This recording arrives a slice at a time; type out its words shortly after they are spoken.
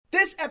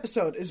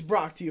episode is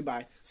brought to you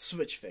by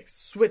Switch Fix.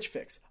 Switch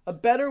Fix, a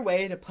better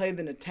way to play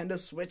the Nintendo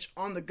Switch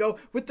on the go.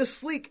 With the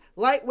sleek,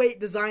 lightweight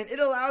design, it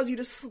allows you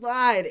to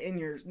slide in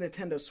your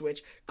Nintendo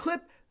Switch,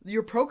 clip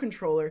your Pro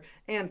Controller,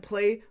 and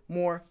play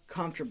more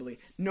comfortably.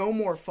 No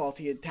more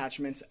faulty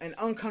attachments and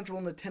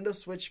uncomfortable Nintendo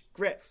Switch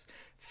grips.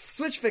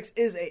 Switch Fix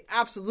is an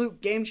absolute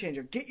game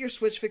changer. Get your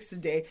Switch Fix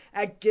today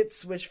at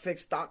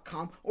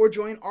GetSwitchFix.com or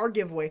join our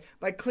giveaway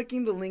by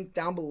clicking the link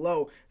down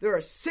below. There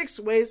are 6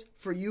 ways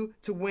for you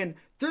to win.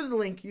 Through the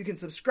link, you can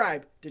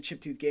subscribe to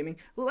Chiptooth Gaming,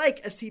 like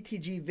a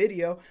CTG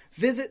video,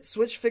 visit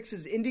Switch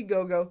Fix's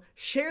Indiegogo,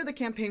 share the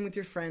campaign with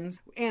your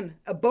friends, and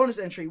a bonus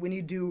entry when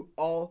you do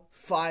all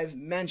 5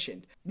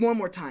 mentioned. One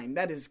more time,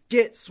 that is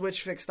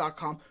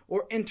GetSwitchFix.com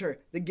or enter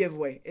the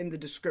giveaway in the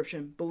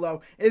description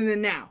below. And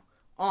then now,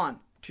 on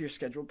to your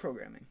scheduled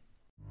programming.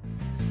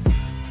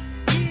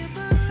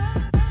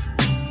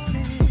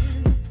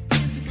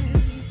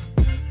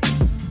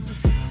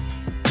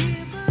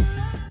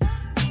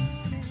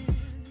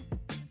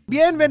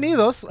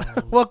 Bienvenidos.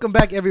 Welcome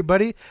back,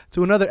 everybody,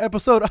 to another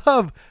episode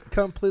of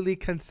Completely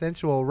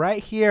Consensual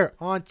right here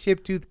on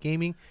Chiptooth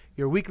Gaming,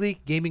 your weekly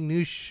gaming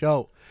news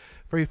show.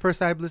 For your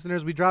first-time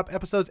listeners, we drop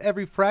episodes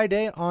every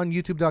Friday on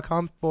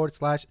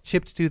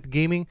youtube.com/Chiptooth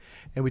Gaming,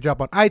 and we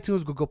drop on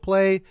iTunes, Google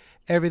Play,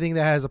 everything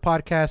that has a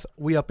podcast.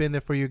 We up in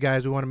there for you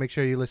guys. We want to make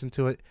sure you listen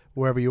to it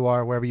wherever you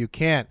are, wherever you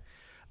can.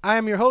 I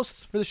am your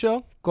host for the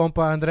show, Compa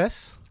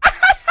Andres.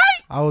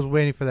 I was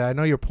waiting for that. I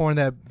know you're pouring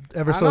that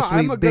ever so sweet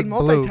I'm a big good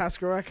blue.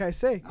 multitasker, what can I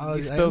say? I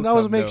was spilled I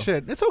was some, make though.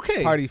 sure. It's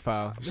okay. Party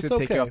foul. It's Should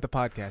take okay. you off the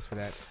podcast for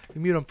that.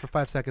 You mute him for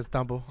 5 seconds,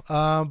 Dumble.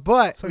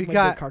 But Suck we my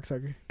got dick,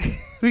 cocksucker.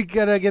 we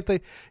gotta get the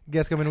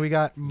guests coming. We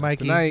got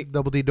Mikey, tonight.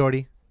 Double D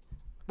Doherty,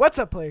 What's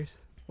up, players?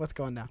 What's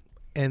going down?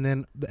 and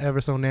then the ever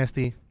so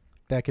nasty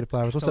That Kid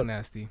Flowers. What's So up?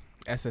 nasty.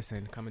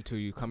 SSN coming to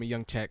you. Call me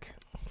Young Check.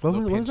 What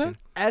Little was that?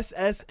 pension.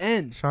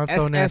 SSN. Sean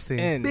So Nasty.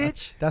 SSN.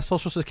 Bitch. That's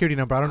social security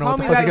number. I don't know Call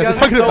what the me fuck you that guys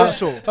are Young talking about.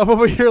 Social. I'm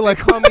over here like,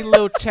 Call me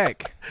Lil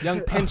Check.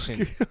 Young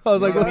Pension. I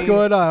was like, You know what's what I mean?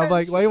 going on? I'm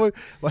like, why you want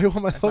my That's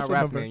my social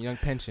rap number? name, Young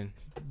Pension.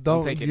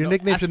 Don't take it. your No,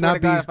 nickname I should swear not to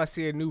be. God, if I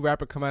see a new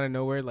rapper come out of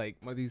nowhere, like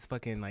one of these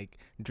fucking like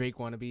Drake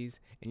wannabes,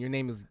 and your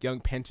name is Young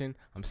Pension,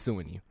 I'm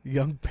suing you.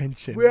 Young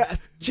Pension. We're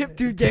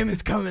Chiptooth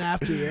Gaming's coming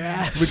after your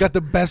ass. We got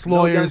the best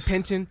No Young lawyers.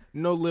 Pension,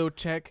 no Lil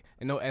Check,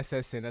 and no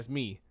SSN. That's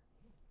me.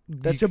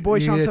 That's your boy,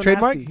 you Sean need a So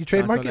trademark? Nasty. You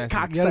trademark Sean it? So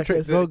Nasty. You gotta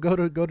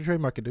Cocksuckers. go to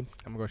trademark it, dude.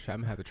 I'm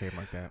gonna have to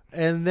trademark that.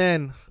 And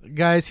then,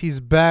 guys,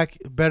 he's back,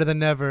 better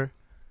than ever.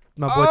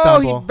 My boy Oh,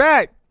 Tambo. he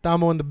back.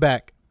 Tambo in the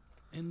back.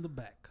 In the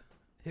back.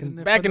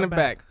 Back in the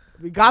back.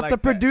 We got Like the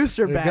that.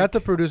 producer We back. got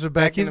the producer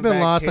back. Back in He's the been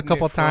back, lost a hitting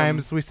couple it from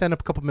times. We sent up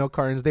a couple milk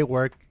cartons. They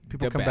work.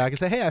 People the come back back. and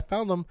say, hey, I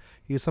found him.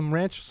 He's some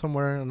ranch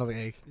somewhere. And I'm like,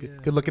 hey, Yeah,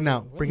 good looking so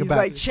out. what Bring is him He's back.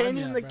 like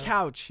changing the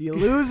couch. You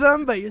lose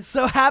them, but you're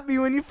so happy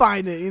when you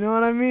find it. You know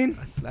what I mean?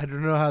 I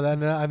don't know how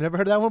that. I've never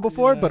heard that one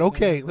before, Yeah, but no,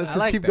 okay. no. Let's I just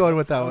like keep that. going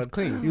with that That was one.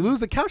 clean. You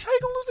lose the couch? How you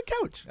going to lose the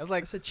couch? That's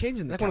like I said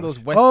changing the like couch. one of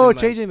those Western. Oh, like,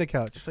 changing the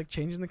couch. It's like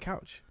changing the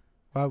couch.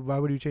 Why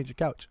would you change the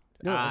couch?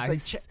 No, Ah, it's like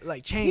he's-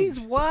 like change. He's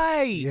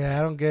white. Yeah,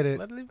 I don't get it.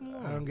 Let leave him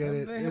alone. I don't get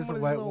it. Let him It's a one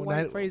of white- his little when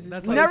I- white phrases.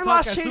 That's You like never you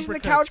lost talk at changing the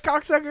Supercuts. couch,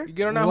 cocksucker. You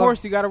get on that Well,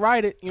 horse, you gotta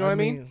ride it. You know what I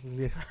mean?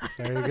 Yeah,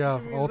 there you go.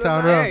 means Old that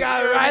Town I Road. ain't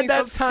gotta You know what I ride mean?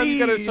 that Sometimes you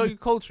gotta steed. show you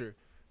culture.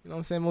 You know what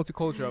I'm saying?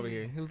 Multicultural over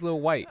here. He was a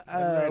little white.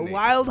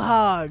 Wild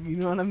hog. You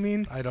know what I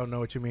mean? I don't know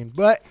what you mean,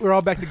 but we're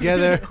all back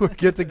together. We're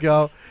good to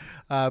go.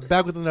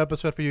 Back with another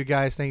episode for you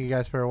guys. Thank you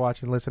guys for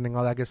watching, listening,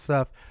 all that good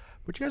stuff.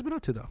 What you guys been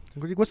up to though?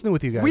 What's new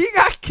with you guys? We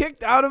got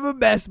kicked out of a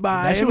Best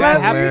Buy. That shit And was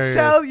let hilarious. me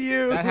tell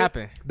you. That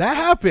happened. That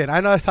happened. I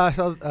know. I saw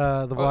the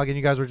vlog, and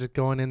you guys were just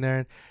going in there,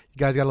 and you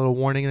guys got a little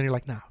warning, and you're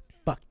like, "Nah,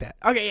 fuck that."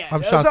 Okay, yeah.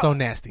 I'm Sean So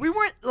Nasty. We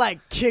weren't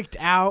like kicked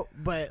out,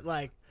 but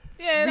like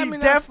Yeah, we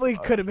definitely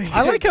could have been.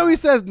 I like how he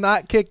says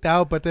not kicked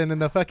out, but then in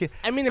the fucking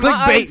I mean, in my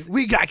clickbait, eyes,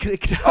 we got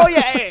kicked out. Oh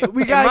yeah, hey,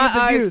 we in gotta my get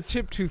the eyes, views.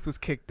 Chiptooth was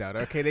kicked out.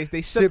 Okay, they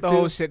shut Chip the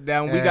whole Tooth? shit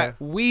down. Yeah.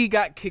 We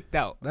got kicked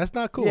out. That's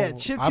not cool. Yeah,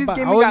 Chip I Tooth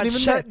Gaming wasn't got even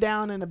shut there.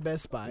 down in a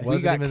Best Buy. We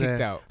Wasn't got even kicked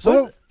there. out.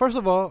 So first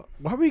of all,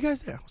 why were you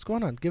guys there? What's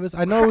going on? Give us.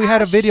 I know we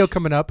had a video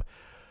coming up.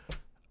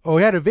 Oh,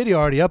 we had a video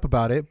already up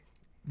about it,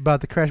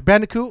 about the Crash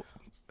Bandicoot.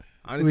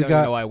 Honestly, We I don't got-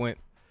 even know why I went.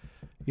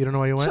 You don't know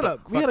where you went. Shut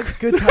up. We had a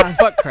good time.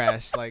 Fuck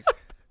Crash. Like,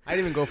 I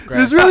didn't even go for Crash.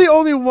 There's really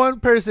only one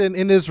person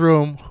in this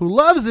room who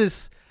loves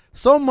this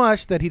so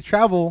much that he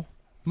travel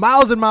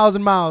miles and miles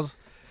and miles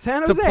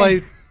San to Jose.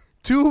 play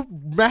 2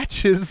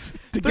 matches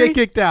to Three. get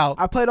kicked out.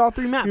 I played all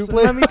 3 You maps. And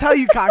played- let me tell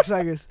you,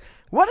 cocksuckers,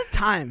 what a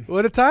time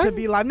What a to time!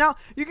 be live. Now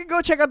you can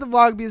go check out the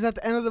vlog because at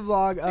the end of the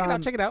vlog,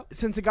 Check it out.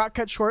 since it got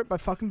cut short by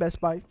fucking Best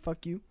Buy,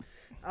 fuck you.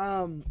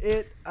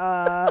 It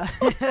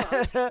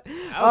That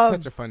was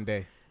such a fun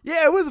day.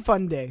 Yeah, it was a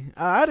fun day.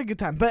 I had a good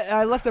time, but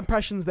I left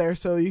impressions there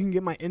so you can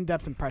get my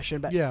in-depth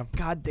impression. But Yeah.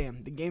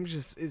 goddamn, the game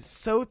just is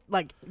so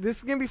like this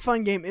is gonna be a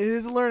fun game. It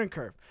is a learning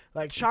curve.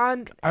 Like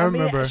Sean, I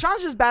remember.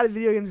 Sean's just bad at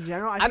video games in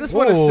general. I just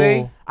want to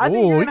say, I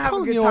think you're he gonna have a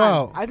calling good you time.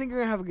 out. I think you're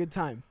gonna have a good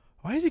time.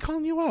 Why is he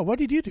calling you out? What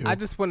did you do? I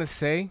just want to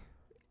say,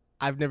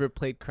 I've never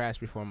played Crash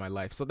before in my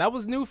life, so that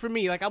was new for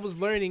me. Like I was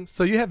learning.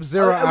 so you have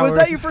 0 hours. Was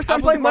that your first I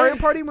time was playing Mario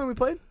learning- Party when we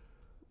played?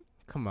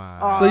 Come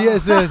on. So yeah, it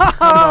says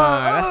Come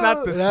on. That's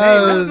not the same.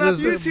 That's not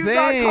the That's same.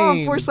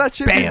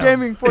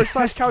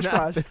 YouTube.com/chiptoothgaming/couch Not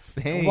clash. the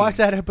same. watch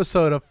that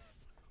episode of.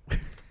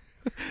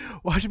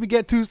 Watch me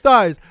get 2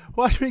 stars.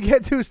 Watch me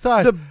get 2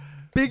 stars. The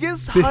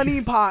biggest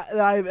honeypot that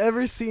I've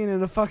ever seen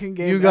in a fucking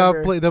game. You got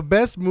ever. play. The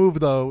best move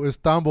though is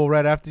Stumble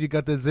right after you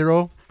got the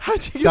 0.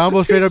 How'd you get Stumble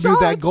the straight two up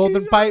used that shots,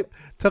 golden dude? pipe,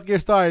 took your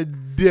star,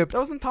 and dipped. That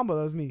wasn't Tumble.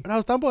 That was me. And I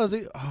was Stumble. I was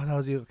like, oh, that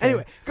was you. Okay.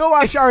 Anyway, go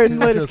watch our That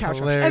latest was couch clash.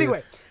 hilarious.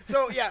 Anyway,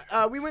 so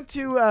yeah, we went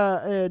to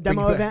a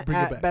demo back, event bring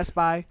it at back. Best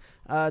Buy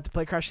to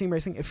play Crash Team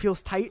Racing. It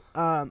feels tight.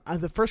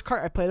 The first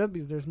cart I played up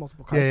because there's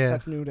multiple carts. Yeah.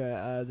 That's new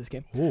to this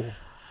game. Ooh.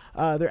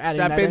 They're adding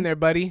Strap that in there,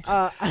 buddy.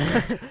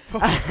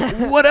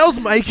 What else,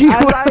 Mikey?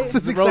 As What I- else is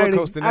It's a roller exciting?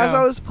 coaster As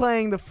now. I was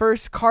playing the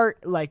first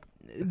cart, like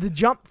the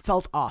jump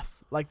felt off.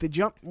 Like the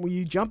jump when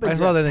you jump and I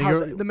saw drift, that, how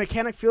you're- the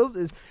mechanic feels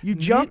is you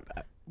jump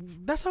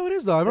That's how it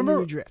is, though. I and then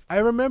remember. you drift. I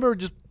remember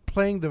just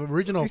playing the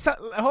original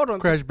Hold on.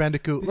 Crash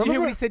Bandicoot. Did you hear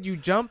Remember? what he said? You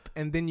jump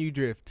and then you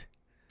drift.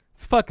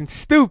 It's fucking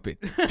stupid.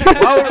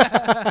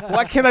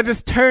 Why can't I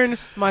just turn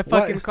my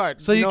fucking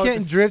cart? So you know, can't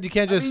just- drift. You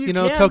can't I just mean, you you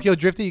know can, Tokyo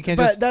drifting. You can't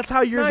But just. that's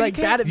how you're No, you like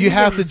can't. bad at You video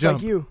have to games, jump.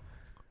 Like you.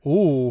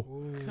 Ooh.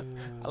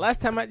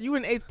 Last time you were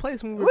in 8th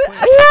place when we were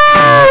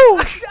What?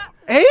 playing.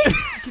 Hey.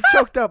 He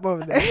choked up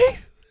over there.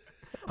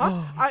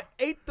 Huh? I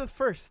ate the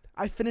first.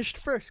 I finished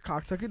first,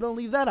 cocksucker. Don't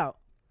leave that out.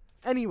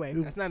 Anyway,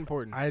 That's not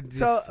important.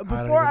 so don't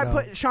before I even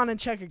know. put Sean in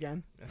check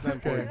again, That's not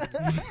important.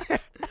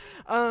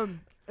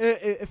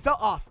 it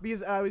felt off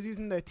because I was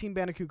using the Team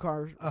Bandicoot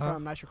car Uh-huh.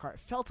 from Nitro Kart. It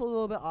felt a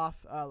little bit off,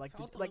 Felt a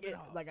little bit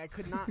off. like I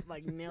could not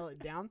like nail it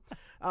down.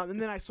 And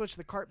then I switched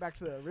the cart back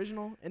to the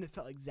original, and it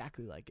felt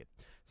exactly like it.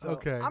 So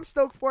Okay. I'm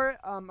stoked for it.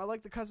 I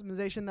like the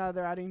customization that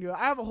they're adding to it.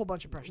 I have a whole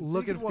bunch of impressions. so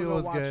Look you and can go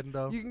feels watch- good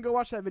though. You can go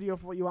watch that video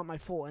for what you want my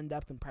full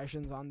in-depth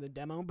impressions on the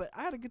demo, but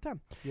I had a good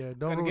time. Yeah. Don't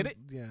Gotta ruin- get it?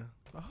 Yeah.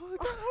 Oh, how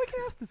I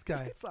can ask this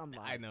guy? It's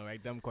online. I know,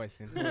 right? Dumb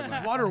question.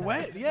 Water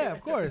wet? Yeah,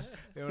 of course. You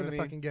He's know what gonna I mean?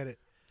 fucking get it.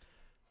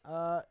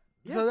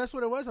 Yeah. So that's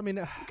what it was. I mean,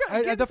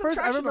 At the first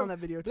I on remember that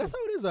video too. that's how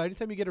it is. Though.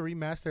 Anytime you get a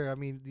remaster, I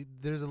mean,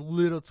 there's a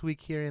little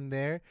tweak here and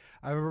there.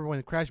 I remember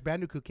when Crash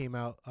Bandicoot came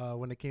out,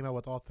 when it came out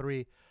with all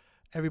 3,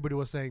 everybody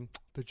was saying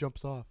the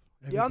jump's off.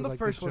 Yeah, on Everybody the was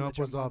first one, the jump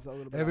jump was off. was a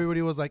little bit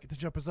Everybody was like, the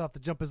jump is off, the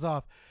jump is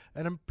off.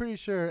 And I'm pretty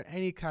sure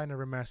any kind of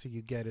remaster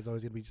you get is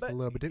always going to be just But a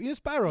little bit different. Even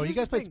Spyro. You here's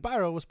guys the played thing.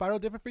 Spyro. Was Spyro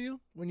different for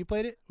you when you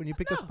played it? When you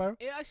picked up Spyro?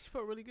 It actually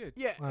felt really good.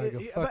 Yeah, All right, go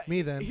fuck but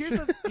me then.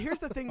 Here's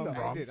the thing I'm though.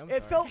 wrong. I'm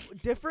It sorry.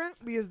 felt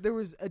different because there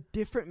was a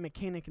different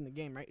mechanic in the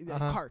game, right? The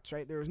Uh-huh. carts,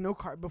 right? There was no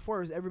cart before.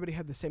 It was everybody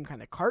had the same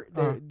kind of cart.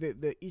 Uh-huh.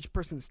 The each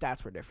person's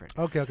stats were different.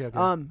 Okay.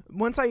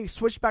 Once I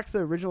switched back to the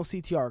original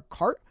CTR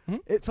cart,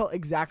 Mhm. it felt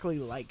exactly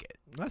like it.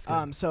 That's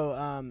good.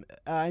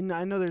 I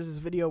know there's this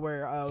video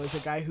where it was a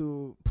guy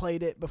who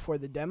played it before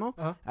the demo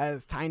Uh-huh.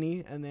 as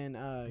Tiny, and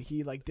then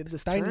he like did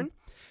this Tiny. turn,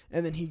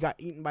 and then he got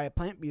eaten by a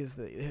plant because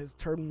his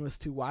turn was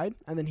too wide,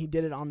 and then he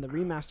did it on the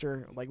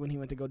remaster like when he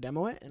went to go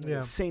demo it, and Yeah.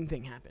 the same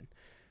thing happened.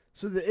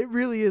 So it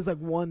really is like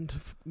one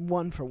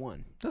for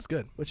one, That's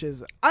good. which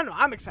is I don't know.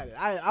 I'm excited.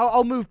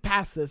 I'll move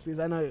past this because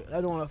I know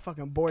I don't want to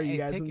fucking bore you Hey,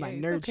 guys take with my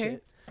it, nerd it's okay.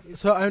 shit.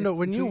 So I know It's-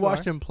 when it's you who you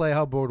watched are. him play,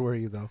 how bored were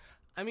you though?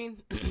 I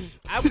mean,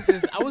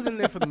 I was in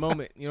there for the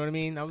moment. You know what I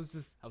mean? I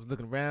was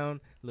looking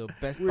around, little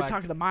Best We were Buy.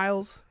 talking to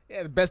Miles.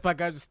 Yeah, the Best Buy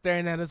guys were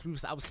staring at us.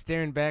 I was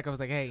staring back. I was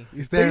like, hey,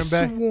 You They staring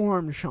back.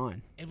 swarm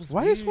Sean. it was.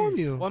 Why weird. they swarm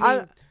you? Well, I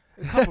mean,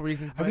 a couple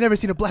reasons. I've but never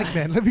seen a black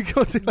man. Let me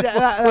go to Yeah,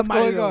 that what's might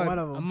have going been on. one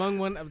of them. among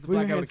one, I was a We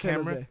black were guy in with a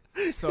San camera.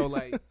 Jose. So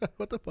like,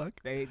 what the fuck?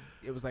 it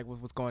was like,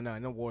 what's going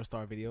on? No War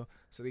Star video.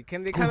 So they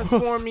kind of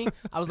swarmed me.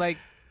 I was like,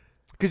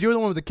 Because you were the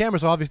one with the camera,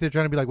 so obviously they're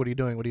trying to be like, "What are you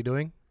doing? What are you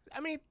doing?" I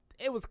mean,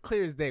 it was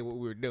clear as day what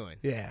we were doing.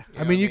 Yeah, You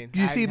I know mean, what I you mean?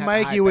 you I see didn't have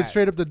to Mikey hide with that.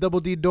 straight up the double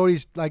D door.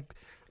 He's like,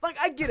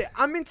 I get it.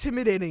 I'm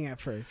intimidating at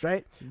first,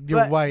 right? "You're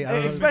But, white," I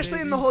don't know.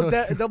 especially in the whole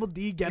double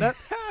D getup.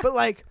 But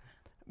like,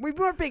 we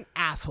weren't being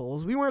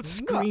assholes. We weren't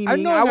No, I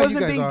screaming. know I how you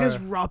wasn't guys being are.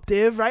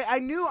 disruptive, right? I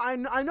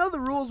know the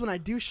rules when I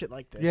do shit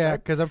like this. Yeah,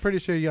 right? because I'm pretty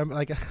sure you. I'm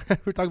like we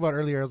were talking about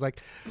earlier. I was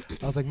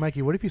like,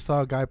 Mikey, what if you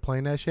saw a guy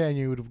playing that shit and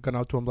you would have gone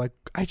up to him like,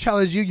 "I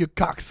challenge you, you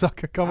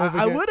cocksucker, come over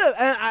I here." would have,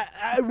 and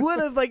I would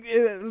have like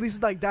at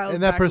least like dialed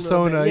In that back a little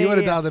persona, bit. you Yeah, would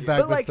have yeah, dialed it back,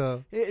 But but like,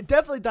 still. it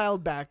definitely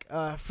dialed back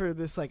for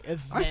this like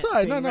event. I saw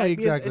it. No, thing, no, right?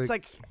 Because exactly. It's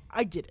like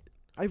I get it.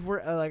 I've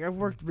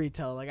worked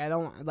retail. Like I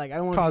don't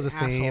want Cause to a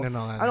be an scene asshole. and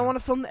all that. I don't want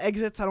to film the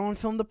exits. I don't want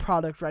to film the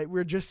product. Right?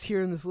 We're just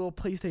here in this little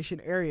PlayStation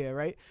area.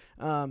 Right?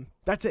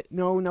 That's it.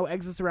 No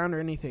exits around or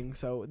anything.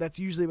 So that's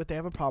usually what they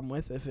have a problem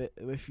with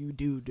if you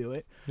do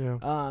it. Yeah.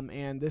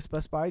 And this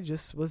Best Buy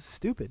just was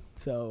stupid.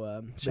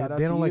 So shout out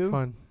They to don't like you,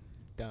 fun.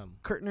 Dumb,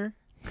 Kurtner.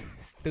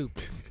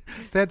 stupid.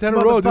 Santana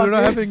Road, dude. They're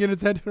not Motherfuckers. having it in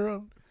Santana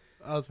Road.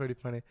 That was pretty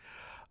funny.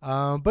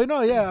 But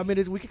no, yeah. I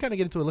mean, we can kind of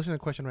get into a listener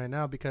question right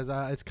now because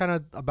it's kind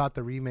of about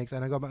the remakes.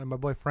 And I got my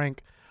boy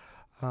Frank.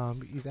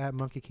 He's at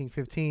Monkey King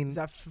 15. Is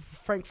that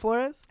Frank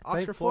Flores?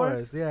 Oscar Frank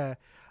Flores? Yeah.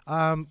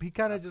 He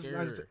kind of just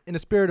Oscar. in the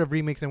spirit of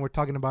remakes, and we're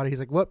talking about it. He's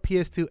like, "What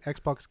PS2,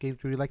 Xbox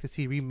games would you like to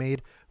see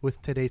remade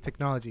with today's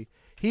technology?"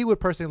 He would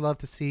personally love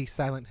to see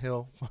Silent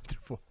Hill 1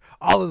 through 4,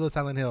 all of those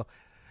Silent Hill.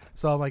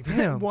 So I'm like,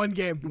 damn, One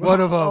game.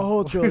 one of them, A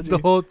whole trilogy. the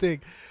whole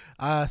thing.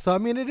 So I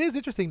mean, it is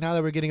interesting now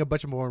that we're getting a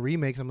bunch of more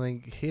remakes. I'm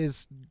like,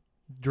 his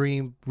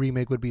dream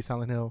remake would be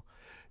Silent Hill.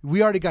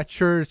 We already got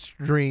your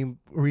dream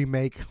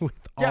remake with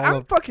Yeah, all I'm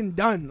of. fucking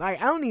done. Like,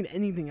 I don't need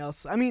anything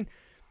else. I mean,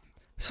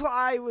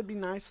 Sly would be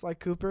nice, like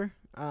Cooper.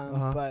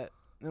 But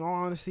in all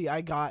honesty,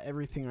 I got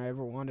everything I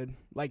ever wanted.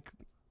 Like,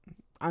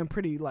 I'm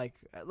pretty like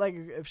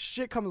if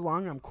shit comes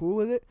along, I'm cool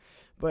with it.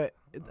 But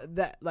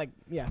that, like,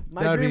 yeah,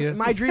 my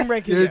dream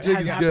breaking Your has dream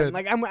is happened. good.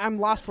 Like, I'm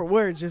lost for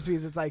words just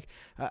because it's like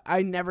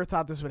I never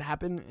thought this would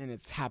happen, and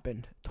it's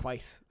happened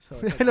twice. So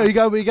it's like, I know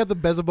you got the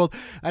best of both.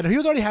 I know he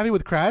was already happy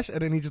with Crash,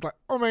 and then he just like,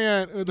 oh my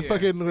god, with the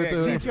fucking. With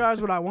Yeah. the, C2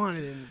 is what I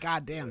wanted, and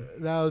goddamn.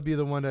 that would be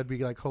the one that'd be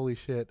like, holy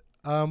shit.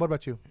 What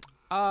about you?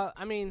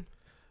 I mean,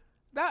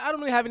 I don't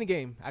really have any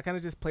game. I kind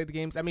of just played the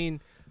games. I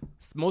mean,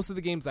 most of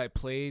the games I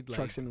played, like,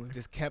 Truck Simulator.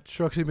 just kept.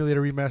 Truck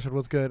Simulator Remastered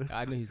was good.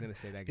 I knew he was gonna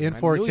say that game. In I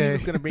knew he 4K.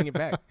 was gonna bring it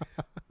back.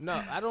 No,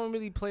 I don't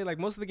really play. Like,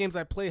 most of the games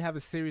I play have a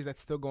series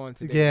that's still going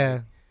today. Yeah.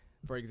 Like,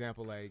 for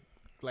example, like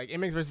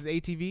MX versus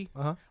ATV.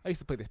 Uh-huh. I used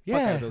to play the fuck Yeah,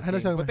 out of those I know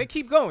games, something. but they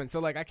keep going. So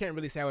like, I can't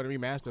really say I would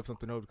remaster of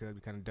something old because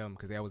that'd be kind of dumb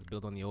because they always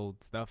build on the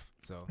old stuff.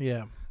 So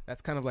Yeah.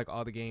 that's kind of like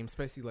all the games,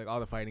 especially like all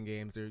the fighting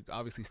games. They're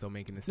obviously still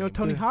making the You same. know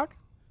Tony Yes. Hawk?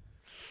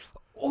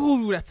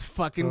 Ooh, that's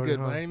fucking Tony good.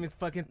 Hawk. One. I didn't even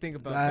fucking think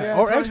about Uh, that.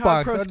 or Tony Hawk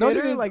Xbox. Pro Don't Skater,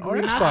 even- like, or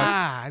remastered. Xbox.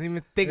 Ah, I didn't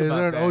even think Is about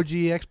there an that. OG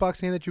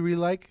Xbox game that you really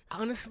like?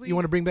 Honestly, You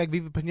want to bring back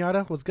Viva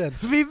Pinata? What's good?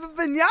 Viva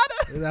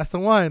Pinata? That's the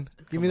one.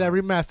 Give me that Come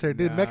remaster,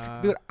 dude.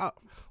 Nah.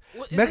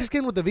 What is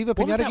Mexican with the Viva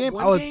What was Pinata that game.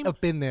 one I was game?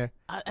 up in there.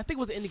 I think it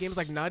was in the games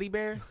like Naughty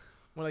Bear,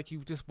 where like you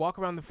just walk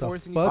around the The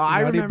forest and fuck? you. Oh,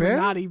 I Naughty remember Bear?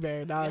 Naughty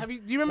Bear, dog. Do you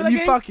remember And that you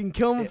game? fucking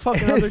kill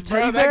fucking other Bro,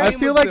 teddy that bears. I game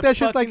feel was like the that's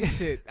just fucking like-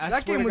 shit. I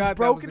That swear game to was God, that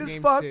broken the as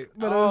game fuck, shit.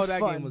 but it Oh, was that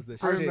fun. game was the I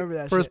shit. remember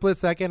that For a shit. split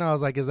second, I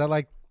was like, is that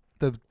like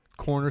the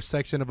corner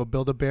section of a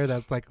Build-A-Bear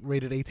that's like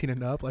rated 18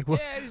 and up? Like,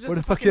 what? Yeah, it was what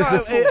just the fuck fucking-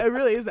 is No, this? it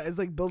really is that. It's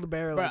like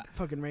Build-A-Bear, like Bruh.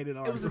 fucking rated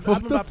R. It was just, What I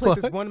remember the I played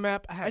this fuck? one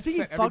map. I had I think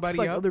he set fucks everybody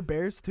like up. other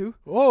bears too.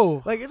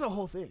 Whoa. Like, it's a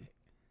whole thing.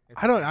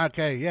 I don't.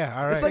 Okay, yeah,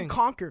 all right. It's like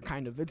Conquer,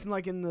 kind of. It's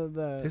like in the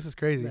This is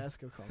crazy.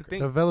 mask of Conquer. thing.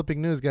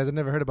 Developing news, guys. I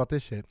never heard about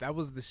this shit. That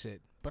was the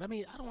shit. But I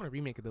mean, I don't want to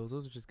remake of those.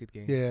 Those are just good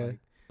games. Yeah. Like,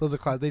 Those are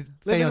class. They let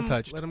stay them-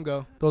 untouched. Let them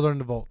go. Those are in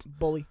the vault.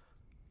 Bully.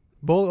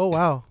 Oh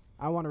wow.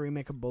 I want to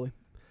remake a Bully.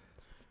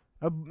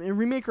 A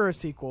remake or a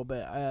sequel, but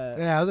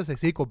Yeah, I was gonna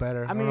say sequel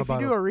better. I don't mean, know if you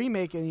about do it. a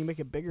remake and you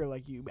make it bigger,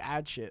 like you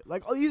add shit.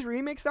 Like all these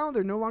remakes now,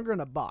 they're no longer in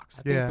a box.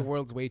 I think Yeah. the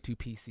world's way too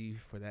PC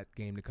for that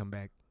game to come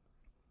back.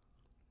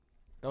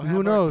 Don't Who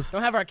have knows?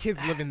 Don't have our kids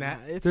live in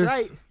that. It's There's-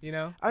 right. You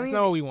know, I that's mean,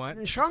 not what we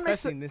want. Sean makes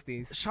Especially in this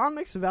days. Sean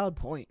makes a valid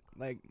point.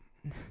 Like,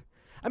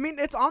 I mean,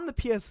 it's on the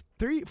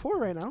PS3, 4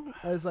 right now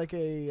as like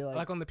a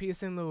Like on the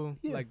PSN little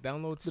Yeah. like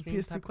download the stream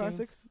PS2 type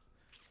classics.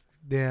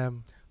 Damn.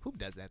 Games. Who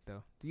does that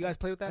though? Do you guys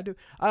play with that? I do.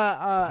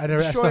 I still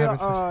Destroy, haven't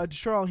touched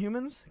Destroy All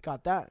Humans.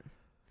 Got that.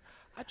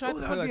 I tried Oh, to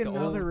that play would like be the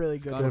another old really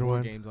good God Good of War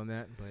one. games on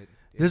that, but it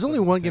There's only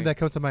wasn't one the game same. that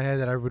comes to my head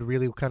that I would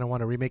really kind of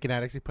want to remake, and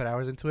I'd actually put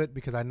hours into it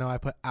because I know I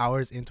put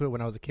hours into it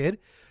when I was a kid.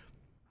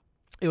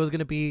 It was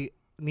gonna be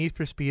Need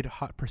for Speed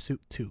Hot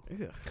Pursuit 2.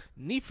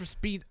 Need for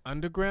Speed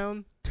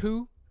Underground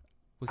 2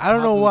 was I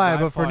don't know probably why,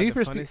 by but for far Need the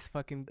for Speed- funnest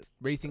fucking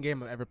racing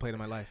game I've ever played in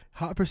my life.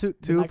 Hot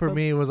Pursuit The 2 for nightclub?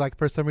 me was like,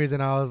 for some reason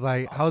I was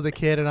like, I was a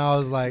kid and I That's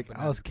was good like, too, but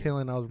I not was as good.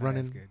 killing, I was Not as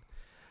running. good.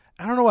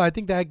 I don't know why. I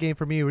think that game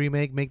for me,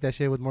 remake, make that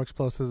shit with more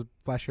explosives,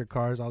 flashier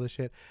cars, all this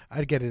shit.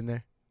 I'd get it in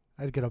there.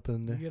 I'd get up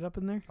in You there. get up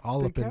in there.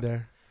 All Big up in cap?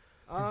 there.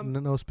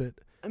 No spit.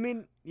 I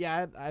mean,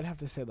 yeah, I'd have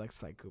to say like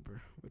Sly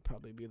Cooper would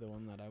probably be the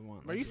one that I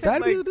want. Bro, you Like, said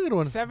That'd be like the good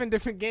one. 7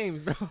 different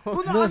games, bro.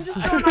 well, no, No, I'm just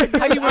s- throwing ideas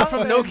How you went out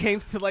from no there.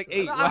 games to like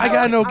 8? No, Wow. I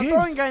got no I'm games.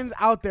 throwing games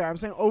out there. I'm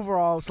saying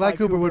overall, Sly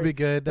Cooper would be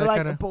good. But That like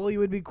kind a of Bully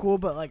would be cool,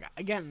 but like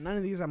again, none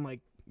of these I'm like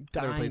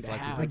Never dying played to Sly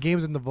have. Cooper.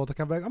 games in the vault to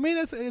come back. I mean,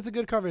 it's a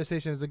good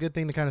conversation. It's a good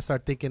thing to kind of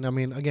start thinking. I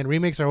mean, again,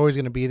 remakes are always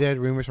going to be there.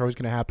 Remakes are always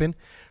going to happen.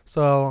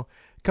 So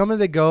come as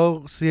they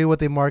go, see what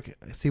they mark,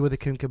 see what they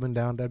can come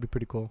down. That'd be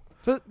pretty cool.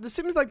 So this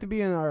seems like to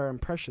be in our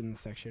impressions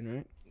section,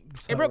 right?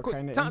 Hey, So real we're quick,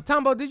 kinda in.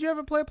 Tombo, did you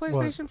ever play a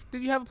PlayStation?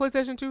 Did you have a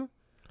PlayStation 2?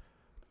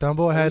 Dumbo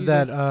Or had you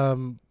that. just-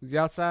 Was you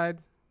outside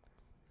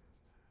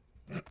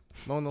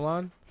mowing the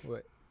lawn?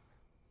 What?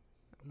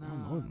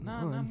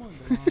 Not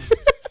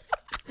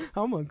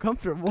I'm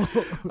uncomfortable.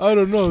 I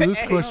don't know this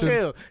Hey, question.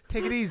 chill.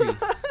 Take it easy.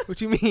 What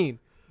you mean?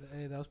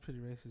 Hey, that was pretty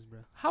racist, bro.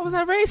 How was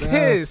that racist?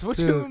 Yes, what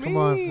dude, you mean? come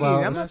on,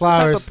 flowers. I'm not the type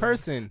Flowers. of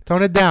person.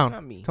 Tone it That's down.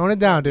 not me. Tone it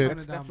down, dude. Tone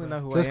That's it down, definitely bro.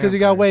 not who I Just am. because you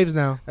got guys. waves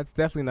now. That's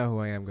definitely not who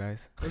I am,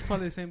 guys. It was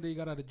probably the same day you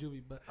got out of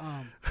juvie, but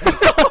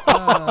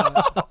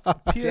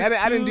See,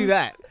 I didn't do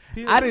that.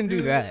 I didn't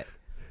do that.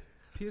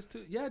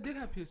 PS2, yeah, I did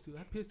have PS2. I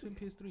had PS2 and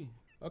PS3.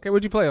 Okay,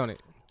 what'd you play on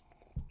it?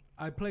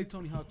 I played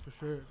Tony Hawk for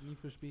sure. Need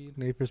for Speed.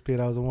 Need for Speed,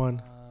 I was the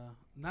one.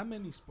 Not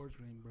many sports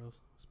games, bros.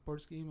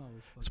 Sports game, I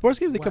was. fucking Sports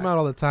games, they come whack. out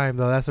all the time,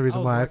 though. That's the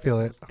reason was why I whack feel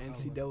at it.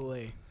 those.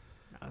 NCAA.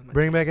 That was my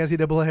Bring jam. back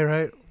NCAA,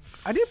 right?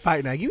 I did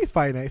Fight Night. Give me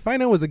Fight Night. Fight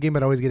Night was a game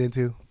I'd always get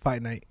into.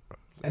 Fight Night.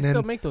 They And still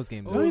then make those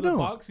games. No, they the don't.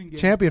 boxing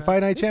games, Champion, man. Fight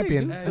Night Yes, they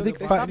Champion. do. I They think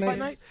stopped Fight Fight Night.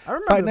 Night. I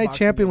remember Fight the Night boxing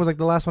Champion was games. like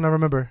the last one I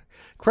remember.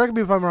 Correct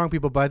me if I'm wrong,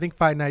 people, but I think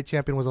Fight Night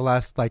Champion was the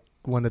last like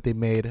one that they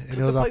made, and it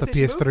The was off the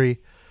PlayStation PS3.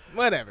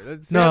 Whatever.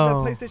 Let's- No.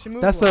 Yeah, the PlayStation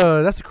Move That's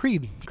one. that's a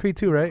Creed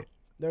 2, right?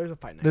 There's a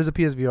Fight Night. There's a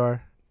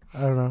PSVR.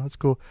 I don't know. It's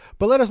cool,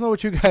 but let us know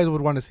what you guys would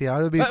want to see. That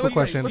would be a cool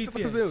question. What's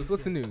the news?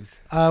 What's the news?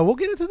 We'll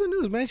get into the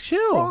news, man. Chill,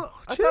 Well,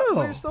 I thought chill.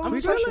 we were still on I'm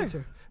impressions chilling.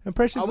 here.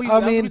 Impressions. Are we, I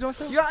that's what we mean, doing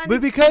still? You got but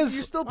anything? because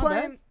You're still My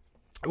playing.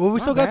 well, we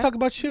My still gotta bad. talk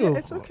about you. Yeah,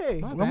 it's okay.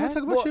 My I'm gonna bad.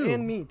 talk about Well, you.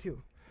 and me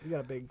too. You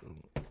got a big.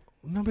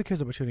 Nobody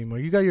cares about you anymore.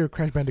 You got your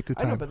Crash Bandicoot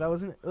I know, time. but that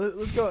wasn't.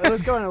 Let's go.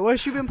 Let's go on. What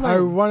have you been I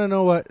playing? want to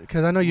know what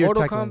because I know you're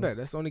Mortal tackling- Kombat.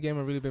 That's the only game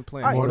I've really been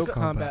playing. Alright, Mortal so-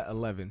 Kombat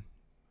 11.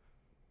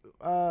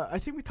 I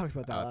think we talked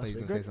about that I thought last you were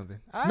week. gonna Right? say something.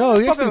 No, I you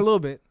spoke actually- a little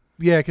bit.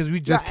 Yeah, because we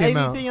just Got came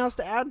out. anything else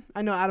to add?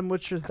 I know Adam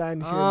Butcher's dying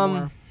to hear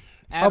more.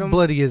 How Adam,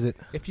 bloody is it?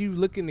 if you're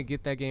looking to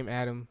get that game,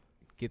 Adam,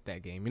 get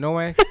that game. You know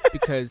why?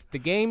 Because the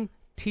game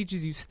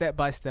teaches you step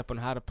by step on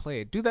how to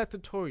play it. Do that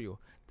tutorial.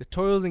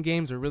 Tutorials in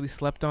games are really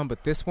slept on,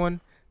 but this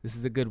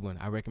is a good one.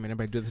 I recommend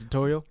everybody do the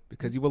tutorial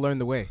because you will learn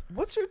the way.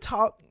 What's your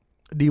top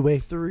D-Way.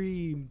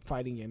 3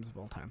 fighting games of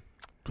all time?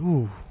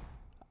 Ooh,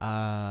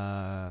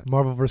 Uh,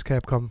 Marvel vs.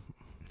 Capcom.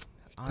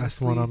 That's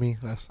the one on honestly- me.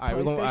 That's All right,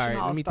 we're going, all right.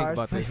 Let me think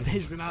about this.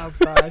 PlayStation All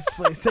Stars.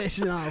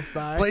 PlayStation All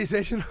Stars.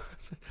 PlayStation.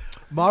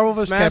 Marvel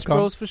vs. Smash Capcom.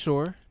 Bros for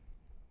sure.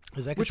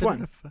 Is that Which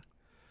considered one?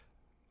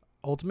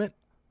 Ultimate.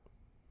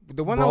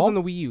 The one that Brawl? was on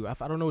the Wii U. I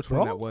don't know which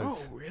one that was.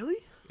 Oh, really?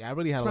 Yeah, I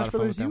really had a Smash lot of fun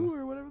Brothers with that U one.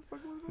 or whatever the fuck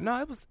it was?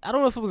 No, it was. I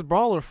don't know if it was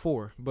Brawl or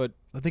 4, but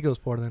I think it was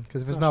 4 then,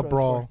 because if it's Smash not Brothers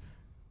Brawl,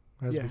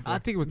 it has to Yeah. be 4. I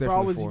think it was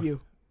Brawl definitely was 4.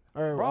 U.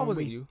 Or Brawl on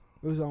wasn't Wii. you.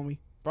 It was on me.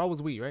 Brawl was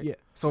Wii, right? Yeah.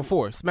 So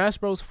 4. Smash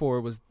Bros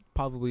 4 was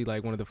probably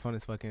like one of the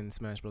funnest fucking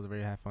Smash Bros I've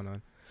ever had fun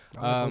on.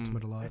 I like um,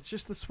 Ultimate a lot. It's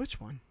just the Switch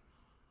one.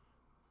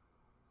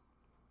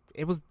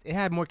 It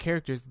had more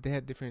characters. They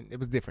had different. It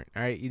was different.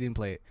 All right, you didn't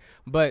play it,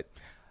 but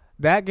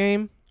that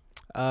game,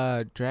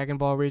 Dragon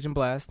Ball Rage and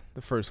Blast,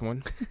 the first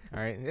one. All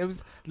right,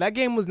 that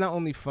game was not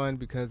only fun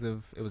because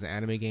of it was an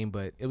anime game,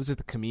 but it was just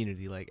the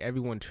community. Like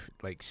everyone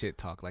like shit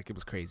talk. Like it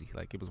was crazy.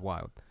 Like it was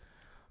wild.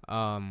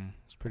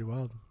 It's pretty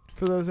wild.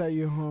 For those at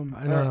you home,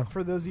 I know.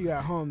 For those of you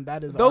at home,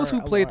 that is Those our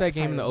who played that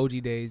game in the excited-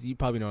 OG days, you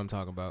probably know what I'm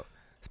talking about.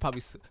 There's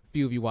probably a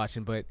few of you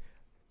watching, but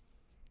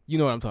you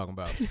know what I'm talking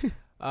about.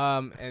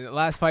 And the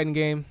last fighting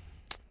game,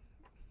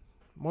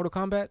 Mortal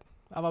Kombat.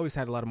 I've always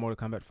had a lot of Mortal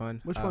Kombat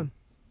fun. Which one?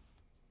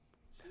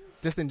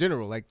 Just in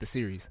general, like the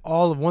series.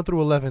 All of 1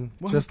 through 11,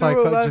 1 just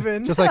through like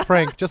 11. just like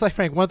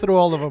Frank, 1 through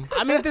all of them.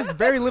 I mean, there's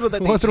very little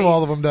that they Went through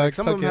all of changed. them, Doug. Like,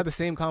 some of Fuck them it. have the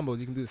same combos.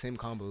 You can do the same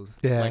combos,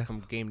 Yeah. like from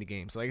game to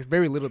game. So like, it's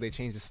very little they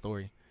change the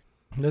story.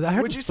 I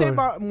heard Would the you say story.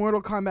 about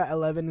Mortal Kombat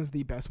 11 is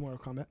the best Mortal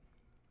Kombat?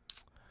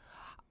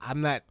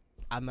 I'm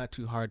not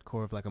too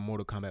hardcore of like a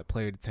Mortal Kombat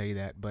player to tell you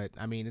that, but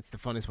I mean, it's the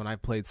funnest one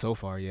I've played so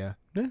far. Yeah,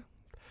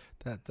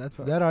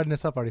 that in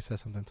itself already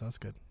says something, so that's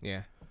good.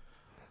 yeah,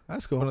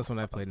 That's cool. funnest one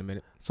I've played in a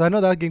minute. So I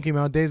know that game came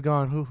out. Days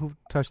Gone. Who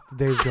touched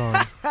Days Gone?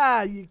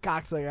 Ha! You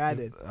cocksucker! I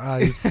did.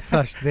 You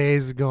touched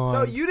Days Gone.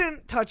 So you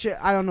didn't touch it.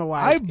 I don't know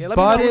why. I Yeah, let me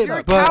bought know what's it, up, You're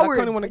a but coward. I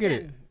kinda wanna get it.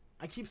 Again,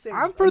 I keep saying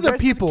I'm this. for the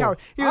Andres is a people. coward.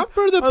 He I'm goes,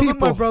 for the "Oh, let my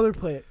people. brother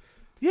play it.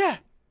 Yeah,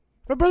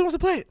 my brother wants to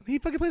play it. He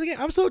fucking played the game.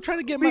 I'm still trying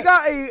to get We my.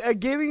 got a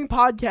gaming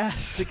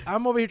podcast.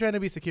 I'm over here trying to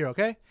be secure.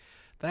 Okay,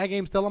 that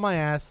game's still on my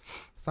ass,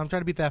 so I'm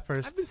trying to beat that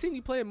first. I've been seeing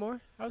you play it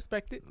more. I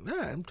respect it.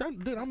 Yeah, I'm trying,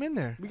 dude. I'm in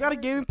there. We got a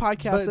gaming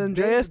podcast. But And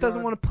Andreas Days doesn't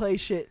Gone- want to play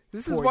shit.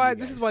 This for is why you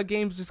this is guys. why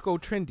games just go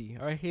trendy.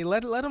 All right, hey,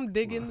 let them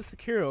dig in the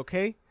secure.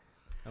 Okay,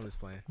 I'm just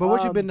playing. But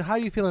what you Um, been? How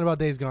you feeling about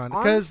Days Gone?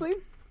 Because Honestly,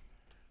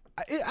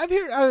 I've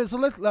heard. So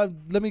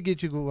let me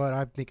get you what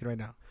I'm thinking right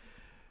now.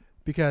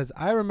 Because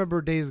I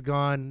remember Days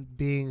Gone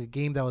being a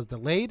game that was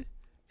delayed,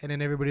 and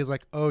then everybody's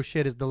like, "Oh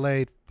shit, it's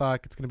delayed.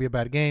 Fuck, it's gonna be a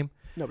bad game."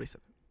 nobody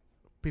said.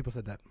 People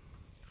said that.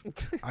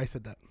 I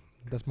said that.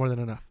 That's more than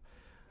enough.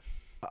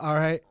 All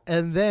right,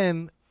 and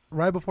then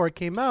right before it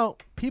came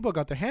out, people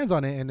got their hands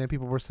on it, and then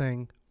people were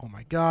saying, "Oh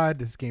my god,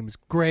 this game is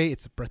great!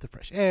 It's a breath of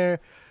fresh air.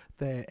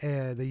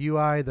 The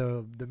UI,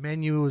 the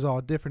menu is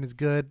all different. It's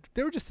good."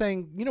 They were just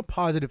saying,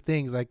 positive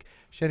things, like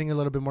shedding a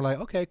little bit more, like,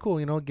 "Okay,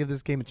 cool, give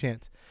this game a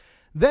chance."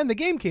 Then the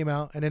game came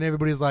out, and then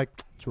everybody's like,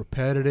 "It's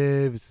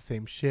repetitive. It's the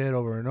same shit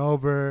over and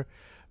over."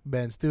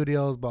 Ben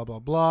Studios, blah blah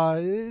blah.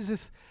 It's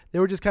just they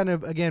were just kind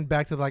of again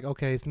back to like,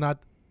 okay, it's not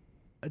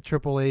a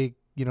AAA,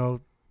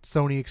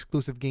 Sony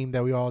exclusive game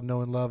that we all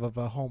know and love of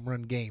a home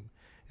run game.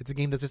 It's a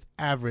game that's just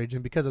average,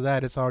 and because of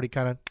that, it's already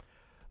kind of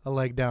a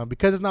leg down.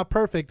 Because it's not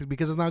perfect,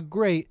 because it's not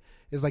great,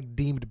 it's like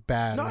deemed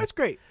bad. No, Like, it's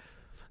great.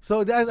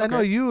 so I know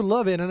Okay. you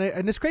love it,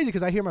 and it's crazy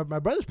because I hear my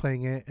brother's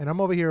playing it, and I'm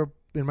over here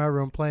in my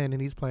room playing,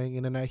 and he's playing,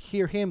 and then I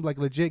hear him like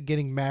legit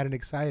getting mad and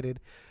excited.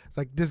 It's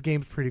like, this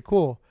game's pretty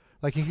cool.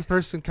 Like he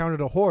first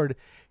encountered a horde,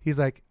 he's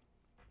like,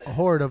 a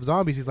horde of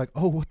zombies. He's like,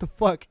 "Oh, what the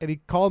fuck?" And he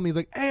called me. He's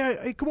like,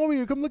 "Hey, come over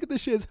here, come look at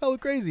this shit. It's hella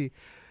crazy."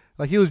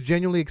 Like he was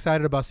genuinely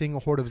excited about seeing a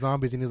horde of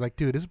zombies, and he was like,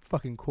 "Dude, this is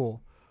fucking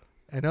cool."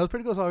 And that was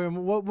pretty cool. So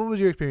what was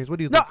your experience? What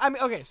do you No, think? I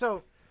mean, okay.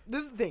 So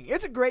this is the thing.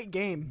 It's a great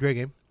game. Great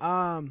game.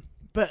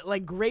 But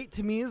like great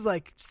to me is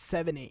like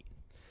 7, 8.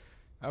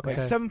 Okay. Like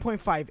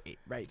 7.58,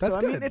 right? That's so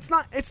I mean, good. it's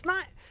not.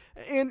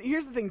 And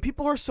here's the thing: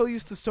 people are so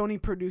used to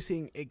Sony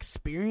producing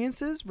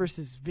experiences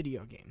versus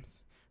video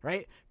games,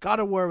 right? God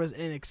of War was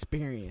an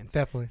experience.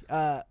 Definitely.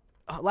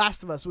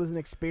 Last of Us was an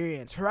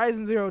experience.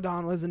 Horizon Zero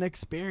Dawn was an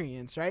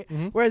experience, right?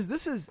 Mhm. Whereas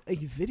this is a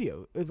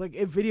video. It's like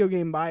a video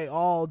game by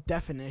all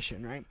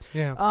definition, right?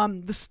 Yeah.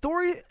 The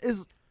story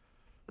is.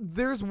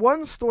 There's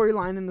one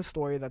storyline in the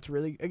story that's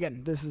really,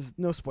 again, this is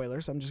no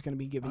spoilers. I'm just going to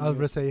be giving I was you.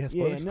 going to say Yeah,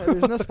 spoilers. no,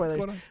 there's no What's spoilers.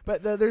 going on?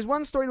 But there's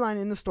one storyline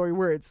in the story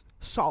where it's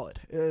solid.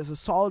 It's a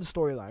solid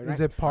storyline, right?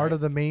 Is it part of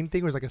the main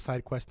thing or is it like a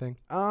side quest thing?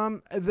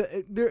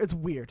 It's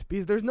weird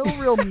because there's no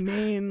real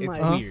main It's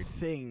like weird.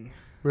 thing.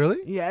 Really?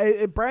 Yeah,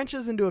 it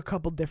branches into a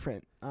couple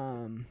different I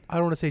don't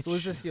want to say. So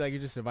is this like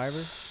you're just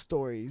Survivor?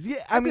 stories. Yeah,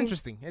 That's I mean,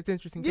 interesting. It's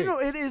interesting. you take. know,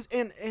 it is.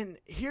 And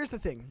here's the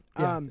thing.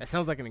 Yeah. That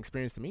sounds like an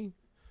experience to me.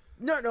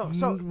 No.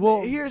 So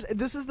Well-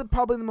 this is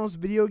probably the most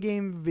video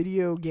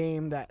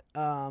game that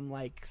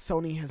like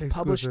Sony has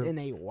published Exclusive. in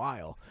a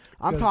while.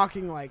 I'm Good.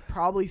 talking like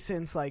probably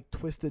since like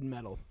Twisted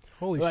Metal,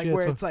 Holy like shit.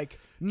 where So it's like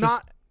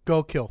not.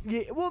 go kill.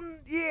 Yeah, well,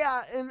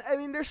 yeah, and I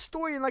mean, there's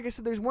story, and like I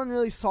said, there's one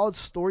really solid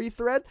story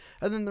thread,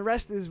 and then the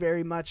rest is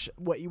very much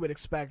what you would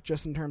expect,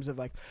 just in terms of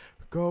like,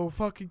 go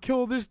fucking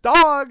kill this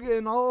dog,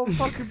 and I'll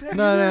fucking pay you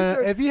No. this,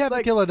 or, If you have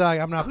like, to kill a dog,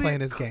 I'm not clear- playing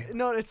this game.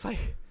 No, it's like,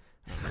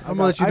 I'm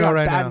gonna let you I know got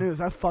right bad now.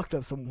 news. I fucked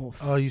up some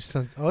wolves. Oh, you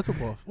sons. Oh, it's a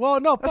wolf. Well,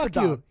 no, That's a fuck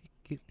you.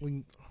 dog.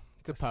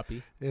 It's a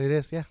puppy. It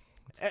is, yeah.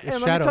 and it's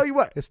let Shadow. me tell you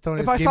what, It's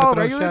Tony. if it's I Game saw of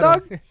a Thrones regular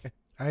Shadow.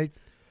 dog,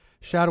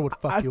 Shadow would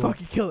fuck I'd you up.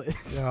 fucking kill it.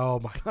 Oh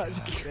my No, god.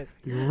 just kidding.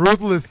 You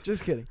ruthless,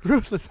 Just kidding.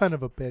 ruthless son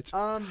of a bitch.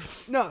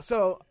 No,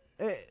 so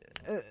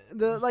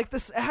the like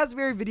this it has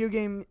very video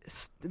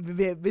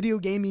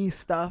gamey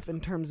stuff in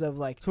terms of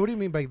like. So what do you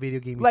mean by video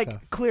gaming Like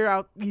stuff? clear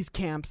out these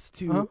camps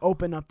to Uh-huh.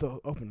 open up the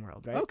open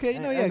world, right? Okay,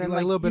 no, And- yeah, and then,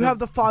 like a little bit You of- have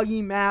the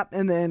foggy map,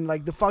 and then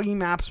like the foggy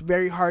map's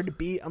very hard to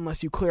beat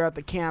unless you clear out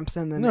the camps,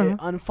 and then No. it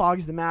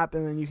unfogs the map,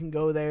 and then you can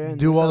go there and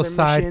Do there's all the other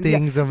side missions. Yeah,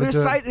 things of there's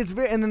it. side. It's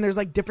very, and then there's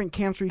like different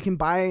camps where you can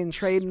buy and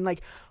trade, and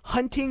like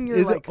hunting. You're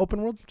Is like, it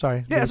open world?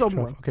 Sorry. Yeah, it's open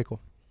world. Okay, cool.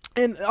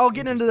 and I'll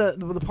get into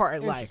the part I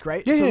like,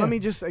 right? Yeah, so yeah. let me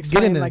just Get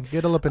explain, in there. like,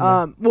 Get all up in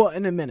there. well,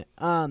 in a minute.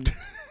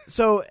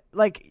 So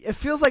like it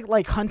feels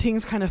like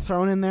hunting's kind of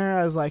thrown in there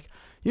as like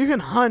you can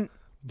hunt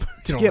You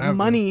to don't get have to.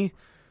 money,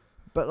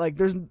 but like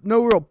there's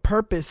no real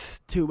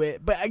purpose to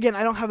it. But again,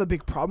 I don't have a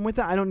big problem with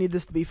that. I don't need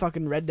this to be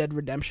fucking Red Dead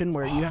Redemption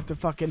where you have to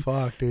fucking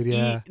Fuck, dude.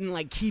 Yeah. eat and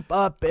like keep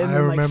up and I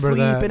then, like remember sleep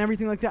that. and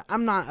everything like that.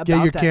 I'm not about Get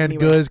your that canned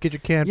anyway. goods. Get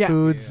your canned Yeah.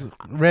 foods.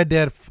 Red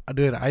Dead,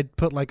 dude. I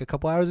put like a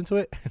couple hours into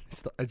it.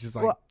 It's just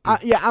like, Well,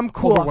 dude, yeah, I'm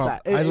cool off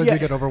overwhelmed. that. I legit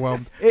get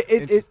overwhelmed.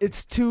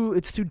 It's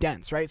too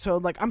dense, right? So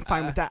like I'm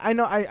fine with that. I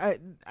know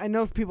I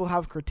know people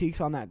have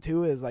critiques on that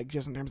too, is like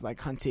just in terms of like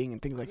hunting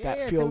and things like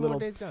that. Feel a little.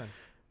 Days Gone.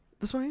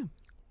 That's what I am.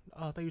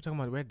 Oh, I thought you were talking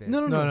about Red Dead.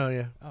 No,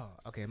 yeah. Oh,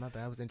 okay, my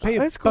bad. I was Pay interested.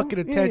 your That's cool. fucking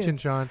Yeah, attention,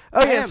 Sean.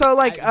 Oh yeah, Damn, so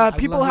like I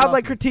people love it have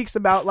like often. critiques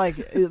about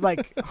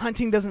like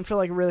hunting doesn't feel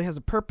like it really has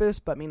a purpose,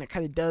 but I mean it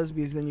kind of does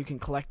because then you can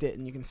collect it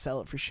and you can sell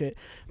it for shit,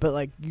 but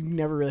like you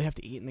never really have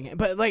to eat in the game.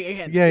 But like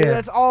again, Yeah.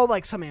 that's all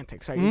like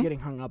semantics, right? You're Mhm. getting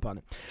hung up on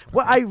it.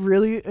 What I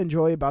really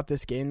enjoy about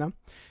this game though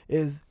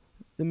is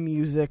the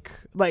music,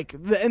 like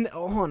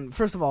hold on.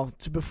 First of all,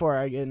 before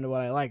I get into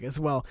what I like as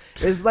well,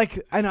 is like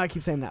I know I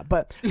keep saying that,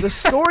 but the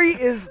story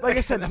is like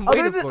I said, I'm other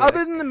waiting than for it.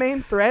 other than the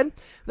main thread,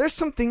 there's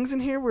some things in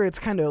here where it's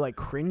kind of like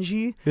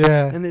cringy,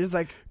 Yeah. and there's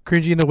like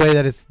Cringy in the way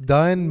that it's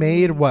done,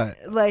 made, what?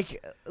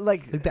 like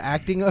Like the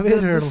acting of it?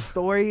 the Or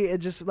story. It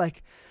just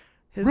like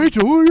his,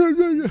 Rachel.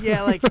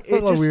 yeah, like A it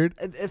little just weird.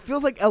 it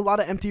feels like a lot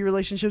of empty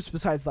relationships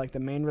besides like the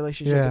main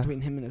relationship Yeah.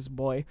 between him and his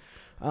boy.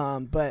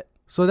 But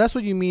So that's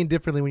what you mean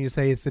differently when you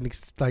say it's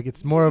like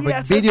it's more of Yeah, a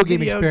it's a video game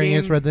video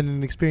experience game. rather than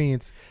an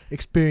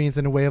experience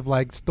in a way of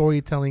like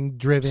storytelling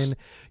driven.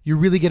 You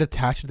really get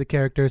attached to the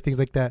characters, things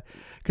like that.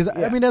 Because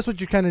Yeah. I mean that's what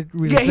you're kind of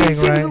really yeah, he saying,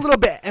 seems right? a little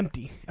bit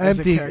empty. as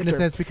Empty in a character.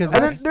 sense because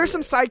And then there's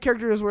some side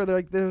characters where they're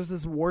like there's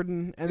this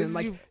warden and This then is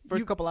like you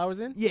first couple hours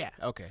in. yeah.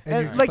 Okay. And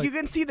And you're like just you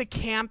can see the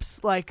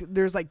camps, like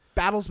there's like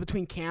battles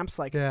between camps,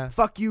 like yeah.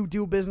 fuck you,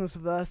 do business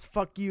with us.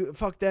 Fuck you,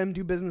 fuck them,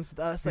 do business with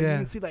us. Like Yeah. you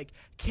can see like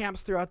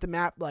camps throughout the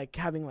map, like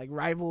having like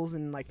rivals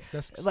and like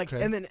That's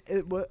okay. And then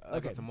it I okay.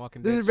 got some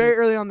Walking This Dead is very shit.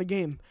 early on in the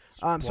game,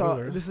 so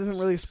Spoilers. this isn't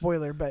really a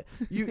spoiler, but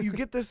you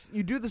get this,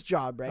 you do this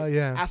job, right? Oh,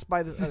 yeah. Asked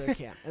by this other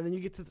camp, and then you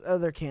get to this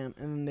other camp,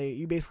 and then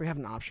you basically have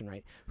an option,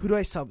 right? Who do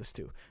I sell this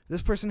to?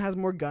 This person has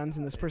more guns,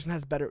 and this person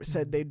has better.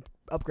 Said they'd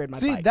upgrade my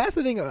See, bike. that's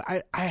the thing.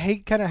 I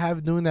hate kind of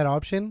have doing that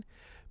option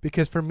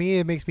because for me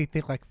it makes me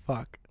think like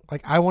fuck.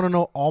 Like I want to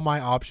know all my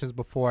options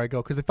before I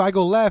go. Because if I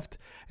go left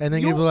and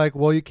then you're You'll- like,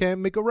 well, you can't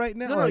make it right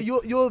now. no, like,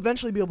 you'll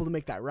eventually be able to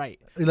make that right.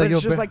 Like, But you'll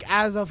it's just be- like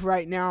as of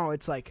right now,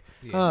 it's like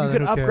Yeah. Oh, you then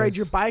can who upgrade cares?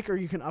 your bike or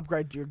you can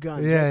upgrade your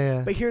guns. Yeah, right?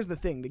 yeah. But here's the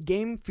thing: the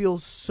game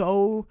feels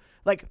so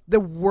like the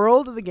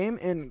world of the game,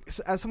 and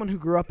as someone who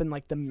grew up in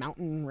like the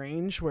mountain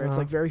range where it's Uh-huh.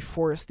 like very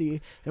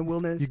foresty and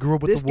wilderness, You grew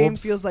up with this the game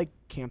wolves. feels like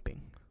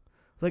camping.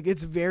 Like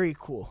it's very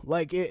cool.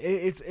 Like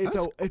it's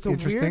a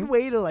interesting. weird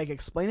way to like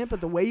explain it,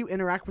 but the way you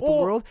interact with the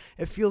Oh. world,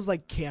 it feels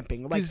like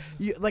camping. Like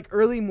like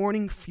early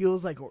morning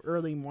feels like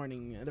early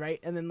morning, right?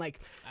 And then like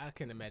I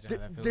can imagine how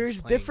that feels.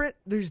 there's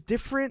playing.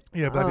 different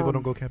Yeah, black people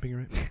don't go camping,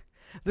 right?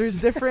 there's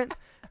different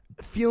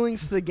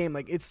feelings to the game.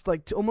 Like it's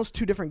like almost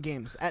two different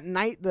games. At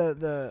night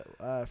the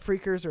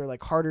freakers are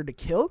like harder to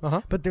kill,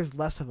 but there's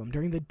less of them.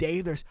 During the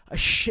day there's a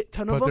shit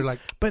ton of But them. they're like,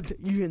 But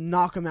you can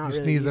knock them out. you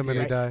really sneeze them easy,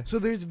 and they right? die. So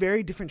there's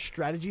very different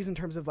strategies in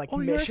terms of like Oh,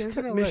 you're actually missions.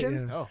 kinda right,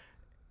 Missions.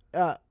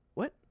 yeah.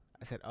 What?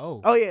 I said,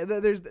 oh. Oh yeah,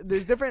 there's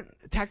different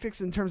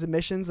tactics in terms of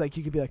missions. Like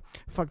you could be like,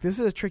 "Fuck, this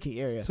is a tricky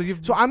area." So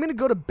So I'm gonna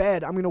go to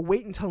bed. I'm gonna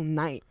wait until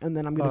night, and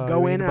then I'm gonna go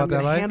you in ain't and I'm about that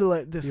gonna life? handle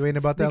it. Just You ain't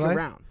about that sneak life?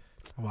 around.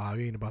 Wow,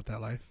 you ain't about that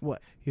life.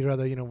 What? You'd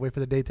rather wait for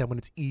the daytime when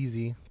it's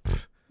easy.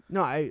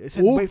 No, I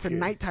said wait for Okay.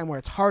 nighttime where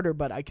it's harder,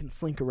 but I can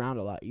slink around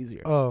a lot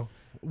easier. Oh,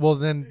 well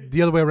then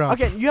the other way around.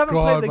 Okay, you haven't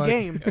God, played the Mike.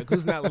 game.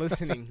 Who's not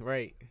listening?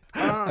 Right.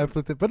 I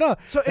flipped it, but no,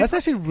 So that's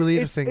it's actually really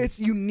it's, interesting. it's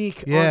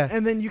unique. Yeah.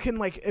 And then you can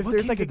like if What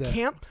there's game like a did that?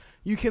 camp,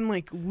 you can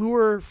like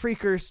lure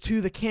freakers to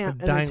the camp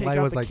and then Dying take Light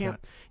out was the like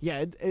camp.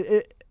 Yeah,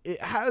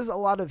 it has a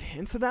lot of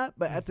hints of that,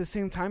 but at the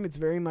same time, it's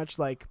very much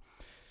like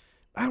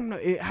I don't know.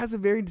 It has a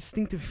very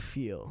distinctive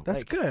feel. That's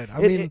like, good. I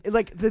it- mean, it-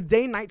 like the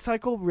day night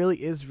cycle really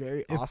is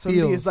very It awesome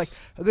feels- because like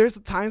there's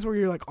times where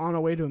you're like on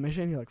a way to a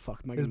mission, you're like, fuck,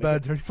 am I it's gonna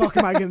make bad. it? Fuck,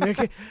 am I gonna make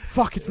it?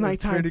 Fuck, it's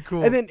nighttime. Pretty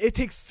cool. And then it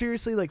takes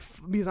seriously like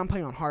because I'm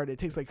playing on hard, it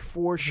takes like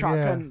 4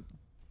 shotgun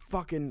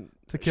fucking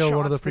to kill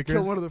one of the shots to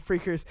kill freakers. one of the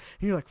freakers,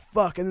 and you're like,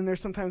 fuck. And then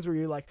there's sometimes where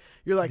you're like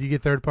you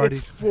get third party.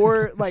 it's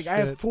 4 like I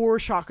have Shit. 4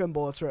 shotgun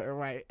bullets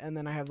right, and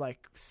then I have like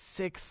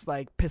 6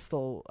 like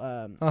pistol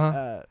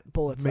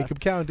bullets Make left. them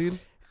count, dude.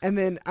 And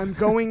then I'm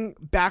going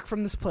back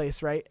from this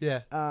place, right?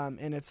 Yeah.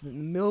 And it's in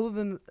the middle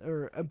of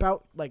or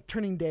about like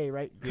turning day,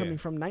 right? Coming Yeah.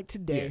 from night to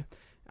day. Yeah.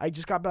 I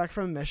just got back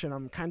from a mission.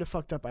 I'm kind of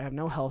fucked up. I have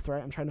no health,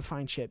 right? I'm trying to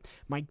find shit.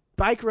 My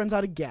bike runs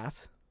out of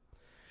gas.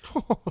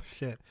 Oh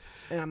shit.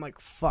 And I'm like,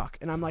 fuck.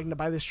 And I'm like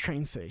by this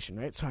train station,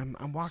 right? So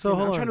I'm walking. So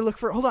hold I'm trying on. to look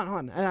for. Hold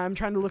on. And I'm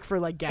trying to look for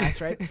like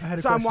gas, right? I had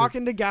a So I'm question.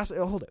 walking to gas.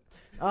 Hold it.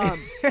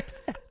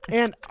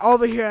 And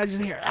over here, I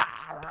just hear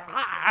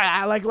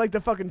like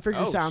the fucking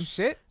freaker Oh, sound.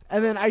 shit.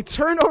 And then I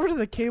turn over to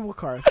the cable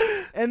car,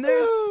 and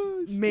there's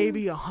Oh,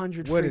 maybe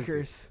 100 What is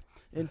freakers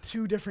in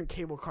 2 different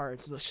cable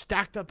cars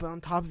stacked up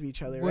on top of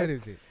each other. What right?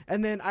 is it?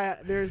 And then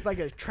there's like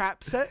a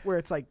trap set where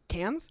it's like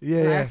cans. Yeah,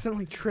 and I yeah.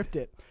 accidentally tripped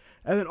it.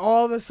 And then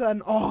all of a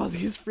sudden, all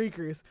these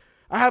freakers.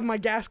 I have my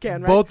gas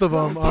can, right? Both of 'em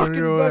I'm on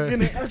your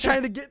way. I'm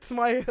trying to get to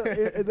my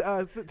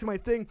to my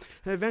thing,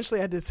 and eventually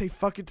I had to say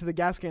fuck it to the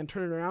gas can,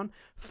 turn it around,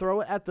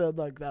 throw it at the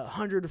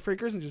 100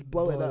 freakers, and just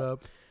blow it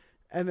up.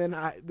 And then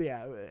I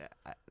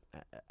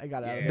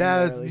got out of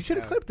there. early. You should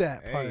have clipped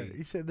that part. Hey.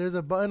 You should. There's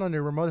a button on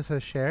your remote that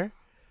says share.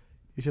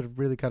 You should have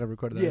really kind of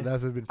recorded that. Yeah. That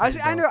would have been. I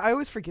fucking know. I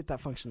always forget that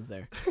function's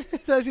there. dope.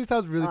 That actually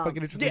sounds really fucking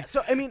interesting. Yeah.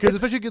 So I mean, Because it's,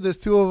 especially because there's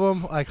 2 of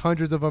them, like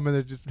hundreds of them, and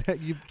they're just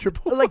you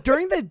triple. like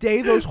during the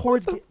day, those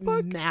hordes the get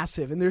fuck?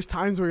 massive, and there's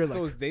times where you're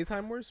So like, is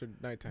daytime worse or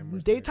nighttime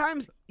worse?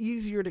 daytime's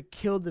easier to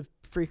kill the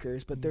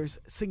freakers, but there's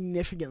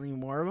significantly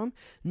more of them.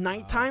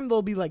 Nighttime,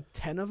 there'll be like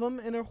 10 of them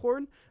in a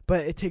horde,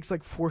 but it takes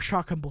like 4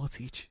 shotgun bullets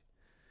each.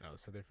 Oh,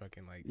 so they're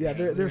fucking like. Yeah,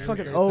 gangs they're and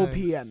fucking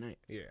everything. OP at night.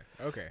 Yeah.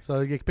 Okay. So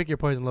you pick your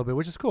poison a little bit,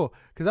 which is cool.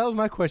 Because that was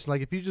my question.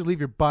 Like, if you just leave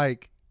your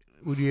bike,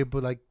 would you able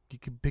you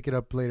could pick it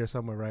up later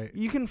somewhere, right?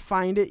 You can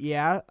find it,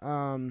 yeah.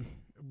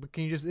 But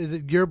can you just is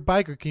it your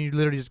bike or can you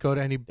literally just go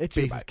to any It's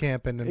your bases bike.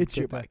 camp and then It's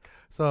get your that? bike.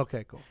 So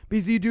okay, cool.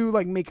 Because you do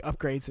like make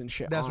upgrades and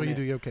shit. That's on what you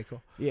it. do. Okay,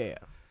 cool. Yeah.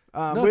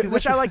 No, 'cause Which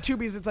that's I just- like too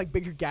because it's like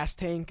bigger gas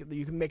tank.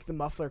 You can make the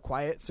muffler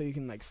quiet so you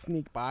can like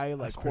sneak by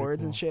like That's pretty hordes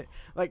cool. and shit.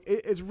 Like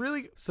it's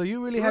really So you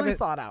really really haven't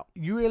thought out.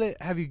 you really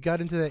have you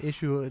got into that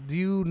issue? Do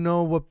you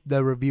know what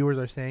the reviewers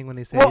are saying when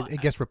they say Well,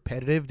 it gets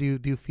repetitive? Do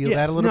you feel Yes,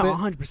 that a little no,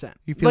 bit? 100%.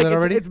 You feel like that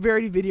already? It's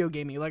very video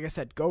gamey. Like I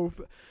said,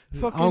 fucking.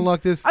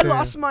 Unlock this. I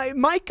lost my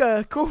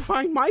Micah. Go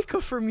find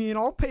Micah for me, and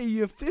I'll pay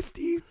you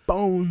 50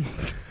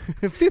 bones.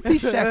 50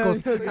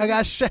 shekels. So I you're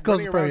got just shekels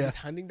running for around you. Just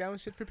hunting down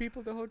shit for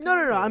people the whole time.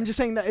 No. or- I'm just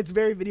saying that it's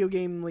very video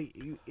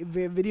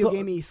So-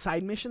 gamey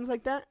side missions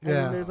like that. And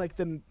Yeah. then there's like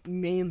the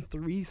main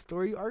 3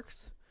 story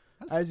arcs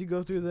as you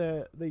go through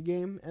the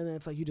game, and then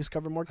it's like you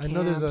discover more I camps.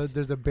 know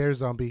there's a bear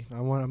zombie.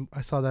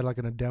 I saw that like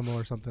in a demo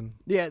or something.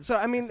 Yeah, so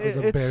I mean, Sounds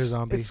a bear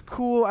zombie. it's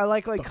cool. I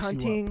like Fucks you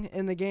hunting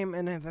in the game,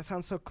 and that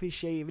sounds so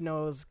cliche, even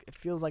though it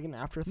feels like an No,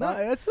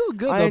 afterthought. it's still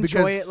good. I though, enjoy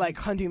because it, like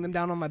hunting them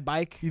down on my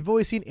bike. you've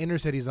always seen inner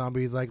city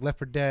zombies like Left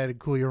 4 Dead.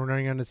 Cool, you're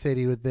running around the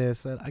city with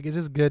this. Like it's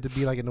just good to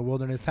be like in the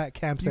wilderness, that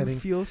camp You setting.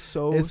 feel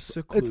so It's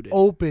secluded.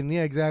 open,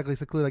 yeah, exactly.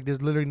 Secluded. Like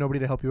there's literally nobody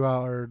to help you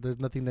out, or there's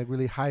nothing to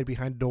really hide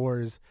behind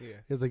doors. Yeah.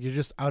 It's like you're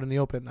just out in the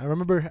open. I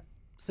remember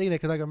saying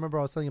that because I remember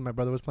I was telling you my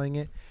brother was playing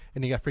it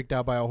and he got freaked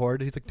out by a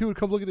horde. He's like, dude,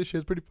 come look at this shit.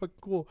 It's pretty fucking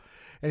cool.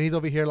 And he's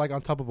over here like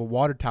on top of a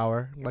water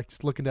tower, like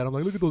just looking at him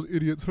like, look at those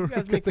idiots. You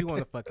guys make me want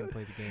to fucking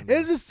play the game.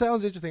 It just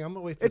sounds interesting. I'm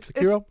gonna wait for It's-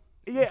 Sekiro.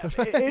 Yeah,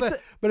 it's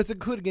but it's a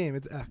good game.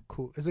 It's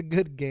cool. It's a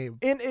good game.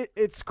 and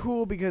it's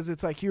cool because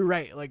it's like you're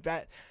right, like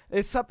that.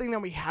 It's something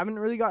that we haven't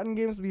really gotten in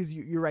games because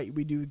you're right.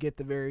 We do get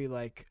the very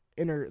like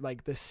inner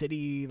like the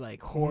city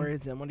like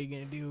hordes and what are you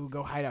gonna do?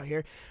 Go hide out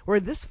here. Where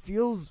this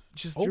feels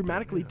just Open,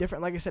 dramatically yeah.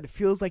 different. Like I said, it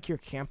feels like you're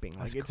camping.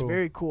 That's Like it's cool.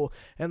 very cool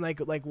and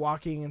like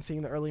walking and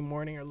seeing the early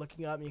morning or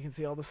looking up and you can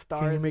see all the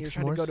stars. And make you're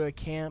trying to go s'mores? to a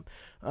camp,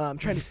 trying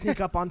to sneak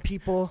up on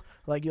people.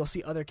 Like you'll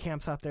see other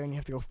camps out there and you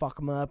have to go fuck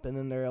them up. And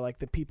then there are like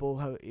the people.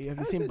 Have you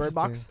That's seen Bird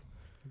Box? interesting.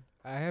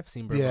 I have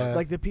seen Bird Yeah. Box.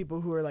 Like the people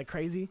who are like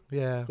crazy.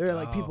 Yeah. There are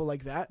like Oh. people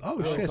like that. Oh,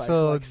 where shit, it's Like,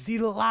 so- like see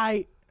the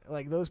light,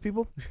 like those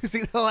people.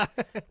 See the light.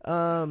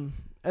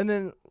 And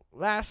then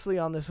lastly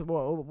on this,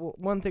 well,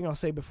 one thing I'll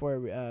say before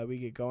we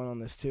get going on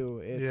this too,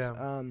 it's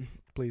Yeah.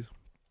 Please.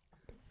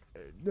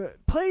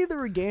 play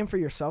the game for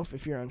yourself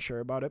if you're unsure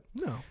about it.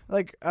 No.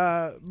 Like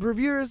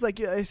reviewers,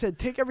 like I said,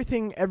 take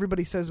everything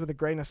everybody says with a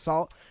grain of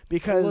salt A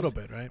because little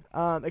bit, right?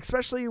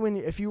 especially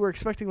if you were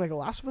expecting like a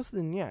Last of Us,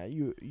 then yeah,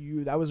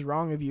 you that was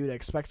wrong of you to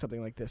expect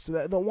something like this.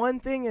 So the one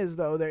thing is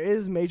though, there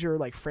is major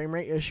like frame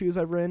rate issues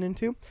I've run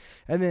into,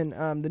 and then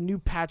the new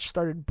patch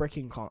started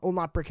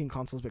not bricking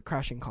consoles, but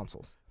crashing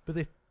consoles. But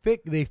they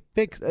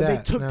fixed that. They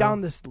took now.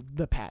 down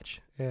the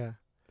patch, Yeah.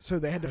 so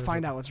they had to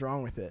find out what's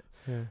wrong with it.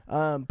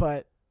 Yeah.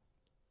 But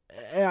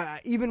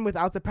even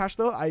without the patch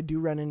though, I do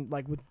run in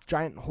like with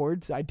giant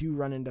hordes. I do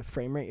run into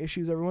frame rate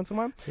issues every once in a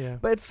while. Yeah.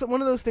 But it's one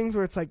of those things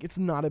where it's like it's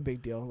not a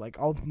big deal. Like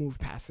I'll move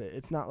past it.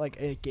 It's not like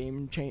a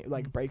game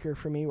like breaker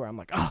for me where I'm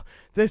like, oh,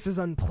 this is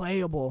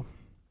unplayable.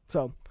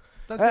 So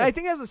That's I it.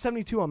 think it has a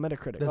 72 on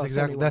Metacritic. That's Oh,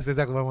 exactly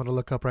 71. what I want to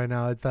look up right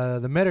now. It's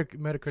the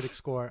Metacritic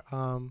score.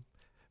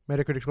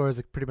 Metacritic score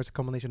is pretty much a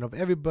combination of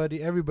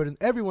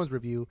everyone's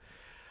review.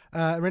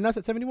 Right now it's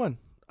at 71.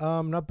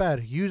 Not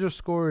bad. User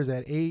score is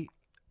at 8,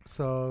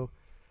 so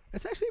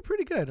it's actually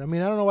pretty good. I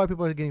mean, I don't know why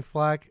people are getting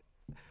flack.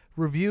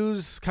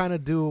 Reviews kind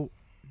of do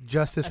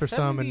justice for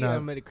some, and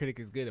on Metacritic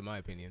is good in my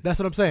opinion. that's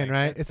what I'm saying, Like,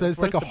 right? that's- It's that's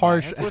like a worth the buy.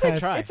 harsh. That's worth a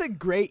try. It's a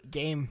great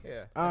game.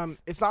 Yeah.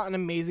 It's not an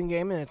amazing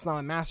game and it's not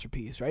a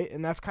masterpiece, right?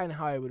 And that's kind of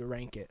how I would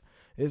rank it.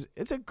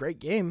 It's a great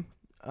game.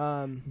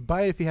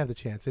 Buy it if you have the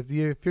chance. If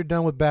you're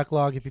done with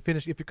backlog, if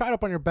you're caught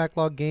up on your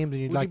backlog games,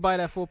 and you'd Would like, you buy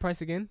that full price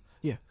again?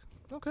 Yeah.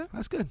 Okay.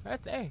 that's good.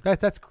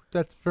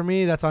 That's for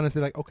me. That's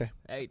honestly like okay.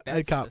 Hey,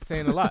 I'd cop. that's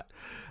saying a lot.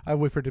 I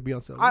wait for it to be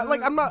on sale.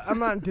 I'm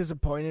not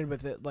disappointed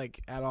with it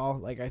like at all.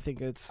 Like I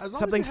think it's As long as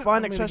something you have- fun, I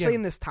mean, especially again-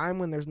 in this time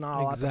when there's not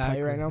a lot to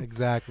play right now.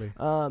 Exactly.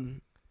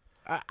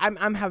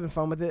 I'm having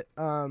fun with it.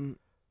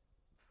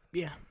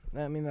 Yeah.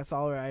 I mean that's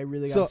all I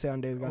really got to say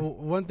on Days Gone.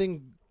 One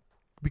thing,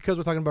 because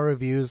we're talking about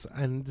reviews,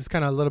 and just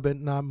kind of a little bit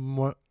not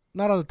on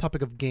the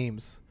topic of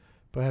games,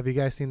 but have you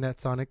guys seen that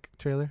Sonic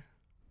trailer?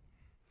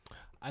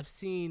 I've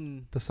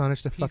seen The Sonic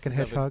the Pieces fucking of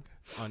it. Hedgehog.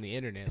 on the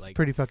internet It's like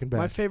pretty fucking bad.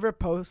 My favorite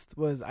post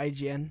was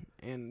IGN,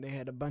 and they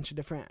had a bunch of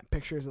different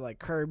pictures of like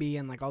Kirby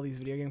and like all these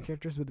video game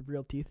characters with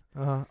real teeth.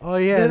 Oh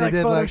yeah, they like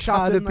did like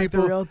photoshopped the in like the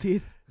people. real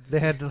teeth. They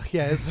had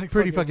yeah, it's Like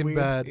pretty fucking fucking weird.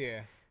 bad.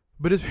 yeah.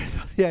 But it's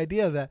so the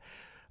idea that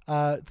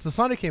so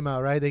Sonic came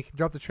out, right? They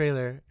dropped the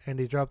trailer and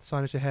they dropped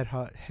Sonic the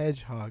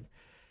Hedgehog.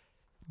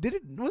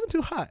 It wasn't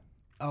too hot.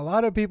 A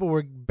lot of people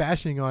were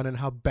bashing on it and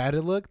how bad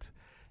it looked.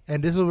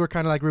 And this is where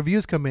kind of like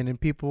reviews come in and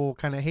people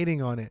kind of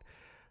hating on it.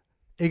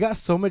 It got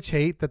so much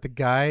hate that the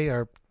guy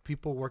or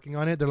people working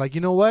on it, they're like,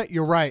 you know what?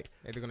 You're right.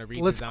 They're gonna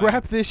redesign. Let's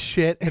grab this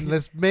shit and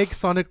let's make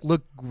Sonic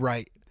look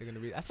right. They're gonna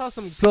I saw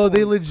some. So people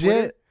they on legit,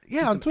 Twitter do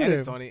yeah, on some Twitter.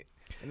 edits on it,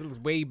 and it looks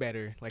way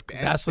better. Like the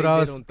That's edits what they I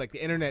did was- on, like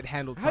the internet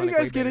handled. How you Sonic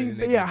guys way better getting? than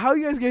they Yeah, did. how are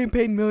you guys getting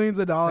paid millions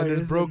of dollars?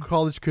 And then Broke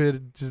College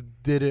Kid just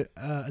did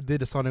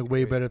a Sonic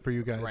way better for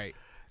you guys. Right.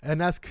 And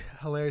that's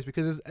hilarious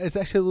because it's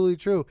actually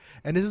true.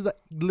 And this is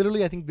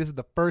literally, I think this is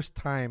the first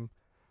time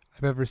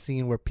I've ever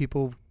seen where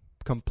people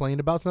complained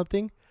about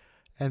something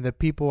and the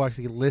people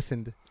actually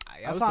listened.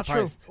 I That's was not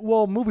true. surprised.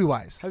 Well,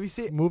 movie-wise. Have you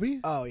seen? Movie?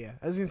 Oh yeah,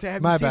 I was gonna say,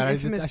 have My you seen bad, I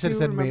Infamous should've 2?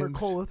 said Remember made-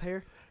 Cole with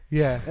hair?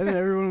 Yeah. And then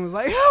everyone was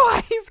like,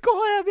 "Oh, he's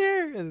Cole have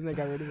hair," and then they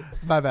got rid of it.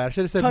 My bad. I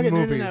should have said Fucking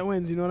movie. internet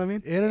wins. You know what I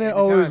mean? Internet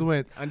Every always time.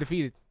 wins.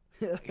 Undefeated.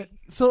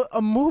 So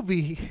a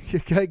movie, you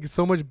get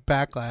so much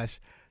backlash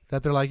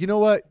that they're like, you know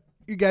what?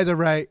 You guys are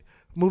right.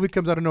 Movie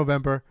comes out in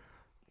November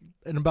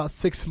in about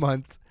 6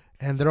 months.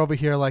 And they're over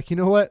here like, you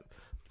know what?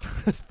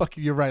 Let's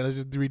fucking, you're right. Let's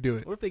just redo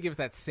it. What if they give us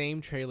that same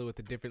trailer with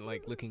a different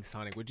like looking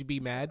Sonic? Would you be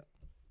mad?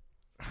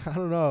 I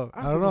don't know. I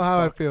I don't don't give know a how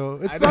fuck. I feel.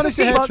 It's I Sonic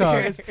the don't fuck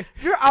Hedgehog. cares.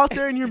 If you're out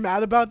there and you're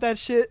mad about that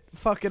shit,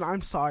 fucking,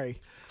 I'm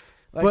sorry.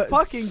 Like, But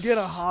fucking get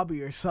a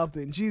hobby or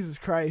something. Jesus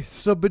Christ.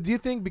 So, but do you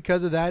think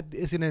because of that,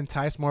 it's going to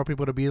entice more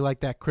people to be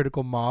like that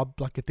critical mob?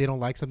 Like if they don't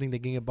like something, they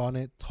gang up on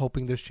it,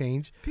 hoping there's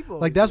change. People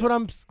Like that's what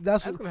I'm.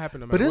 That's That's gonna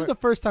happen. No But matter this is what.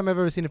 the first time I've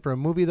ever seen it for a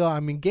movie, though. I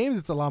mean, games,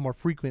 it's a lot more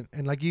frequent.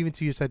 And, like, even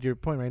to you said your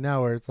point right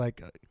now where it's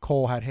like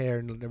Cole had hair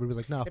and everybody's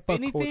like, no, If fuck Cole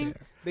with anything,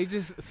 hair. They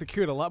just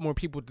secured a lot more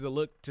people to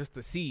look just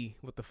to see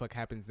what the fuck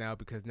happens now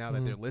because now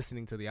that Mhm. they're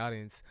listening to the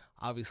audience,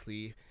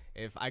 obviously,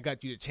 if I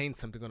got you to change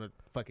something, I'm gonna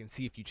fucking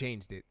see if you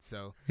changed it.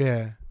 So,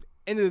 Yeah.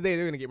 end of the day,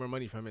 they're gonna get more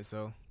money from it.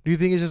 So, Do you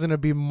think it's just going to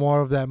be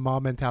more of that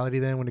mob mentality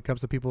then when it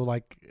comes to people,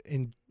 like,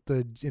 in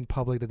understood in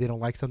public that they don't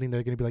like something,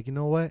 they're gonna be like, you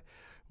know what,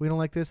 we don't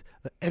like this.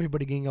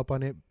 Everybody getting up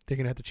on it, they're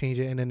gonna have to change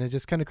it, and then it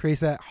just kind of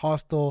creates that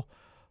hostile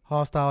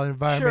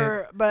environment.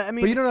 Sure, but I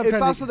mean, you know what I'm it's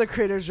trying to- also the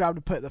creator's job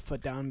to put the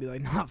foot down and be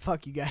like, "Nah,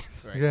 fuck you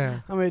guys. Right. Yeah,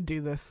 I'm gonna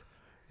do this."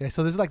 yeah.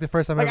 So this is like the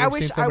first time Like, I've I ever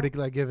wish seen somebody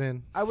like give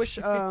in. I wish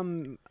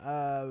BioWare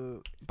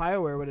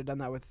would have done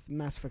that with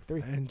Mass Effect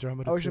 3.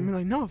 Andromeda. I wish I'd too. be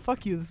like, "No,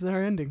 fuck you. This is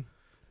our ending."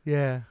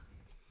 Yeah,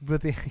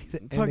 but the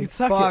ending,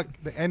 suck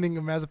it. the ending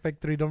of Mass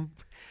Effect 3 don't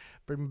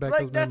bring me back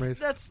Like those memories.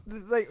 that's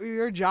like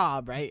your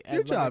job, right?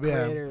 Your As job, like a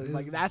yeah. creator.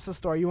 Like It's- that's the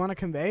story you want to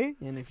convey,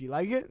 and if you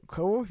like it,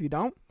 cool. If you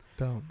don't,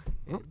 Don't.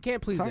 You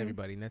can't please Sorry.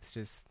 everybody, and that's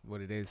just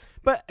what it is.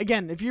 but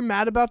again, if you're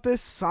mad about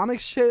this Sonic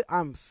shit,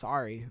 I'm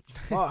sorry.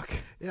 Fuck.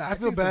 Yeah, I I've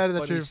feel seen some bad that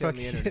funny you're shit on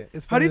the fucking. internet.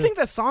 It's How do you funny think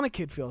that Sonic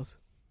kid feels?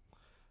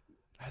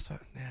 That's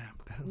what. Nah.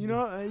 You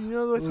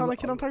know the Sonic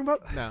kid I'm talking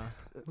about? No.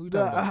 Who The,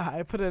 talking about?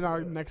 I put it in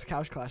our next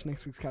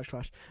week's couch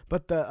clash.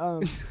 But the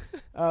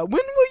when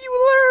will you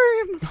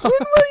learn? When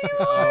will you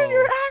learn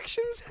your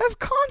actions have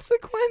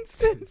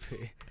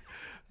consequences?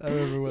 I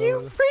remember when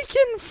You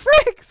freaking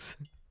fricks!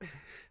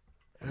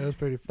 that was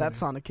pretty funny. That's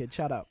Sonic Kid.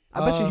 Shout out.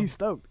 I bet you he's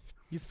stoked.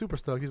 He's super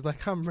stoked. He's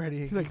like, I'm ready.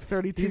 He's like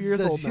 32 He's years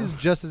just, old now. He's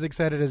just as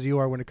excited as you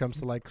are when it comes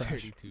to like Crash.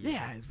 32.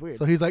 Yeah, it's weird.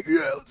 So he's like,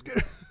 yeah, let's get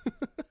it.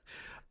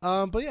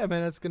 But yeah,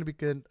 man, that's gonna be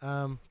good.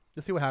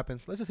 Let's see what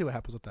happens. Let's just see what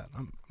happens with that.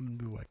 I'm gonna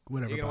be like,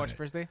 whatever. You gonna about watch it.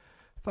 first day?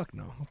 Fuck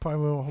no.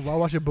 I'll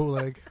watch a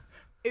bootleg.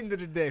 End of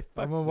the day.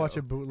 Fuck I'm gonna watch no.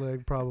 a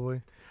bootleg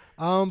probably.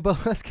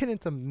 But let's get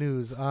into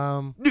news.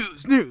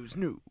 News.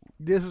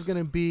 This is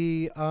gonna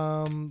be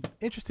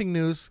interesting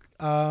news.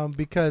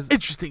 Because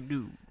Interesting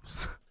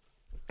news.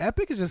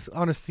 Epic is just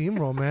on a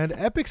steamroll, man. The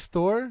Epic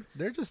Store,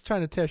 they're just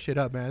trying to tear shit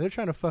up, man. They're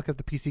trying to fuck up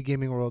the PC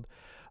gaming world.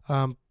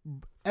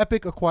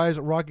 Epic acquires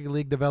Rocket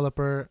League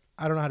developer.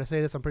 I don't know how to say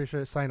this. I'm pretty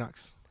sure it's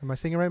Synox. Am I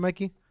saying it right,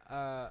 Mikey?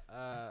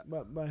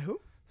 But by who?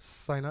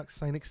 Psyonix.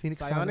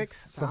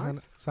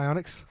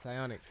 Psyonix?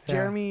 Yeah.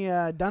 Jeremy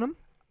Dunham?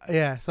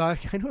 Yeah, so I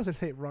knew I was going to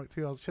say it wrong,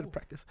 too. I should have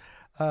practiced.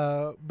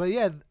 But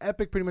yeah,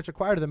 Epic pretty much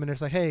acquired them, and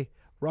it's like, hey,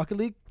 Rocket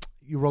League,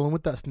 you rolling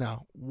with us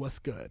now. What's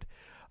good?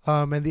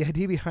 And the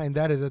idea behind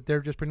that is that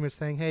they're just pretty much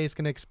saying, hey, it's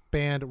going to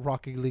expand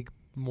Rocket League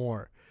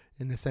more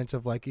in the sense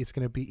of, like, it's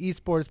going to be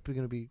esports, we're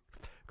going to be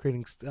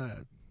creating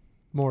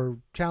more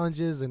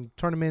challenges and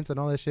tournaments and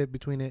all that shit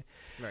between it.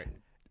 Right.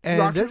 And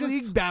they're Rocket just,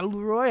 League Battle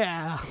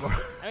Royale.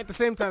 At the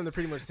same time, they're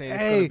pretty much saying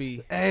it's hey, gonna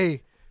be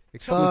hey,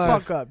 Shut the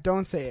Fuck. fuck up.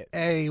 Don't say it.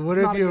 Hey, what It's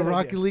if not a you're good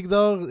Rocket idea. League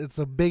though? It's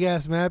a big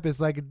ass map. It's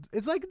like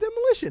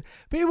Demolition.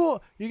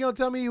 People, you gonna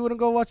tell me you wouldn't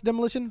go watch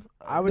Demolition?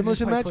 I would just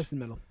Demolition play match. Twisted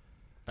Metal.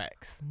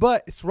 facts.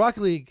 But it's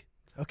Rocket League,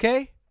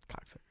 okay?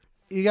 Cocksucker.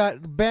 You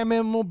got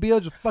Batman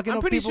Mobile just fucking I'm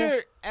up pretty people.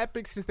 sure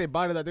Epic, since they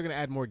bought it out, they're gonna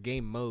add more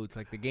game modes.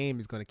 Like the game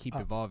is gonna keep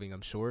evolving.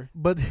 I'm sure.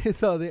 But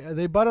so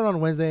they bought it on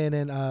Wednesday, and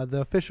then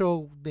the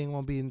official thing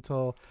won't be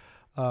until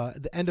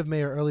the end of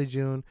May or early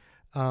June.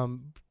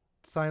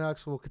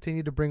 Synox will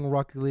continue to bring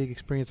Rocket League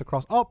experience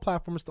across all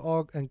platforms to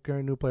all and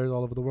current new players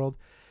all over the world.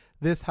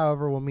 This,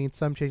 however, will mean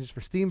some changes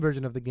for Steam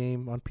version of the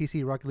game. On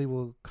PC, Rocket League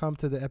will come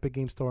to the Epic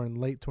Game Store in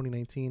late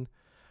 2019.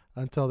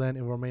 Until then,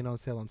 it will remain on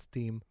sale on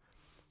Steam.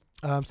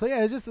 So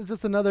yeah, it's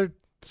just another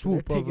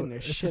swoop. They're taking of, their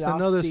it's shit just off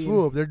another Steam.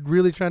 swoop. They're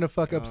really trying to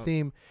fuck up Yeah.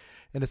 Steam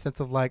in the sense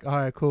of like, all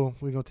right, cool,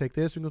 we're gonna take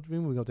this, we're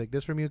gonna take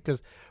this from you,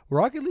 because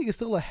Rocket League is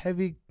still a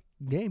heavy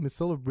game. It's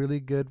still a really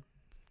good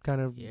kind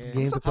of Yeah.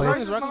 game I'm to play.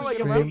 Surprised is it's not Rocket like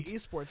a League big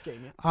esports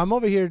game yet. I'm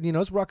over here,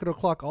 it's Rocket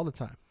O'Clock all the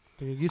time.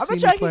 You I see bet me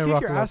you I can playing kick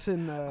Rocket your League. ass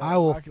in I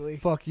will Rocket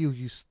League. fuck you,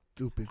 you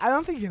stupid. I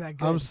don't think you're that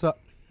good. I'm so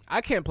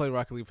I can't play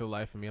Rocket League for the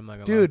life of me. I'm not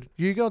gonna dude.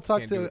 You gonna talk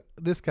Can't do to it.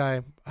 this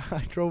guy?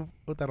 I drove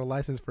without a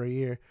license for a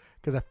year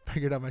because I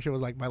figured out my shit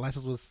was like my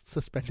license was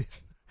suspended.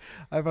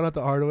 I found out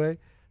the hard way.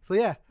 So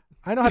yeah,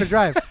 I know how to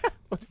drive.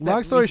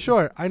 Long story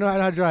short, I know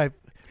how to drive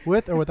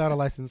with or without a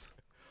license.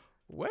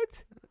 What?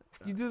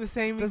 You do the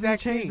same Doesn't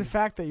exact change thing. the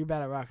fact that you're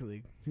bad at Rocket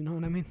League. You know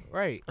what I mean?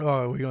 Right.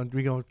 Oh, we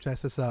gonna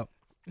test this out.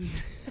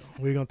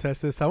 We're gonna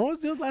test this out. When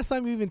was the last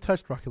time you even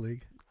touched Rocket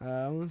League?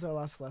 When was our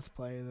last Let's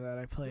Play that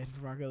I played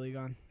Rocket League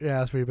on? Yeah,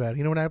 that's pretty bad.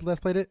 You know when I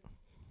last played it?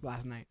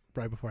 Last night.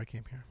 Right before I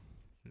came here.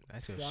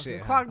 That's your Rocket shit.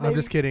 huh? Clock, I'm baby.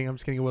 just kidding.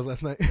 It was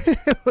last night.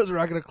 It was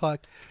Rocket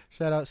O'Clock.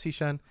 Shout out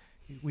Sishan.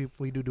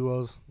 We do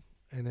duos,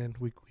 and then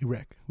we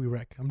wreck.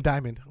 I'm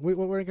diamond. Wait,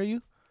 what rank are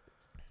you?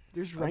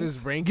 There's Oh, ranks.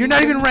 there's rankings. You're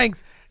not even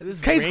ranked. There's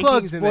Case rankings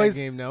closed, in boys.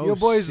 That game now. Your Oh,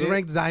 boys shit.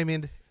 ranked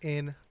diamond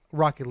in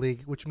Rocket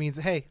League, which means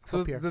hey,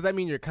 So up here. does that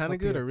mean you're kind Up of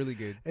good here. or really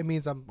good? It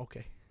means I'm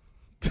okay.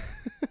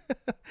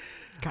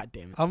 God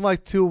damn it. I'm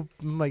like two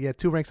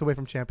ranks away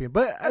from champion,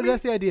 but I mean,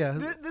 that's the idea.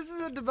 This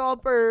is a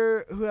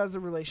developer who has a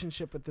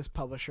relationship with this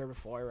publisher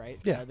before, right?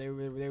 Yeah. They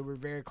were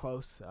very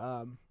close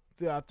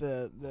throughout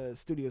the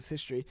studio's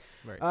history.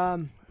 Right.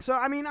 So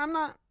I mean, I'm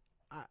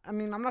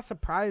not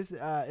surprised.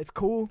 It's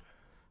cool.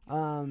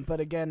 But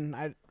again,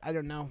 I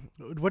don't know.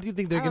 What do you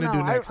think they're I don't gonna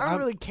do know. next? I don't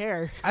really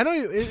care. I know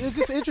you. It's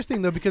just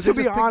interesting though because To they're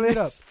be just picking it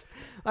up. honest,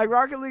 like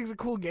Rocket League's a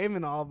cool game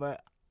and all,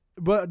 but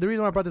But the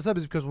reason why I brought this up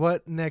is because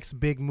what next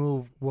big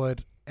move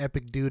would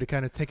Epic do to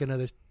kind of take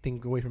another thing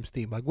away from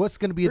Steam? Like, what's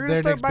going to be they're gonna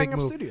their start next buying big up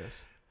move? studios.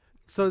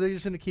 So they're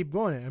just gonna keep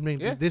going. I mean,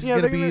 Yeah. this Yeah,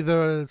 is gonna they're be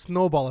the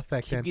snowball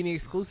effect. Keep and getting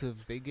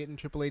exclusives. They getting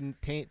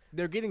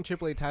they're getting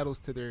AAA titles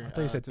to their I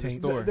thought you said to their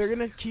taint. stores. They're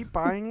gonna keep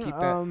buying. Keep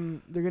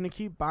that. They're gonna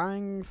keep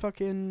buying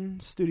fucking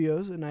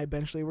studios, and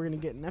eventually we're gonna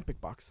get an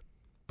Epic box,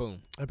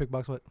 Boom. Epic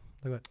Box. What?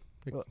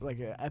 like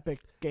an Epic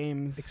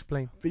Games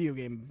Explain. video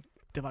game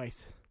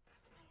device.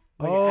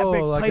 Oh,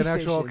 Epic like an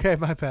actual. PlayStation. Okay,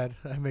 my bad.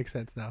 That makes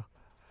sense now.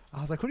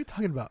 I was like, what are you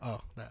talking about?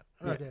 Oh, that.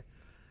 Yeah. Okay.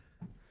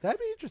 That'd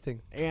be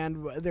interesting.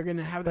 And they're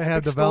gonna have the They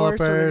have Epic store,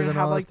 so they're developers gonna and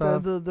have all like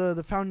that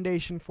the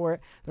foundation for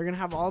it. They're gonna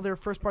have all their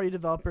first party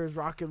developers,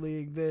 Rocket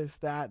League, this,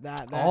 that.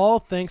 All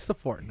thanks to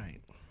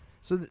Fortnite.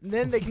 So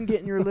then they can get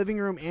in your living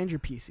room and your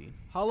PC.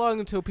 How long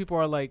until people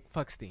are like,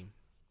 fuck Steam?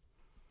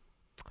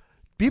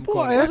 People,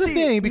 going- that's the See,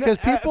 thing because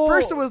at people.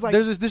 first it was like-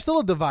 there's still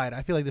a divide.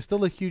 I feel like there's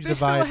still a huge There's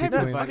still divide a heavy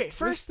between. divide. Okay, There's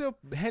first- still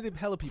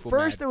hella people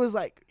First mad. it was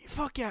like,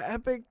 fuck yeah,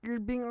 Epic, you're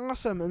being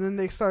awesome. And then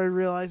they started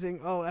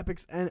realizing, oh,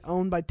 Epic's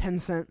owned by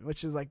Tencent,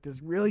 which is like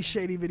this really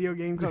shady video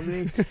game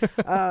company,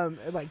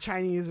 like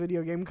Chinese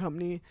video game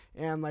company.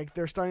 And like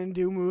they're starting to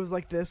do moves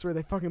like this where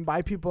they fucking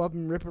buy people up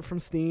and rip it from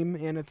Steam.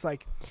 And it's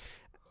like,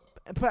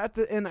 but at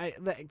the end,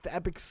 the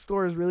Epic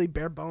store is really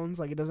bare bones.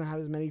 Like it doesn't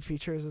have as many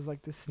features as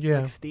like this,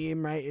 Yeah. like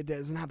Steam, right? It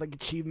doesn't have like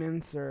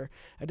achievements, or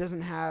it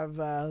doesn't have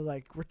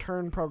like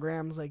return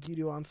programs like you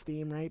do on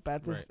Steam, right?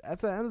 But at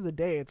the end of the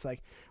day, it's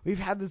like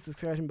we've had this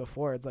discussion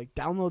before. It's like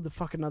download the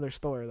fucking other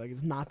store. Like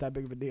it's not that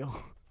big of a deal.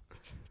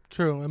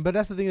 True, but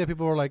that's the thing that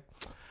people were like,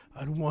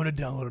 I don't want to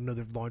download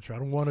another launcher. I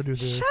don't want to do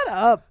this. Shut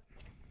up.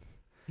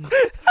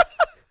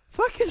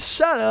 Fucking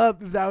shut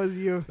up if that was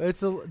you.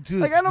 It's a dude.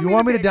 Like I don't You mean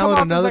want me to come download off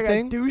as, another like,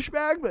 thing? a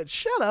douchebag, but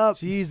shut up.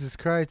 Jesus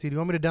Christ, dude! You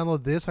want me to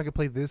download this so I can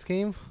play this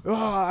game? Oh,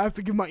 I have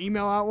to give my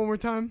email out one more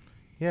time.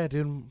 Yeah,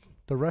 dude.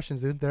 The Russians,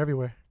 dude. They're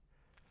everywhere.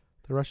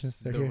 The Russians,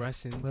 they're the here.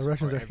 Russians, The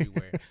Russians are, are here.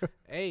 everywhere.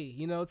 Hey,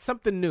 you know, it's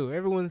something new.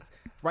 Everyone's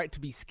right to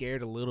be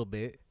scared a little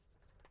bit.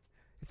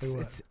 Like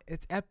what?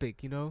 It's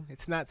Epic, you know.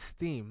 It's not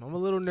Steam. I'm a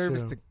little nervous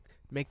Sure. to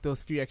make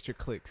those few extra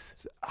clicks.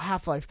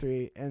 Half-Life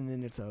 3, and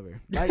then it's over.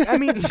 Like, I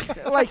mean,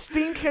 like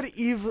Steam could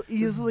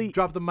easily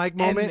Drop the mic end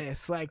moment.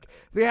 this. Like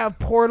they have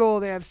Portal,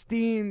 they have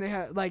Steam, they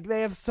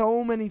have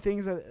so many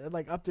things that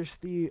like up their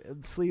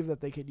sleeve that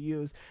they could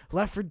use.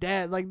 Left 4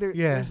 Dead, like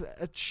there's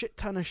a shit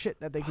ton of shit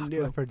that they can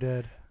do. Left 4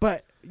 Dead.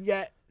 But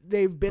yet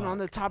they've been on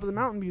the top of the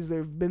mountain because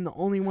they've been the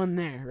only one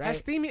there, right? Has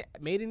Steam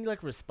made any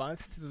like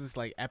response to this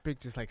like Epic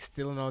just like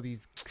stealing all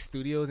these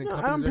studios and No,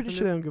 companies? I'm away pretty from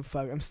sure they them? don't give a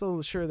fuck. I'm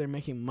still sure they're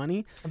making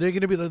money. They're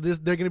gonna be like this.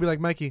 They're gonna be like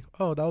Mikey.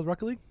 Oh, that was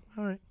Rocket League.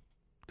 All right.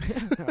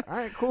 All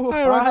right, cool. All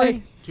right, Rocket Bye.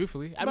 League.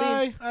 Truthfully, I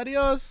Bye. mean,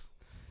 Adios.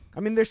 I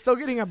mean, they're still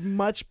getting a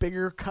much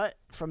bigger cut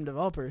from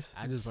developers.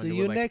 I just See wonder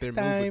you what like next their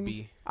move time. would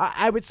be.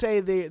 I would say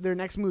their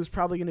next move is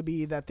probably going to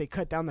be that they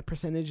cut down the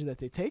percentage that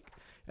they take,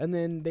 and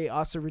then they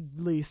also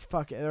release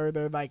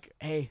they're like,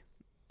 hey,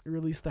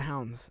 release the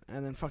Hounds,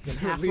 and then fucking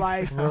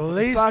Half-Life,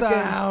 Release fucking the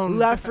Hound.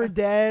 Left 4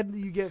 Dead.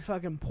 You get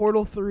fucking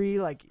Portal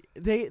 3. Like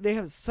they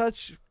have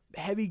such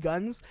heavy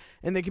guns,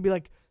 and they could be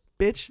like,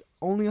 bitch,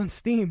 only on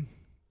Steam.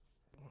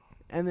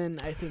 And then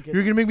I think it's,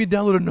 You're gonna make me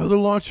download another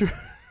launcher.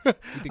 You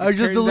think I it's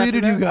just curtains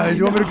deleted after you that? guys.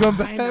 You want me to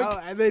come I know,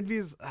 back? and they'd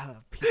be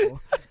people.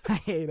 I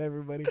hate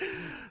everybody.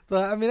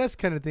 But I mean, that's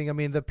kind of thing. I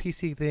mean, the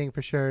PC thing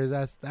for sure is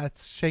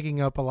that's shaking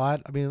up a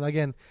lot. I mean,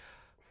 again,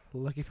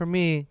 lucky for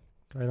me,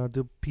 I don't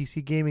do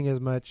PC gaming as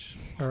much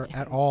or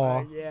at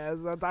all. Yeah,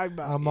 that's what I'm talking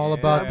about. I'm all Yeah.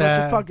 about A bunch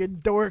that. of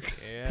fucking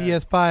dorks. Yeah.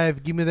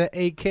 PS5, give me the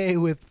 8K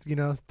with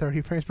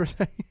 30 frames per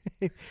second.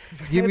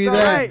 Give me It's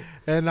that, alright.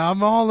 and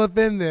I'm all up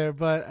in there.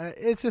 But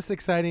it's just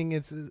exciting.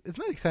 It's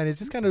not exciting. It's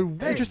just kind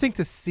of Hey. interesting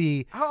to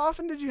see. How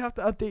often did you have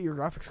to update your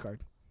graphics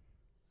card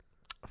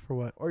For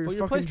what? or your For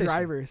your fucking PlayStation.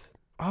 drivers?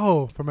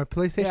 Oh, for my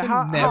PlayStation, Yeah,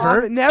 how never.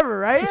 often? Never,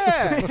 right?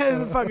 Yeah.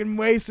 It's fucking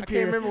way I can't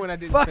superior. remember when I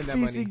didn't Fuck spend that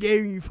PC money.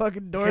 gaming, you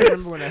fucking I can't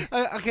remember dorks. when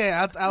I. Okay,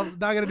 I'm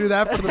not gonna do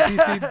that for the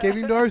PC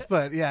gaming doors,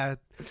 but yeah,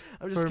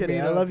 I'm just for kidding.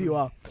 me I to- love you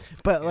all,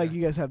 but like Yeah.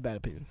 you guys have bad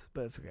opinions.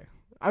 But it's okay.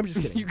 I'm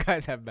just kidding. You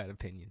guys have bad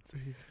opinions.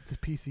 it's a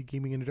PC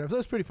gaming in the drive, so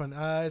it's pretty fun.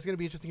 It's gonna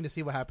be interesting to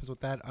see what happens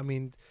with that. I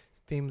mean,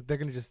 Steam, they're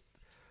gonna just.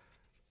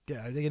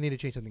 Yeah, they need to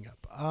change something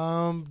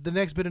up. The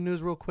next bit of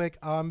news, real quick,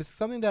 is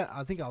something that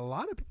I think a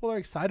lot of people are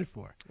excited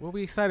for. What are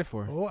we excited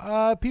for?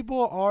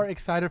 People are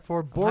excited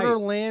for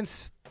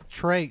Borderlands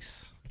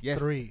Trace Yes.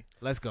 3.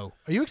 Let's go.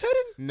 Are you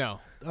excited? No.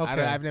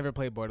 Okay. I've never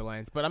played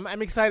Borderlands, but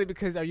I'm excited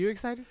because are you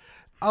excited?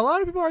 A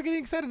lot of people are getting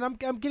excited. I'm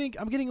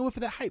getting a whiff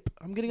of that hype.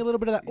 I'm getting a little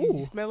bit of that. You Ooh,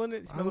 smelling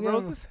it? Smell the getting-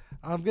 roses?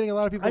 I'm getting a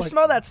lot of people. I like,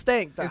 smell that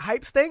stink. The It's-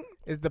 hype stink.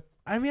 Is the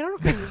I mean, I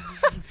don't.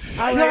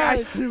 I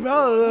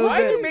smell it a little why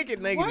bit. do you make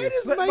it negative? Why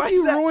does But why Mikey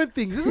is that- ruin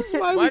things? This is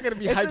why Why we. gotta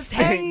be It's hype a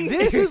tangy.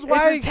 stank? This is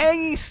why- It's a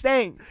tangy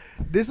stink.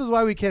 This is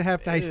why we can't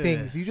have nice Yeah.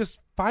 things. You just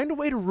find a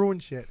way to ruin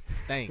shit.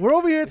 Stank. We're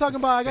over here It's talking a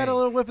about. I got a stank.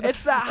 little whiff of that.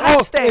 It's the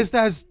hype stink. It's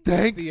that It's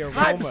stank. the aroma.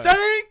 Hype stink.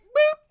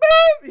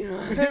 Boop boop. You know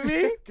what I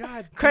mean?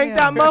 God, Crank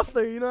damn. that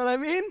muffler. You know what I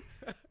mean?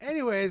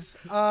 Anyways,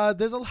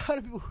 there's a lot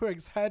of people who are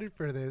excited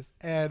for this,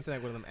 You and sound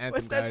like one of them anthem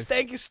What's that guys.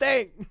 stanky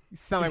stink? You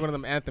sound like one of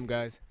them anthem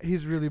guys.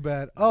 he's really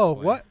bad. Oh,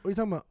 boy. what? What are you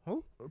talking about?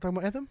 Who? Talking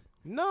about Anthem?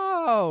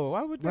 No,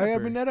 why would Why never? you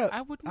bring that up?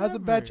 I would That was a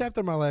bad never. chapter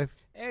of my life.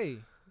 Hey,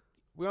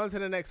 we're on to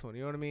the next one.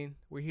 You know what I mean?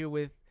 We're here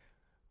with,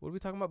 what are we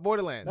talking about?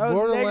 Borderlands. That was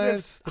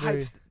Borderlands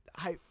negative 3.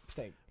 hype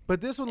stank.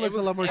 But this one It looks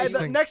was- a lot more Hey, Hey,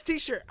 the interesting. next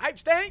T-shirt, hype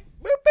stank.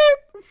 Boop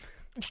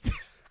boop.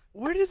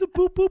 Where does the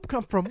boop boop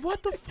come from?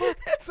 What the fuck?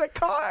 It's a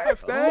car. Hype Oh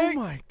stank.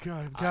 my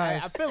god, I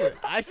guys! feel it.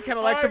 I actually kind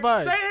of like the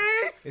Hype vibe.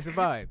 stank. It's a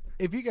vibe.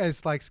 If you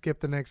guys like skip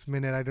the next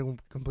minute, I don't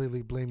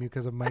completely blame you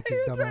because of Mikey's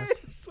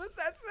dumbass. What's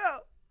that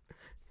smell?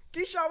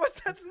 Keyshawn, what's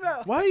that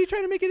smell? Why are you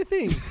trying to make it a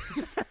thing?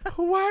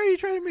 Why are you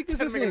trying to make this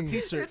Trying a to make thing?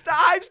 a t-shirt. It's the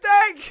hype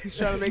stank. He's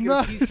trying to It's make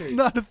not, it a it's t-shirt.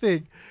 not a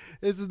thing.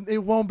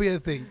 It won't be a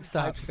thing.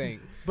 Stop. Hype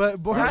stank.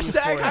 But Borderlands,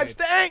 Hashtag hype forehead.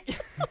 stank.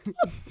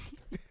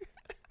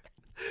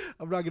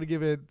 I'm not gonna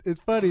give it. It's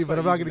funny, but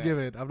I'm not gonna give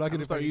it. I'm not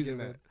gonna start fucking using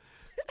give that.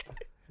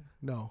 it.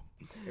 No,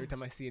 Every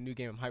time I see a new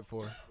game I'm hyped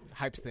for,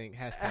 hype stank.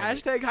 Hashtag.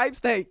 Hashtag hype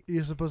stank.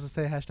 you're supposed to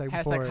say hashtag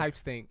before. Hashtag it. hype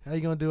stank. How you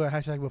gonna do a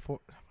hashtag before?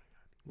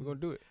 We're gonna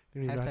do it.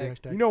 You don't even know how to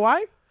do Hashtag. You know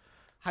why?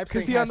 Hype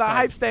Because stank. he on the hashtag.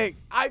 hype stank.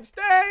 Hype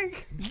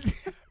stank.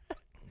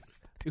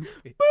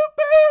 Stupid. Boop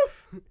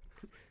boop.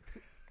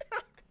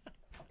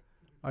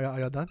 Are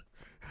y'all done?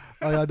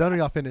 Are y'all done or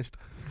y'all finished?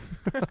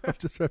 I'm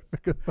just trying to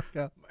figure the fuck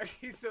out.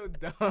 He's so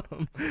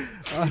dumb.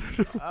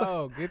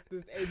 Oh, get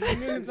this. Hey, did you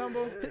mute him,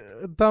 Tumble?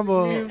 Tumble,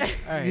 All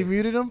right. you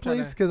muted him, Trying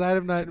please, to- because I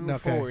have not. trying to move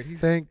Okay. forward. He's-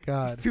 Thank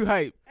God. He's too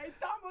hype. Hey,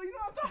 Dumbo, you know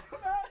what I'm talking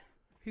about?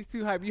 He's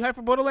too hype. You hype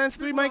for Borderlands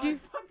 3, Mikey?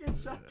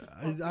 Fucking shut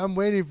the I'm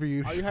waiting for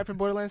you. Are you hyped for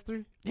Borderlands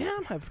 3? Yeah,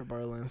 I'm hyped for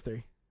Borderlands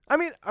 3. I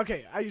mean,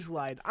 okay, I just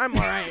lied. I'm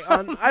alright.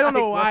 I don't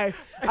know why.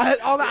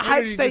 All that hype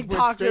Energy stank just went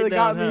talk straight really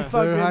got down, me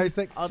huh? They're fucking. high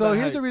stakes. all So the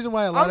here's hype. the reason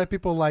why a lot I'm- of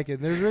people like it.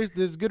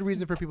 There's good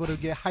reason for people to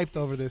get hyped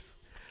over this.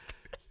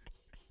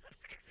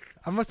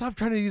 I'm gonna stop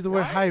trying to use the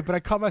word hype, but I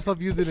caught myself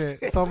using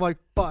it, so I'm like,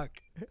 fuck.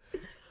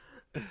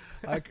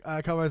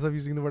 I caught myself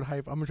using the word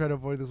hype. I'm gonna try to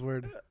avoid this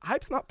word.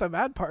 Hype's not the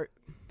bad part.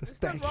 The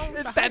There's nothing stank. wrong with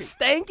It's the that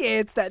hype. stanky.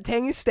 It's that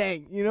tangy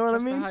stank. You know what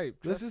Trust I the mean? hype.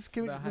 Let's Trust just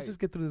give, the let's hype. just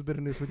get through this bit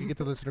of news so we can get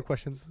to listener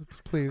questions,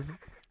 please.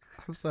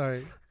 I'm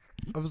sorry.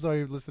 I'm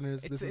sorry,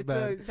 listeners. This is It's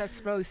bad. it's that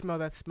smelly smell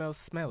that smells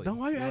smelly. No,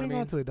 why are you know what adding I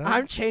mean? on to it? Dog?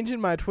 I'm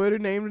changing my Twitter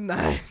name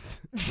tonight.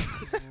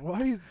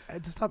 Why are you?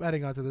 Just stop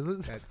adding on to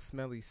this. That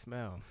smelly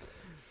smell.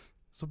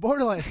 So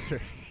Borderlands 3.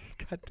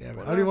 God damn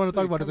it! I don't even want to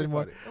talk about this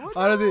anymore. Honestly,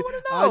 Honestly,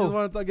 I just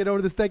want to get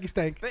over the stanky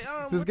stank. They,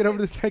 Just get over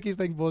the stanky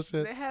stank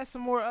bullshit. They had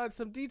some more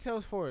some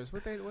details for us.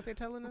 What they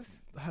telling us?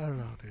 I don't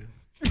know, dude.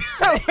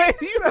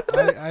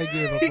 Randy I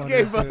gave up. He on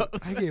gave this, dude. up.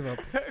 I gave up.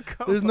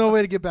 There's no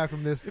way to get back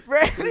from this. no way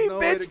to get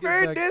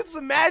Bitchford back. did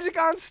some magic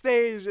on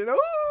stage, and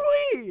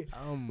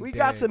ooh we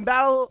got some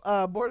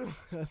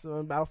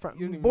some Battlefront.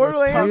 You don't even I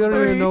Borderlands don't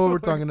 3. even know what we're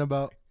talking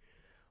about.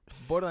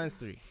 Borderlands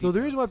 3. So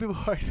the reason why people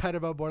are excited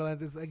about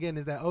Borderlands is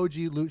that OG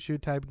loot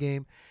shoot type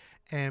game,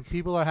 and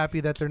people are happy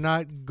that they're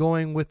not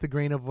going with the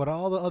grain of what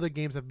all the other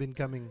games have been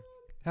becoming.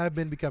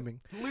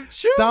 Loot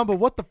shoot. Dumbo,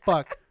 what the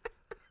fuck?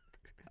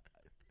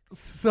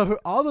 So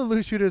all the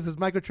loot shooters is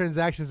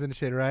microtransactions and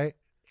shit, right?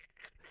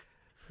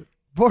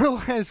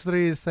 Borderlands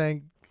 3 is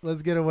saying,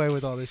 let's get away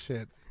with all this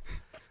shit.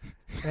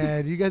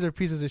 And you guys are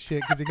pieces of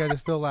shit because you guys are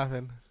still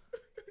laughing.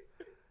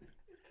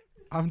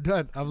 I'm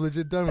done. I'm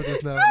legit done with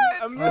this now.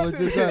 I'm I'm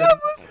listening. legit done.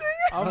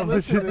 I'm I'm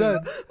legit listening.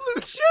 done.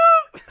 Loot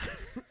shoot.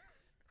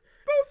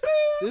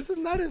 This is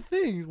not a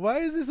thing. Why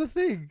is this a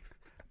thing?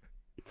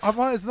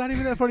 It's not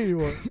even that funny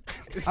anymore.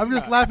 I'm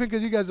just laughing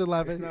because you guys are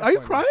laughing. not Are you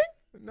funny. crying?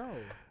 No.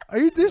 Are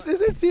you? Is there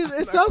tears?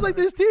 It sounds like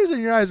there's tears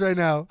in your eyes right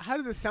now. How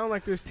does it sound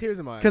like there's tears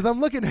in my eyes? Because I'm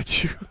looking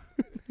at you.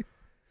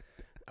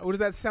 What does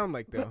that sound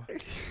like though?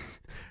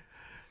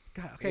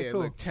 God, okay, yeah,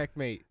 cool. look,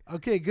 checkmate.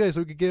 Okay, good.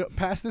 So we can get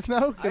past this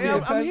now. Can we get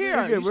I'm past here. this?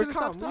 We're You good. We're should've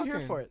stopped calm. We're here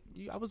talking. for it.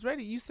 I was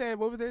ready. You said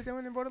what were they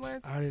doing in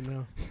Borderlands? I didn't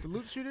know. The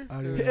loot shooter. I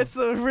didn't The- know. It's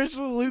the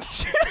original loot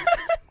shoot.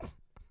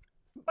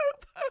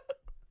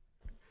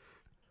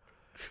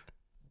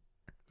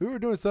 We were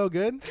doing so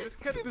good. Just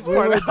cut this We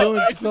part were out.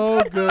 doing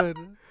so good.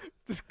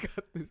 Just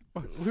cut this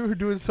part. We were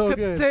doing so Cut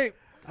the good. tape.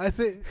 I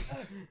think.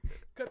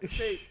 Cut the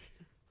tape.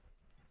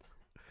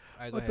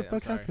 All right, go What the ahead. I'm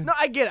fuck sorry. happened? No,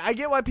 I get it. I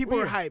get why people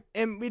Weird. are hyped,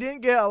 and we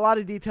didn't get a lot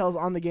of details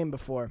on the game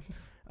before.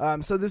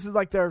 So this is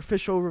like their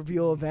official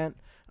reveal event,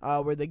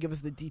 where they give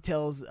us the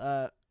details.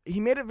 He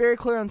made it very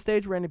clear on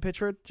stage, Randy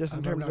Pitchford, just in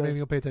I'm terms not even of.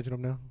 gonna pay attention to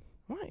him now.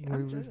 Why?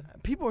 We're-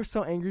 People are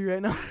so angry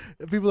right now.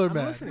 People are I'm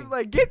mad. listening.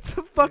 Like, get to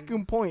the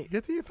fucking point.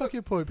 Get to your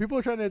fucking point. People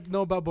are trying to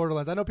know about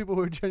Borderlands. I know people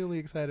who are genuinely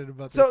excited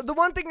about this. So the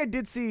one thing I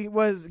did see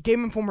was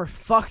Game Informer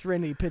fucked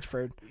Randy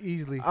Pitchford.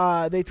 Easily.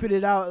 They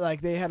tweeted out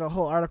like they had a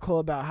whole article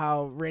about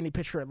how Randy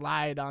Pitchford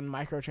lied on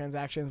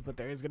microtransactions, but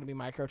there is going to be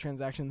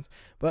microtransactions.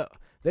 But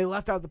they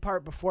left out the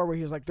part before where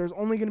he was like, "There's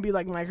only going to be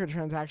like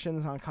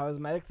microtransactions on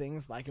cosmetic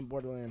things, like in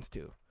Borderlands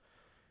 2."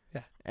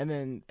 Yeah. And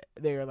then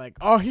they were like,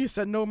 "Oh, he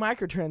said no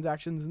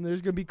microtransactions, and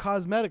there's going to be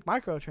cosmetic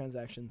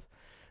microtransactions."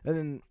 And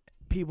then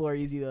people are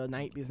easy to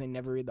night because they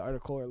never read the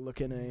article or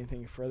look into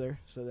anything further.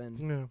 So then,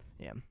 No.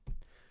 yeah.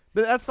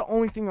 But that's the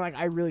only thing like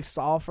I really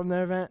saw from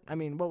the event. I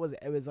mean, what was it?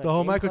 It was like The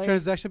whole gameplay.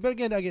 microtransaction. But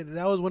again,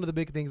 that was one of the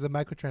big things of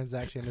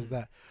microtransaction is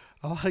that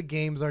a lot of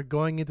games are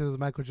going into this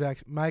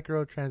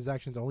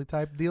microtransactions only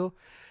type deal,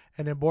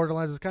 and then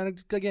Borderlands is kind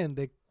of again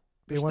they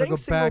There's want to go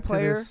things single back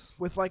player to this.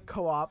 with like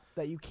co-op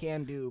that you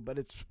can do, but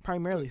it's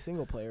primarily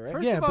single player, right?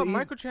 First Yeah, of all, but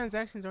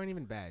microtransactions aren't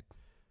even bad.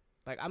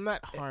 Like, I'm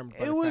not harmed by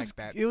It the was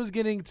fact that it was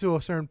getting to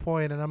a certain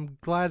point, and I'm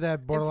glad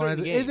that Borderlands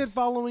certain isn't games.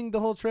 following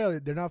the whole trail.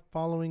 They're not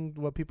following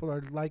what people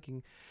are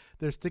liking.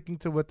 They're sticking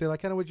to what they're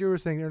like, kind of what you were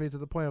saying earlier, to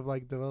the point of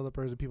like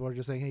developers and people are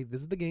just saying, "Hey,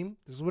 this is the game.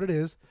 This is what it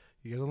is.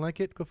 You guys don't like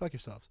it? Go fuck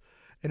yourselves."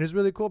 And it's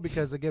really cool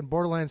because again,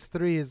 Borderlands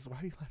 3 is why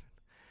are you laughing?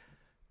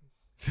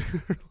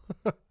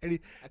 And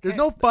there's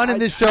no fun in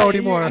this show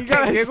anymore. You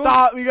gotta Giggle?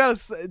 stop. You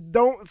gotta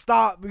don't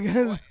stop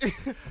because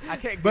I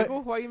can't But-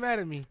 giggle. Why are you mad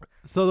at me?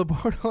 So the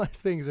Borderlands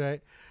things,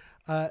 right?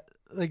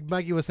 Like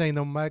Mikey was saying,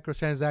 the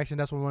microtransaction,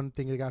 that's one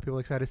thing that got people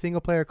excited.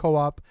 Single player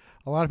co-op,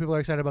 a lot of people are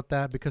excited about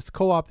that because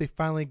co-op, they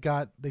finally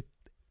got, it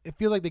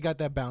feels like they got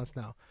that balance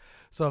now.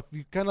 So if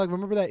you kind of like,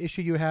 remember that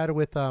issue you had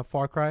with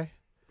Far Cry?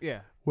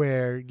 Yeah.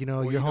 Where, you know,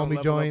 Or your you don't homie level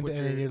up joined with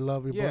and then your- you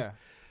love your boy. Yeah.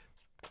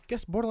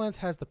 Guess Borderlands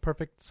has the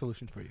perfect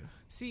solution for you.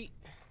 See,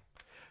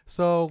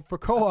 So for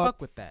I co-op,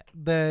 fuck with that.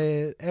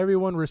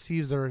 everyone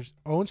receives their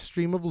own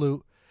stream of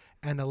loot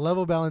and a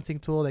level balancing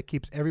tool that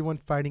keeps everyone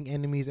fighting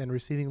enemies and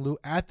receiving loot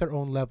at their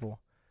own level.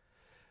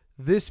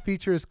 This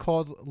feature is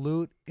called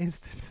loot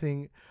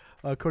instancing,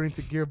 according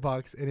to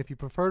Gearbox. And if you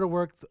prefer to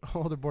work the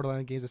older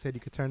Borderlands games, I said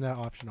you could turn that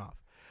option off.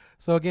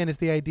 So again, it's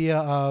the idea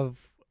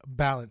of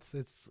balance.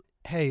 It's,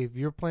 hey, if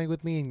you're playing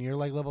with me and you're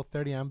like level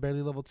 30, I'm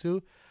barely level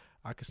 2,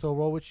 I can still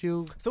roll with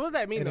you. So what does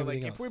that mean And though? Like,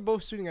 everything if else. we're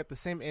both shooting at the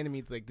same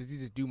enemy, like, does he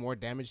just do more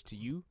damage to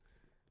you?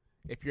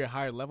 If you're a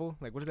higher level,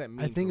 like, what does that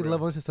mean? I think for the real?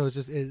 level instance, so it's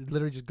just, it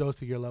literally just goes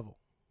to your level.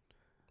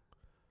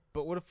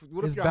 But what if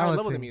It's you're higher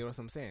level balancing. than me? That's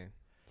what I'm saying.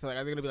 So like,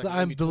 are they gonna be like? So in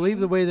I between? believe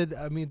the way that,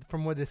 I mean,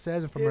 from what it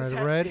says and from what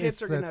I read, hits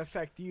it's are gonna that-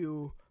 affect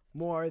you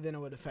more than it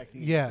would affect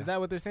me. yeah. Is that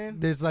what they're saying?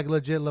 There's like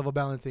legit level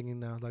balancing in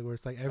now, like where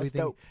it's like That's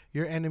everything. dope.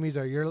 Your enemies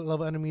are your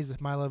level enemies.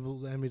 My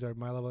level enemies are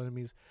my level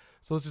enemies.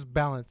 So it's just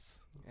balance.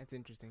 That's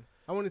interesting.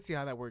 I want to see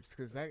how that works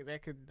because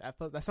that could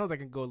that sounds like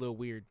it could go a little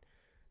weird.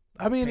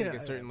 I mean, Playing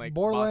against certain, like,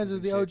 Borderlands bosses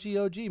is the and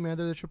OG, man.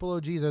 They're the triple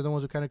OGs. They're the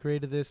ones who kind of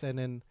created this, and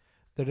then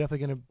they're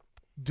definitely gonna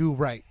do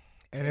right.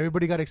 And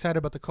everybody got excited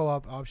about the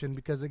co-op option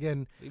because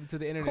again, Even to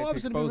the internet co-op to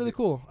is gonna be expose really it.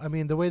 cool. I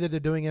mean, the way that they're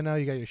doing it now,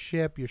 you got your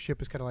ship. Your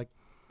ship is kind of like,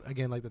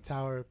 again, like the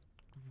tower,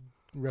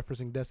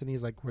 referencing Destiny,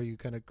 is like where you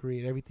kind of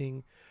create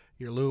everything,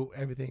 your loot,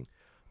 everything.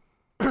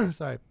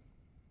 Sorry,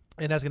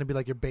 and that's gonna be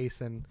like your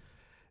base. And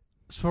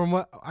from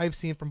what I've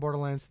seen from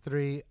Borderlands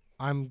 3,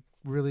 I'm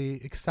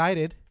really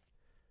excited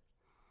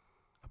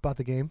about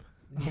the game.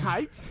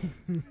 Hyped.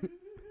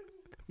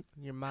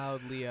 You're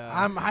mildly.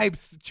 I'm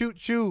hyped. Choo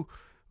choo,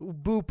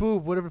 boo boo,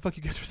 whatever the fuck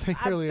you guys were saying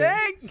earlier.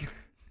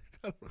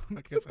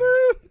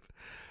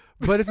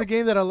 But it's a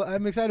game that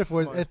I'm excited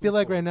for. I feel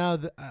like right now,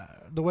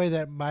 the way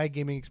that my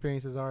gaming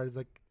experiences are is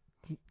like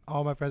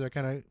all my friends are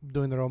kind of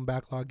doing their own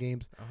backlog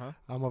games. Uh-huh.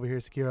 I'm over here,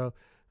 Sekiro.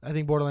 I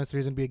think Borderlands 3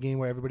 is going to be a game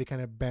where everybody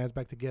kind of bands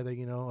back together,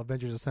 you know,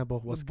 Avengers Assemble.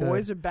 What's The good?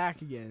 boys are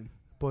back again.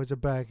 Boys are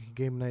back.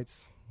 Game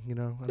nights, you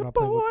know. And The I'll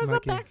play with boys are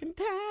Mikey. back in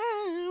town.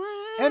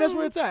 And that's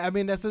where it's at. I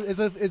mean,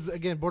 it's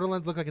again,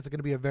 Borderlands look like it's going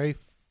to be a very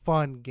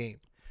fun game.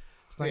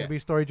 It's not Yeah. going to be a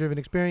story-driven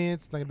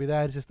experience. It's not going to be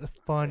that. It's just a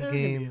fun There's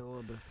gonna be game. a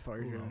little bit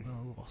story A driven.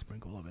 little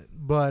sprinkle of it.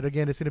 But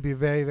again, it's going to be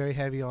very, very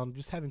heavy on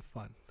just having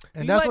fun.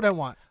 And you that's like- what I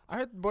want. I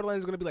heard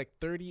Borderlands is gonna be like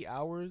 30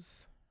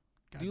 hours.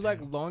 Do you like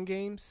long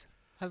games?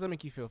 How does that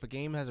make you feel? If a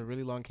game has a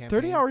really long campaign,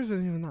 30 hours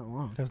isn't even that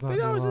long. That's not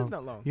 30 hours long. isn't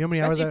that long. You know how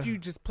many That's hours if you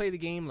just play the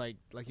game like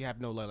you have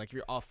no like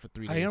you're off for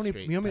 3 days you know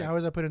straight. how many type.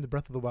 hours I put into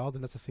Breath of the Wild,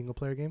 and that's a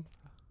single-player game?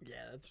 Yeah,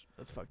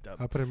 that's fucked up.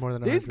 I put in more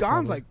than Days 100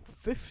 Gone's probably. like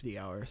 50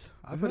 hours.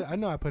 I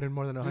know I put in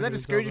more than 100. Does that in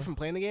discourage you Zelda. from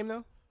playing the game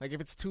though? Like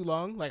if it's too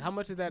long, like how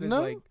much of that is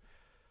No. like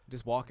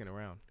just walking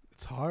around?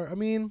 It's hard. I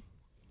mean,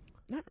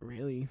 Not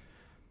really.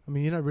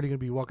 you're not really going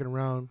to be walking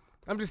around.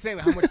 I'm just saying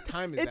like, how much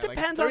time is It that?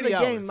 depends like, on the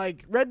 30 game. hours.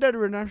 Like Red Dead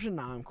Redemption,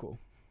 nah, I'm cool.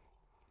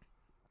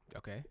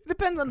 Okay. It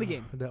depends on the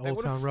game. The Like, Old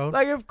what Town if- Road.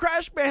 Like if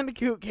Crash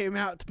Bandicoot came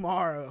out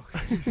tomorrow,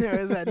 there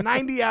was a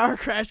 90-hour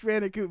Crash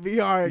Bandicoot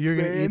VR You're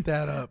going to eat experience.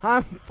 that up.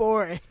 I'm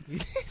for it.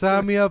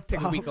 Sign me up.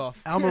 Take a week off.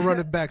 I'm going to run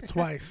it back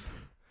twice.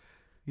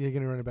 You're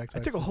going to run it back I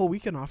twice. took a whole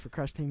weekend off for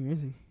Crash Team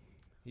Racing.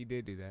 He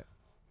did do that.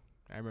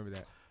 I remember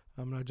that.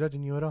 I'm not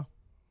judging you at all.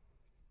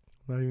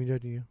 I'm not even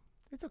judging you.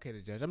 It's okay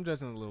to judge. I'm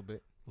judging a little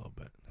bit. A little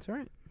bit. That's all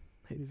right.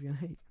 Haters gonna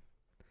hate.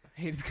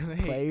 Haters gonna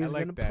hate. I Players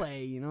like gonna that.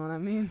 play. You know what I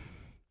mean?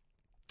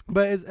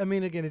 But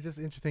again, it's just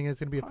interesting. It's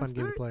gonna be a fun Hard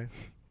game to start. play.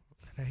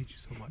 And I hate you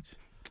so much.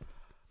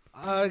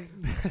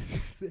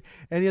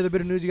 Any other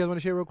bit of news you guys want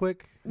to share real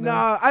quick? No,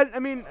 I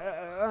mean,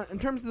 in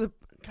terms of the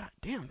God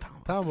damn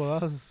Tom. Tombo,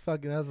 that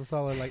was a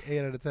solid like 8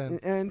 out of 10.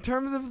 In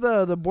terms of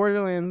the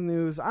Borderlands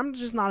news, I'm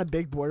just not a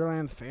big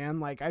Borderlands fan.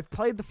 Like I've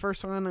played the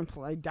first one and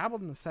I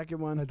dabbled in the second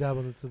I one.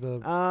 dabbled into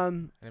the. I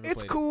never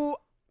It's played it.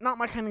 cool. Not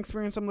my kind of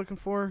experience I'm looking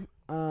for.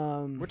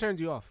 What turns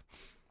you off?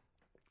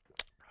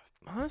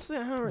 Honestly,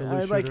 I don't. The I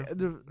loose like shooter.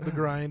 The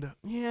grind.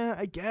 Yeah,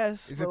 I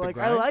guess. Is but it the like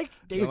I grind? like Is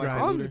it Days like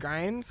Gone's looter?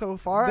 grind so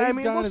far. Days I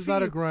mean, Gone we'll is see.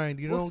 not a grind.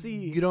 You We'll don't. see.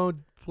 You don't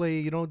play.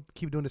 You don't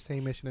keep doing the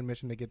same mission and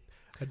mission to get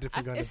a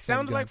different gun. It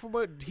sounded like from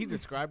what he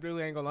described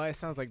earlier. I ain't gonna lie. It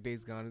sounds like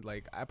Days Gone.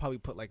 Like I probably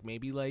put like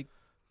maybe like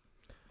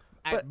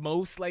at But-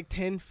 most like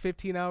 10,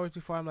 15 hours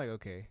before I'm like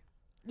okay,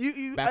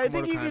 You. Back I to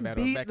think you Mortal could Kombat or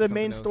beat back to the something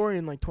main else. story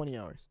in like 20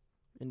 hours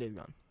in Days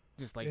Gone.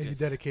 just like Any just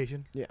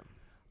dedication.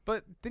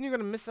 But then you're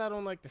gonna miss out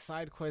on like the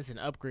side quests and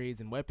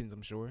upgrades and weapons.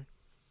 I'm sure.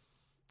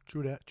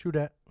 True that. True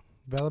that.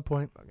 Valid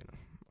point.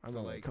 I'm So,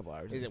 only like, a couple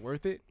hours. Is it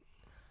worth it?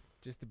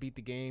 Just to beat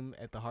the game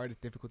at the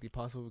hardest difficulty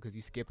possible because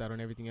you skipped out on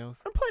everything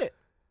else. I'm play it.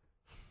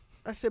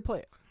 I said play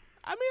it.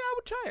 I mean, I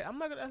would try it. I'm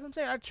not gonna. As I'm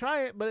saying, I'd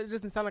try it, but it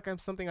doesn't sound like I'm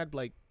something I'd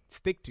like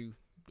stick to.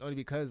 Only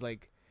because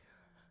like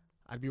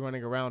I'd be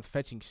running around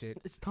fetching shit.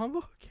 It's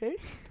Tombo okay?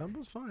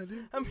 Tumble's fine,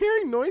 dude. I'm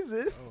hearing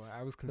noises. Oh,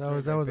 I was concerned.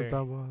 That was right a there.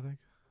 tumble. I think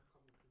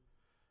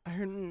I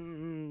heard.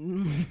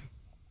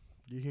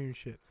 you're hearing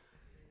shit.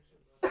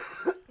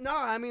 No,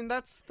 I mean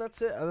that's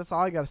it. That's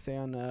all I gotta say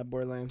on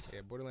Borderlands. Yeah,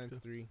 Borderlands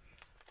 3.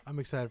 I'm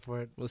excited for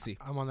it. We'll see.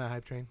 I'm on that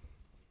hype train.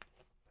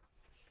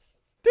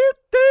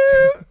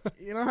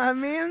 You know what I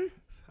mean?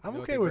 I'm know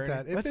what okay they with burn?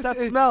 that. If What's it's-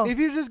 that smell? If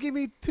you just give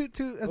me two,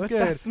 that's What's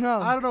good. that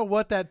smell? I don't know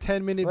what that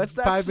 10-minute, What's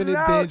that 5-minute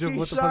smell, binge of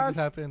what the fuck Keyshawn? just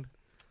happened.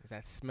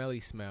 That smelly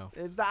smell.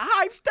 It's the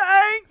hype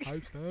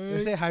stank.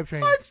 They say hype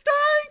train. Hype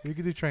stank. You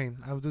can do train.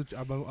 I'm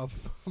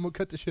gonna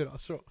cut the shit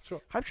off.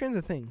 Sure. Hype train's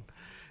a thing.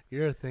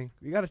 You're a thing.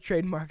 We gotta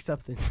trademark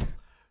something.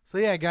 So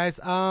yeah, guys.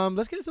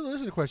 Let's get into the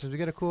listener questions. We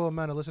got a cool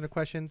amount of listener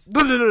questions.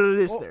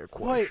 This Oh, there wait,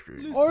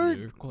 question.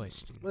 or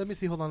question. let me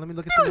see. Hold on. Let me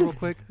look at something real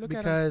quick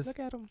because Look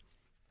at him.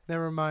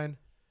 never mind.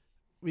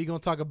 We gonna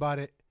talk about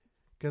it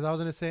because I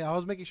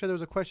was making sure there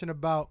was a question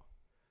about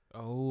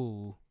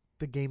Oh.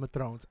 the Game of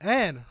Thrones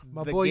and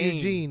my The boy game.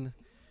 Eugene,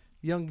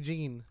 young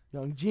Gene.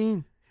 Young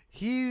Gene.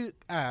 He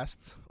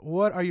asked,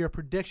 "What are your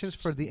predictions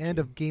for the end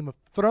of Game of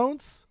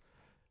Thrones?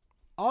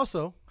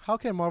 Also, how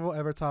can Marvel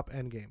ever top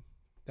Endgame?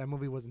 That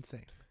movie was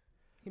insane."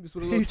 He was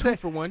with a He little said- 2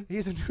 for 1.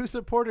 He's a new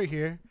supporter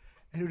here,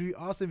 and it would be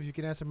awesome if you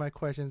can answer my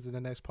questions in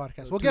the next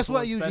podcast. Little Well, guess 2 for what,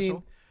 1 Eugene?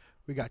 special.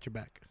 We got your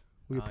back.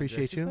 We Andres,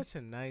 appreciate you're you. such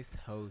a nice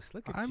host.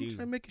 Look at I'm you. trying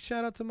to make a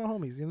shout out to my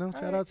homies, you know?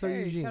 Shout Alright, out to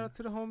hey, Eugene. Shout out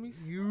to the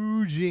homies.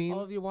 Eugene. All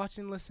of you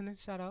watching, listening,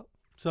 shout out.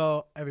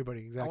 So, everybody,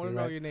 I exactly want to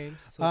know right. your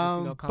names. So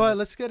just, But comment.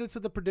 let's get into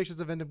the predictions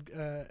of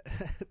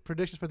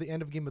predictions for the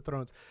end of Game of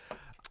Thrones.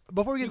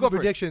 Before we get You to go the first.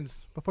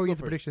 predictions, before we Go get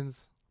to first.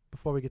 predictions,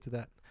 before we get to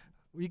that,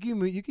 you give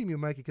me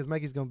Mikey because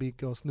Mikey's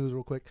gonna snooze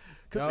real quick.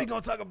 Cause Yup. we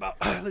gonna talk about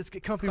let's get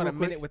It's comfy got real a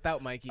quick. minute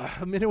without Mikey.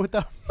 A minute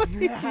without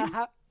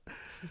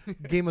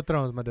Game of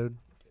Thrones, my dude.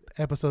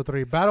 Episode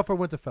 3, Battle for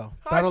Winterfell.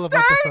 Battle of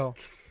Winterfell.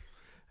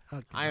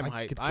 I am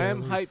hyped. could I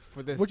am care hyped less.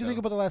 for this. What'd you think though.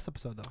 about the last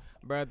episode, though?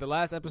 Bruh, the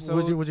last episode,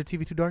 Was your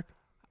TV too dark?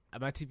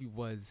 my TV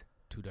was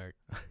too dark.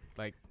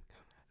 Like,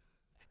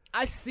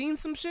 I seen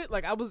some shit.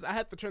 Like, I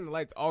had to turn the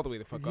lights all the way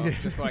the fuck off Yeah.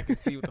 just so I could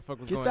see what the fuck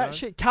was Get going that on.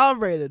 shit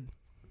calibrated.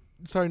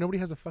 Sorry, nobody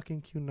has a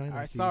fucking Q9. All like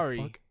right,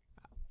 you, fuck.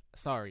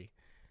 sorry,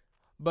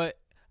 but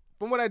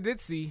from what I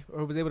did see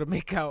or was able to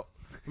make out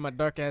from my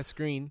dark ass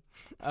screen,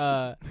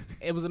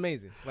 it was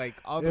amazing. Like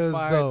all It the was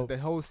fire, dope. the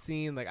whole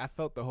scene. Like I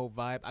felt the whole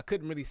vibe. I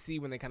couldn't really see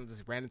when they kind of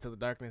just ran into the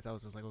darkness. I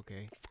was just like,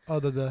 okay, Oh,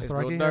 the it's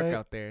real Dothraki, dark right?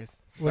 out there.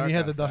 It's When dark you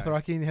had the outside.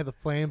 Dothraki and you had the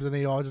flames and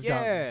they all just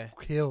Yeah.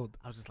 got killed.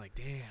 I was just like,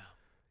 damn.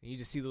 And you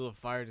just see the little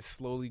fire just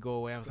slowly go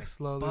away. I was like,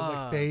 Slowly like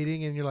fuck.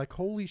 fading, and you're like,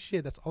 holy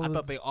shit, that's all I the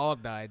thought they all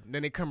died. And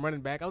then they come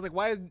running back. I was like,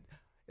 why is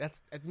that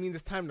means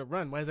it's time to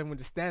run? Why is everyone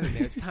just standing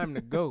there? It's time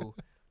to go.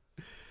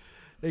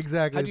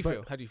 Exactly. How'd you but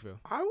feel? How'd you feel?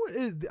 I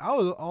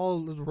was all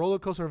it was a roller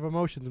coaster of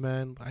emotions,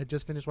 man. I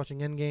just finished watching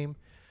Endgame.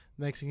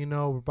 Next thing you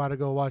know, we're about to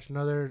go watch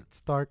another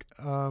Stark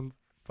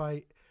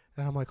fight,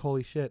 and I'm like,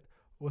 holy shit,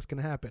 what's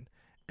gonna happen?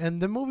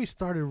 And the movie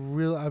started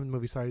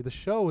the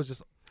show was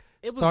just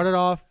It started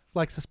off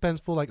like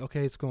suspenseful, like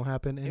okay, it's gonna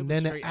happen, It and was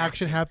then the straight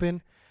action action.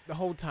 happened. The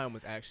whole time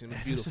was action. It was It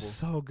was beautiful. just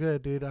so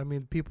good, dude. I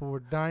mean, people were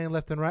dying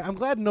left and right. I'm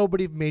glad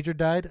nobody major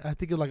died. I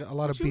think it was like a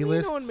lot What of you mean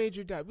B-lists. no one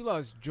major died? We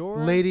lost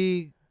Jorah.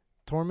 Lady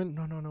Tormund?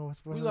 No.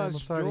 What's we her lost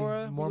name? I'm sorry.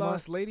 Jorah. We Mormont?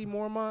 lost Lady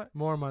Mormont.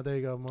 Mormont. There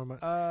you go,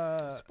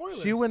 Mormont.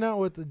 Spoilers. She went out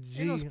with the G.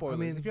 Ain't no spoilers. I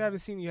mean, If you haven't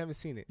seen it, you haven't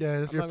seen it. yeah,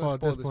 it's I'm your not gonna fault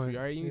spoil at this this for point. you.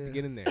 All right, you need to Yeah.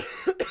 get in there.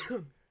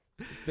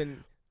 It's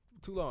been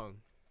too long.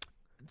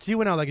 She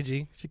went out like a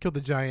G. She killed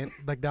the giant.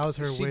 Like that was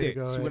her She way did.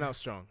 to go. She went out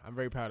strong. I'm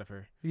very proud of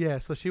her. Yeah,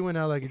 so she went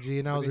out like a G,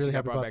 and I But was then really she got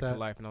happy brought about back that. to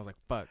life, and I was like,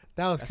 "Fuck,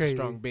 That was that's crazy. a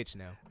strong bitch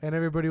now." And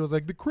everybody was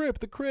like, the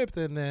crypt,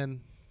 and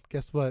then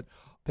guess what?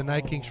 The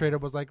Night King Oh. straight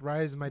up was like,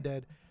 "Rise, my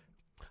dead."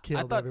 Killed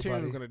I thought everybody.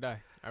 Tyrion was gonna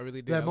die. I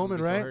really did. That I was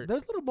moment, gonna be right? So hurt.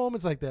 There's little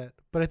moments like that,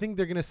 but I think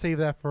they're gonna save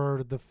that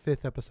for the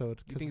 5th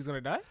episode. You 'cause think he's gonna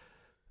die?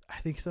 I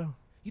think so.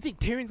 You think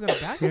Tyrion's gonna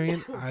die?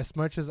 Tyrion, as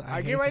much as I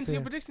I get hate right to into say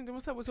your it, predictions.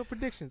 What's up? What's your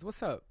predictions?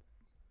 What's up?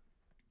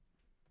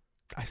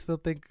 I still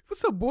think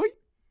What's up, boy?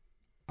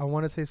 I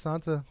want to say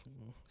Sansa.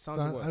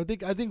 Sansa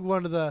what? I think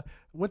one of the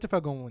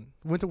Winterfell gonna win.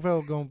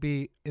 Winterfell gonna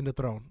be in the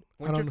throne.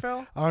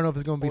 Winterfell I don't know if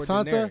it's gonna be or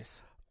Sansa,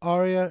 Daenerys?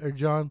 Arya, or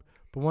Jon,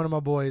 but one of my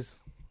boys.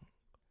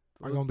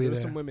 are gonna be There there.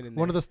 was some women in there.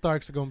 One of the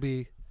Starks are gonna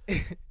be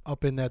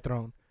up in that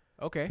throne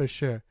Okay. for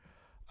sure.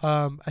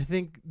 I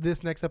think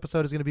this next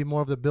episode is gonna be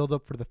more of the build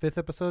up for the 5th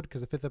episode,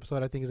 because the 5th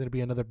episode I think is gonna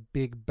be another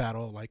big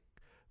battle, like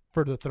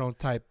for the throne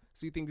type.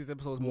 So you think this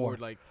episode is more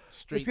like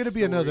straight? It's gonna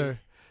be story, another.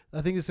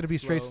 I think it's gonna be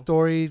straight slow.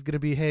 story. It's gonna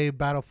be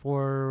battle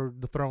for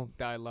the throne.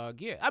 dialogue.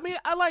 Yeah, I mean,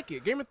 I like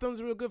it. Game of Thrones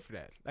is real good for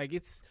that. Like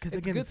it's 'Cause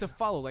it's again, good to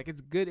follow. Like it's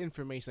good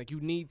information. Like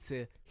you need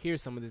to hear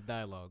some of this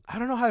dialogue. I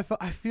don't know how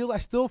I feel. I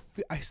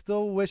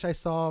still wish I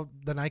saw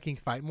the Night King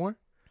fight more.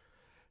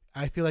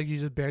 I feel like you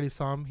just barely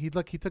saw him. He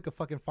took a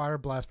fucking fire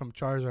blast from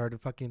Charizard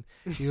and fucking.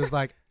 He was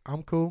like,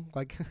 "I'm cool."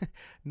 Like,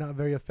 not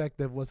very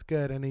effective. What's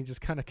good? And he just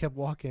kind of kept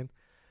walking.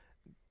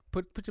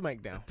 Put your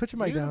mic down. Put your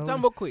mic You down. Talking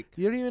about quick.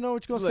 You don't even know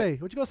what you're gonna Look. say.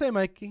 What you gonna say,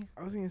 Mikey?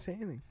 I wasn't gonna say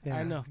anything.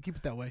 I know. Keep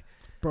it that way.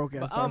 Broke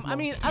ass. But, I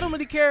mean, I don't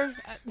really care.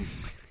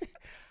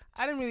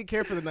 I didn't really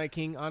care for the Night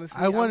King,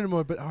 honestly. I wanted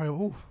more, but all right.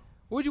 Ooh,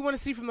 What would you want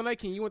to see from the Night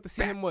King? You want to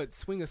see him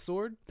swing a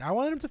sword? I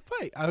wanted him to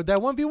fight. That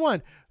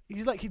 1v1.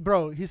 He's like, he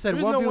said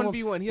There's 1v1. no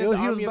 1v1. He has the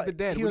army of the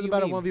dead. He What was do you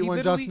about mean? a He 1v1 Jon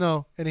literally-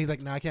 Snow, and he's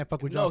like, "Nah, I can't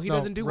fuck with Jon No, Snow." he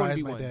doesn't do Rise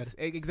my dad. 1v1s.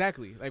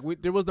 Exactly.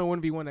 Like there was no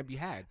 1v1 that be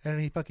had.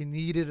 And he fucking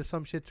needed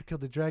some shit to kill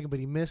the dragon, but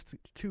he missed.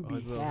 To Oh,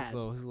 his be little,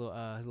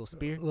 had. his little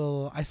spear.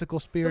 Little icicle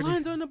spear. The and he-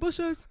 lions are in the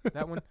bushes.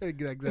 That one.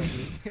 exactly.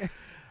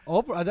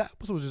 Overall, that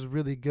episode was just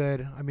really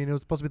good. I mean, it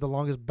was supposed to be the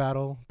longest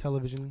battle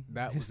television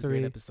That was a history.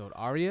 great episode.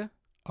 Arya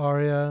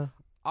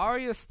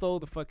Arya, stole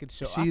the fucking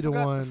show. She I the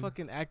forgot one. the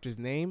fucking actor's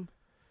name,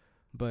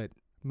 but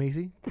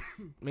Macy.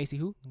 Macy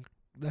who?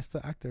 That's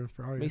the actor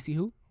for Arya. Macy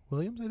who?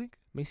 Williams, I think.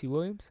 Macy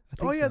Williams. I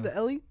think Oh yeah, so. the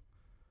Ellie.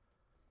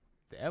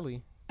 The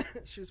Ellie.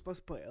 She was supposed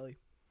to play Ellie.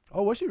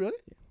 Oh, was she really?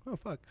 Oh,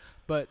 fuck.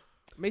 But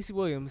Macy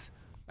Williams,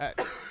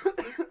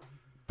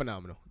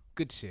 phenomenal.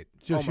 Good shit.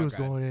 She, Oh she my was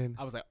God. going in.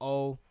 I was like,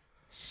 oh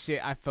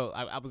shit. I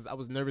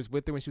was nervous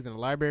with her when she was in the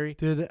library.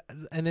 Dude,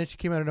 and then she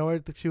came out of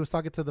nowhere. She was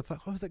talking to the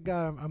what was that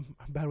guy? I'm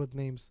bad with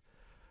names,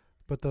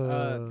 but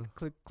the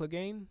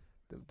Clegane,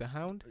 the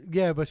Hound.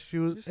 yeah, but she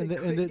was Did you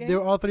and, say Clegane? there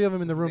were all three of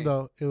them in the What's room his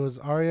though. It was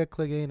Arya,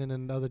 Clegane, and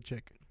another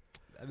chick,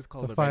 I just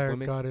call the her the fire Red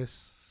Woman.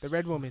 goddess. The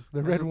Red Woman.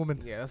 The That's Red what-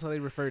 Woman. Yeah, that's how they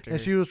refer to her.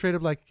 And she was straight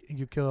up like,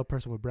 "You kill a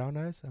person with brown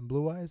eyes and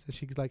blue eyes," and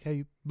she's like, "Hey,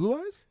 you blue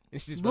eyes?"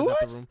 And she just Blue runs out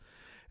the eyes? room.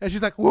 And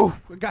she's like, "Whoa,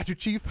 I got you,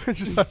 chief!" And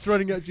she starts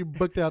running out. She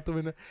booked out the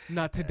window.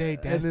 Not today,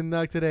 Dad. And then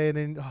knocked today, and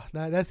then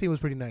that scene was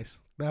pretty nice.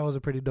 That was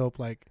a pretty dope.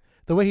 Like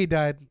the way he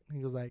died,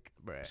 he was like,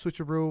 Bruh.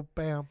 "Switcheroo,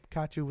 bam,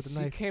 caught you with a She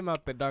knife." came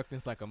out the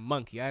darkness like a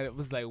monkey. I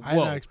was like, I did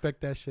not whoa,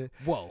 expect that shit.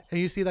 whoa. And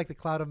you see like the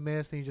cloud of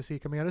mist, and you just see it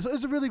coming out.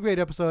 It's a really great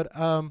episode.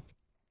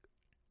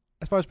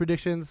 As far as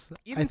predictions,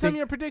 You I didn't tell think me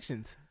your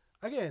predictions.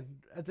 again,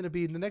 it's gonna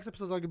be the next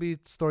episode's gonna be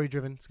story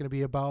driven. It's gonna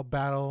be about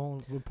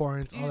battle,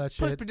 importance, all You that supposed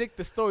to shit. predict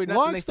the story, not the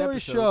Long next story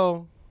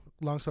episode.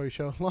 long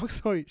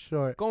story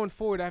short. Going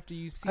forward after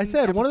you've seen I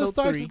said one of the episode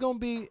Starks 3, is gonna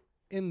be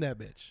in that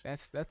bitch.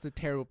 That's a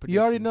terrible prediction. You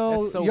already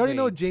know. That's so you already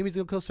know vague. Jamie's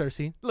gonna kill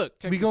Cersei. Look,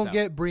 check We this gonna out.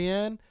 get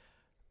Brienne,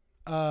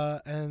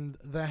 and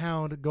the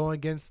Hound going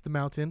against the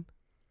Mountain.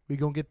 We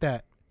gonna get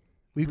that.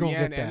 We gonna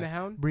Brienne get that. and the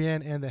Hound.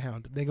 Brienne and the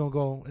Hound. They gonna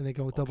go and they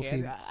gonna double Okay,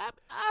 team. I-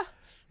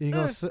 You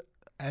gonna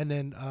and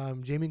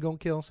then Jamie gonna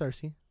kill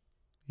Cersei.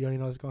 You already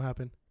know that's gonna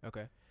happen.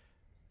 okay.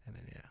 And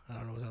then yeah,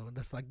 I don't know.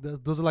 That's like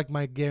those are like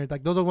my guarantee.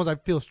 Like those are the ones I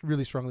feel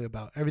really strongly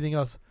about. Everything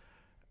else,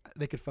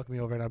 they could fuck me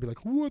over, and I'll be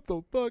like, what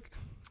the fuck?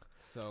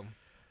 So,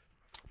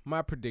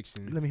 my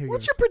predictions. Let me hear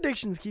What's yours. your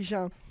predictions,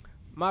 Keyshawn?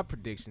 My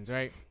predictions,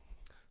 right?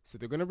 So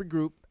they're gonna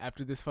regroup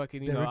after this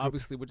fucking, They regroup.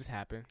 obviously what just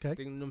happened.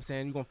 Okay. You know what I'm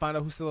saying? You're gonna find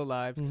out who's still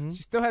alive. Mhm.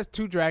 She still has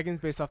 2 dragons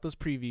based off those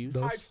previews.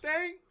 Those-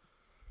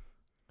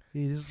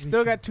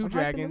 Still got 2 I'm hyping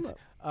dragons. them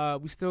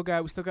up. We still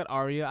got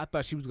Arya. I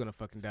thought she was gonna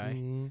fucking die.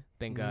 Mhm.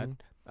 Thank Mhm.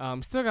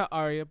 God. Still got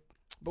Arya.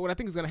 But what I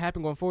think is gonna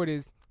happen going forward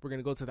is we're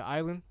gonna go to the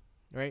island,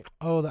 right?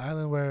 Oh, the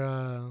island where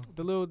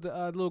The little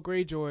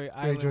Greyjoy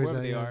island, Greyjoy's wherever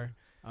at, they yeah.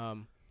 are.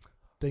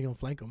 they gonna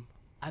flank them.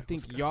 I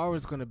think Scott.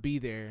 Yara's gonna be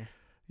there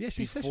Yeah,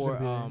 she said she's before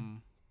gonna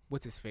be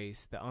what's his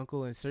face, the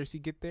uncle and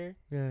Cersei get there.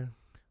 there.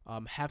 Yeah.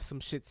 Have some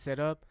shit set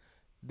up.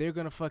 They're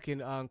gonna fucking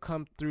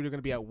come through. They're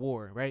gonna be at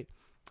war, right?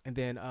 And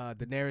then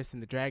Daenerys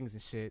and the dragons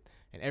and shit,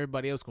 and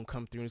everybody else gonna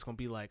come through, and it's gonna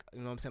be like, you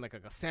know what I'm saying, like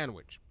a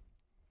sandwich.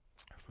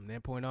 From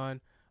that point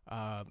on,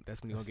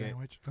 that's when you're A gonna get.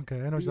 sandwich. Okay,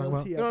 I know what you're talking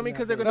about. BLT You know what I mean?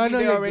 Because they're after gonna I be know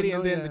there you're already, gonna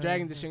and know, then yeah, the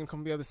dragons yeah. and shit gonna come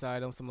from the other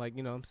side on some like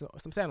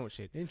some sandwich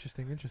shit.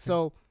 Interesting.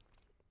 So,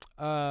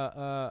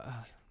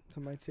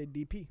 Some might say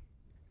DP.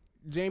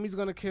 Jamie's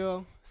gonna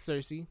kill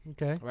Cersei,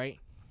 Okay. right?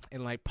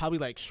 And like probably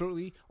like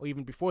shortly or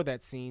even before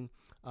that scene,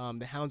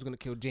 the Hound's gonna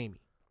kill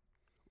Jamie.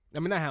 I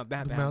mean, not Hound, the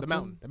Hound, the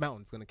Mountain. The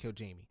Mountain's gonna kill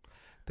Jamie.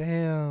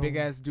 Damn. Big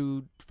ass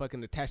dude,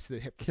 fucking attached to the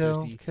hip for Kill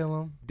Cersei.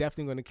 Kill him.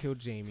 Definitely gonna kill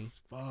Jamie.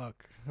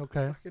 Fuck.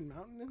 Okay. Fucking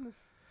mountain in this.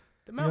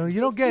 The You, know, Mountain.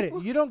 you don't get it.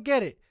 You don't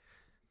get it.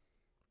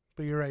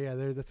 But you're right. Yeah,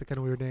 that's a kind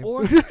of weird name.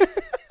 Or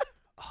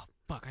oh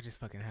fuck, I just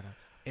fucking had a.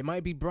 It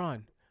might be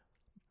Bronn.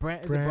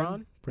 Is it Bran? Bronn?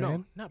 No,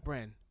 Bran? not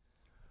Bran.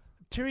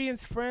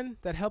 Tyrion's friend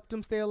that helped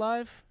him stay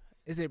alive.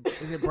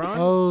 Is it Braun?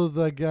 Oh,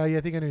 the guy. Yeah,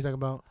 I think I know who you're talking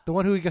about. The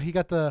one who he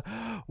got the.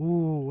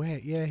 Ooh,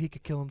 wait, yeah, he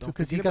could kill him too Don't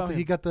because he forget got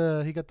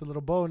about he got the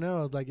little bow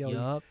now. Like, yo,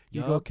 Yup.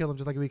 you go kill him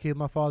just like we killed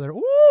my father.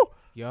 Ooh,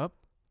 Yup.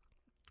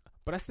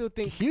 But I still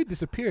think he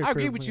disappeared. I for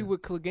agree a with you minute.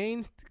 with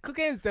Clegane's.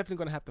 Clegane's definitely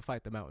gonna have to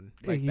fight the Mountain.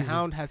 Yeah, Like the he's a-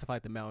 Hound has to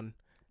fight the Mountain.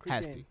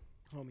 Has to.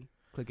 homie.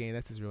 Clegane,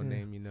 that's his real Yeah.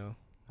 name. You know.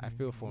 I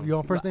feel for him. You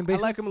on first name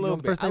basis? I like him a You little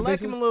on bit. first I name like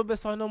basis? him a little bit,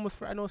 so I know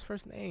I know his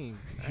first name.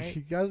 Right?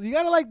 you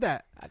gotta like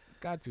that. I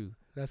got to.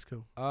 That's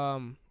cool.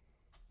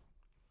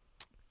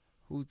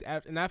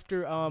 After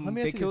Let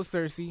me they ask you kill this.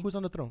 Cersei. Who's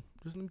on the throne?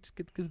 Just let me just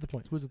get to the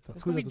point. Who's It's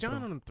at gonna be the Jon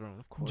throne? on the throne,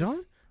 of course.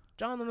 Jon?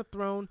 Jon on the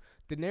throne.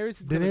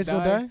 Daenerys is Daenerys gonna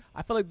gonna die. die?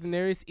 I feel like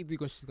Daenerys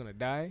she's gonna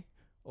die,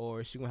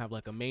 or she's gonna have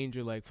like a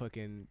major like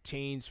fucking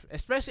change.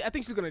 Especially, I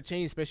think she's gonna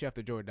change, especially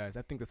after Jorah dies.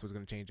 I think that's what's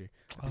gonna change her.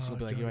 I think she'll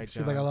be like, "You're right, She's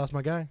Jon." like, I lost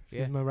my guy.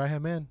 Yeah. He's my right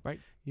hand man. Right.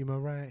 You my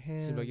right hand.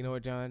 She'll be like, "You know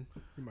what, Jon?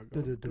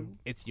 Do.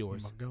 It's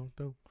yours."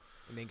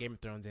 And then Game of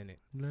Thrones in it.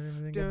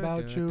 Everything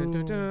about you.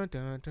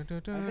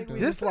 I think we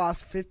This- just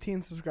lost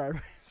 15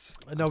 subscribers.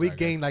 No, we sorry,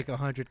 gained guys. like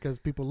 100 because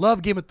people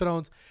love Game of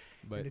Thrones.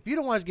 But And if you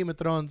don't watch Game of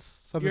Thrones,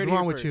 something's heard it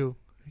wrong here with you.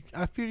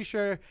 I'm pretty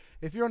sure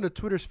if you're on the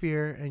Twitter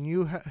sphere and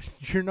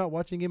you're not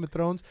watching Game of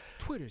Thrones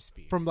Twitter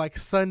sphere. from like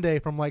Sunday,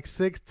 from like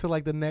 6 to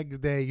like the next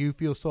day, you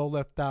feel so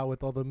left out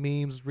with all the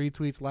memes,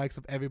 retweets, likes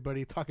of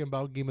everybody talking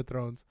about Game of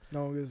Thrones.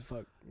 No one gives a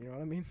fuck. You know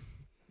what I mean?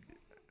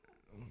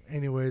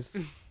 Anyways,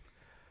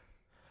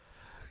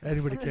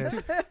 anybody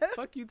can.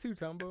 Fuck you too,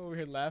 Tombo. Over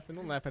here laughing.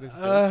 Don't laugh at his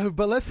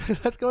But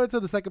let's go into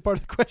the second part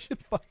of the question.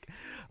 Fuck.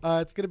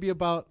 It's gonna be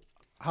about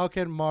how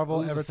can Marvel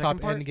Who's the ever second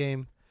top part?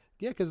 Endgame?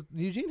 Yeah, because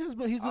Eugene he's a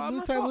new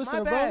my time fault.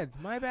 listener, My bro. bad.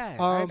 My bad.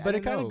 But I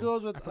it kind of know.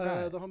 goes with I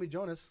forgot. the homie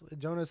Jonas.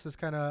 Jonas is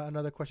kind of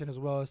another question as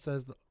well. It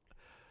says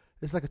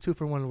it's like a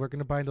 2-for-1. We're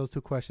gonna bind those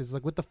two questions.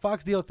 Like with the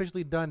Fox deal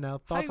officially done now.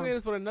 How Thoughts you on made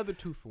us with another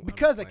 2 for 1?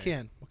 because I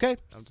can. Okay,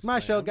 I'm it's just my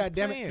playing. show. I'm just God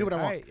damn it, playing. do what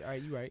I want. All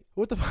right, you right.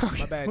 With the Fox,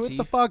 My bad, with the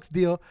Chief. Fox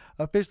deal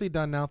officially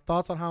done now.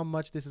 Thoughts on how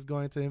much this is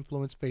going to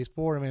influence Phase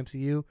 4 of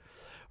MCU?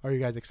 Are you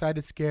guys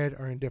excited, scared,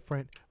 or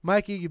indifferent?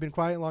 Mikey, you've been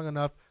quiet long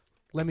enough.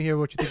 Let me hear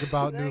what you think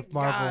about new Thank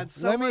Marvel. God, Let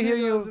someone me hear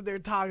who knows you. what they're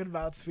talking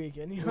about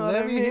speaking. You know what I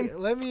Let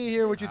mean? me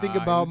hear what you think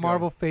Here about we go.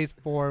 Marvel Phase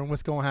 4 and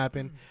what's going to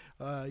happen.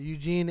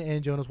 Eugene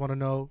and Jonas want to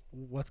know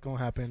what's going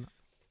to happen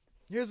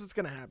Here's what's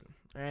gonna happen.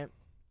 All right,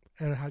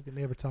 and how can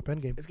they ever top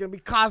Endgame. it's gonna be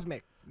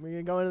cosmic. We're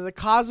gonna go into the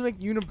cosmic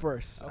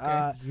universe.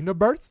 Okay.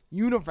 Universe?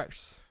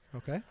 Universe.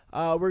 Okay.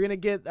 We're gonna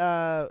get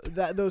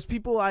those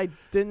people I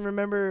didn't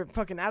remember.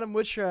 Fucking Adam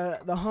Witcher,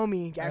 the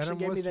homie, actually Adam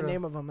gave me the Witcher.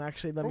 name of him.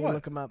 Actually, let For me what?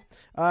 look him up.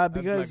 Like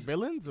Because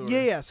villains or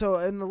yeah. So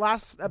in the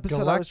last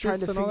episode, I was trying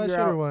to Galactus and all that figure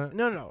shit, or out. what?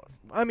 No.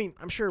 I mean,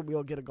 I'm sure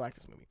we'll get a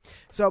Galactus movie.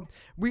 So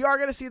we are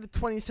gonna see the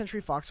 20th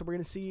Century Fox. So we're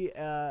gonna see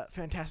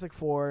Fantastic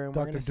Four, and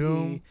we're Dr. gonna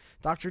Doom. see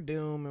Doctor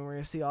Doom, and we're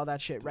gonna see all that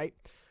shit, right?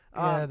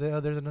 Yeah,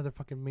 there's another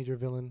fucking major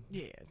villain.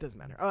 Yeah, it doesn't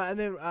matter. And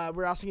then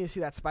we're also gonna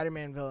see that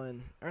Spider-Man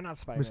villain, or not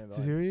Spider-Man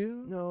villain.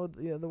 Mysterio? No,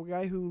 the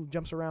guy who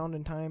jumps around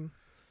in time.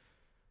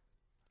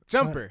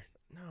 Jumper.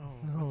 No,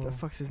 what the No.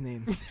 fuck's his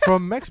name?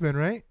 From X-Men,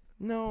 right?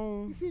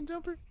 No, You seen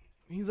Jumper?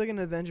 he's like an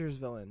Avengers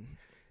villain.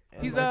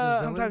 And, He's,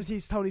 like, sometimes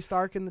he's Tony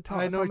Stark in the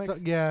I know. comics.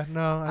 Yeah,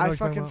 no. I know what I you're talking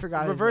fucking about.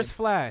 forgot. his Reverse name.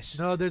 Flash.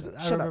 No, there's. I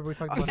Shut up. remember we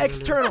talked about it earlier.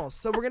 Externals.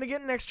 So we're gonna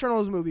get an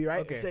Externals movie,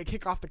 right? Okay. To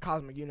kick off the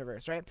cosmic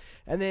universe, right?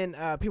 And then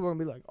people are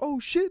gonna be like, "Oh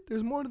shit,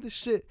 there's more to this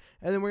shit."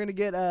 And then we're gonna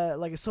get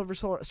like a Silver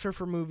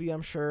Surfer movie,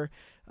 I'm sure.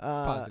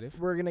 Positive.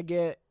 We're gonna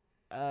get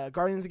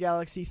Guardians of the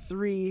Galaxy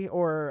 3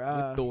 or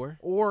With Thor.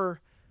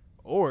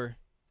 or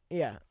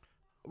yeah,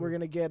 we're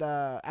gonna get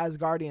As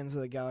Guardians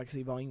of the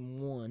Galaxy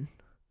Volume 1.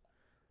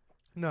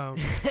 No.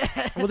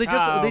 Well, they just.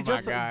 Oh they my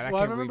just. God, I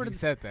Well, I can't remember. believe you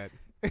said that.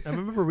 I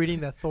remember reading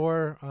that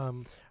Thor.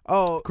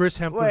 Oh, Chris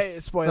Hemsworth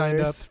wait, signed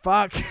up. spoilers.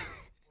 Fuck.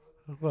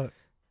 What?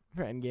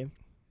 For Endgame.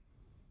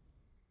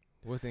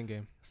 What's in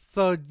game?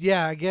 So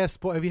yeah, I guess.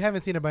 If you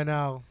haven't seen it by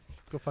now,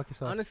 go fuck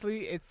yourself.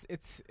 Honestly, it's a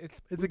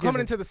coming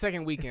given. into the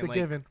second weekend. It's a like,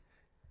 given.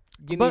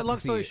 You But need long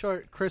to see story it.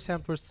 short, Chris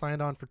Hemsworth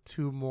signed on for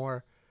 2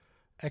 more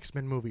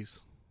X-Men movies.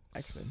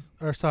 X-Men.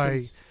 Or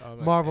sorry, Oh, like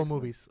Marvel X-Men.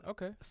 movies.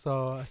 Okay.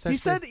 So He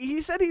essentially-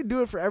 said he'd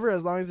do it forever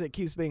as long as it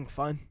keeps being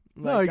fun.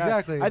 No, Like,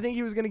 exactly. I think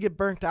he was gonna get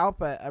burnt out,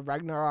 but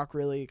Ragnarok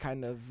really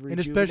kind of And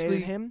rejuvenated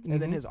especially- him,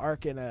 and then Mhm. his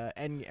arc in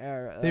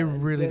They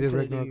really did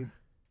Infinity Ragnarok.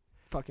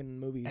 fucking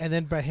movies. And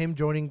then by him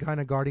joining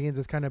kind of Guardians,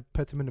 it kind of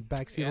puts him in the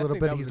backseat Yeah, a I little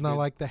think bit. that was He's a not good-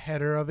 like the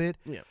header of it.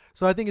 Yeah.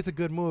 So I think it's a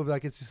good move.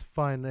 Like it's just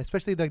fun,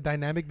 especially the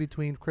dynamic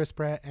between Chris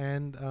Pratt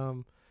and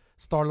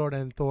Star Lord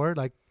and Thor.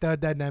 Like that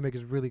dynamic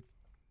is really,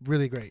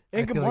 really great.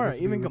 and I feel like Gamora, it's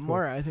gonna even be really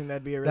Gamora, cool. I think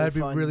that'd be a really That'd be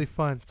fun. really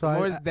fun. So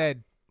Gamora's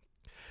dead.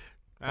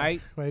 All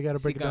right. Why you gotta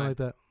break She it down gone. like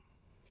that?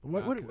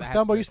 What? 'cause I had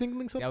Dumbo, to- you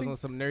singling Yeah, I was something? on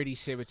some nerdy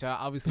shit, which I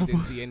obviously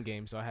didn't see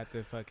Endgame, so I had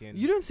to fucking.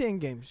 You didn't see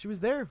Endgame. She was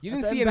there. You at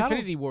didn't the see end battle.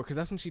 Infinity War because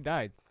that's when she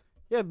died.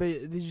 Yeah, but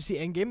did you see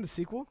Endgame, the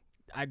sequel?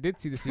 I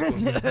did see the sequel.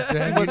 Yeah, She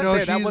you wasn't know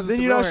there. That she's- wasn't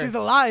Then you know Thor. she's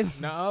alive.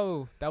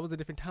 No, that was a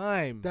different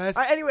time. That's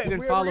Anyway, didn't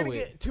we're follow gonna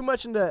it. get too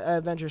much into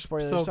Avenger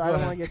spoilers, So so I go don't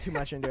ahead. want to get too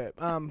much into it.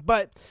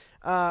 But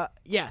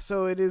Yeah,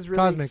 so it is really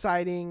Cosmic.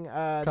 exciting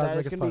that Cosmic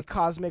it's as going to be fuck.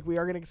 cosmic. We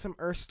are going to get some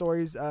Earth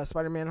stories.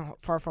 Spider-Man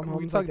Far From We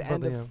Home is talked like the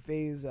about end that, of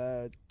Phase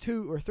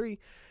 2 or 3.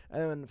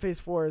 And Phase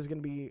 4 is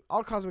going to be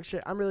all cosmic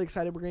shit. I'm really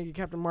excited. We're going to get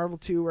Captain Marvel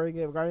 2. We're going to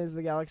get Guardians of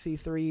the Galaxy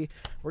 3.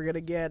 We're going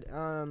to get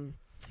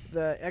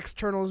the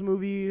Externals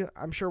movie.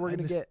 I'm sure we're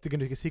going to get... They're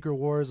gonna get Secret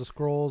Wars, the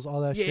Scrolls,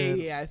 all that shit.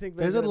 Yeah. I think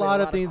There's a gonna be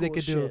lot of things they cool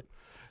could do. shit.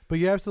 But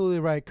you're absolutely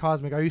right.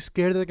 Cosmic. Are you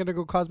scared that they're gonna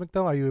go cosmic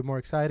though? Are you more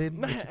excited?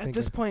 Nah, What you at thinking?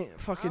 this point,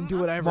 fucking do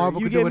I'm- whatever.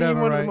 Marvel you could do give me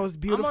whatever, one of right? the most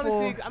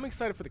beautiful... I'm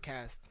excited for the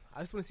cast.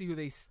 I just want to see who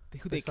they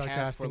start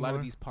cast for a casting lot more.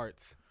 of these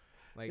parts.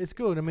 Like It's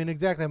good. I mean,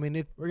 exactly. I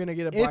mean, We're going to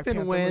get a Black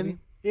Panther movie.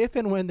 if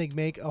and when they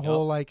make a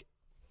whole like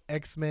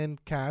X-Men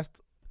cast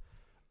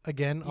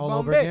again, all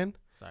over Bombay. again,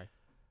 sorry.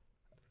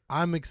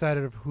 I'm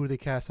excited of who they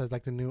cast as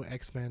like the new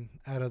X-Men.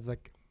 Out of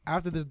like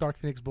after this Dark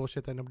Phoenix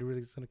bullshit that nobody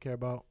really is gonna care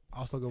about,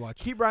 I'll still go watch.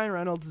 Keep Ryan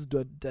Reynolds as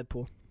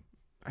Deadpool.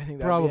 I think that'd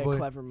be Probably. a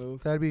clever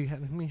move. That'd be.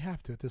 We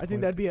have to at this I point.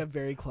 think that'd be a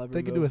very clever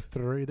They move. could do a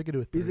 3. They could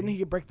do a 3. Because then he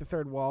could break the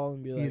third wall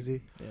and be like...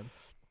 Easy.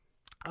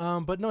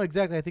 Yeah. But no,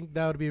 exactly. I think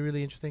that would be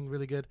really interesting,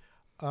 really good.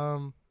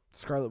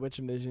 Scarlet Witch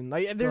and Vision.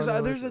 Like, there's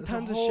no, there's a it's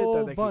tons of whole shit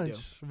that they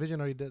bunch. could Vision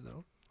already did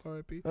though.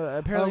 R.I.P. do.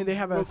 Apparently, they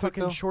have a real quick,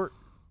 fucking though. short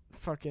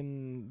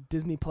fucking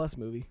Disney Plus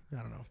movie.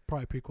 I don't know.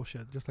 Probably prequel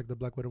shit, just like the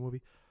Black Widow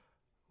movie.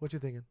 What you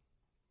thinking?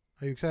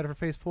 Are you excited for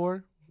Phase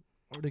 4?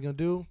 What are they gonna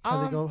do?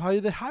 How they go? How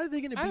are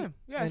they gonna I be? am.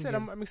 Yeah, I said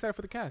Endgame? I'm excited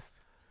for the cast.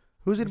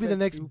 Who's gonna be the excited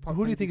next? to see who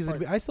Who do you plays think these is gonna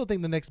be? parts. I still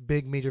think the next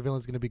big major villain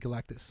is gonna be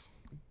Galactus.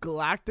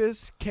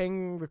 Galactus,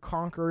 King the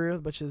Conqueror,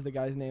 which is the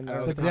guy's name. That I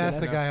was Like, thinking That's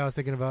of. the guy I was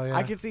thinking about. Yeah.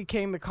 I could see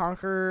King the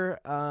Conqueror.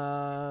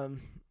 I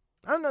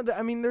don't know.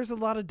 I mean, there's a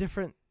lot of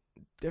different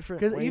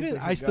because ways even they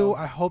I could still go.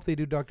 I hope they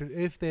do Doctor.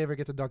 If they ever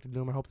get to Doctor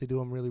Doom, I hope they do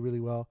him really really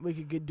well. We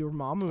could get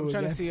Dormammu I'm trying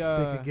again. to see.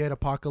 They could get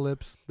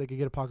Apocalypse. They could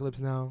get Apocalypse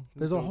now.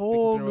 There's a they could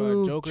whole throw a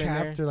new Joker in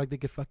there. chapter. Like they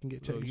could fucking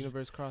get little changed.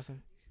 universe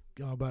crossing.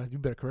 Oh, but you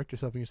better correct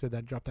yourself when you said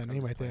that. Drop that I'm name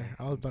just right there. playing.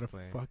 I was I'm about to just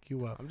playing. fuck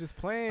you up. I'm just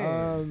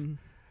playing.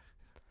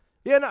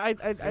 Yeah, no, I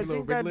little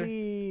think that'd Riddler.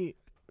 be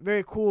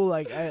very cool.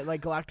 Like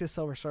Galactus,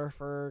 Silver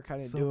Surfer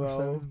kind of Silver duo.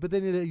 Surfer. But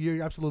then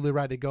you're absolutely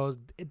right.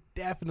 It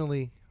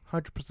definitely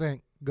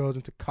 100% goes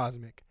into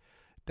cosmic.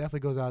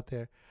 Definitely goes out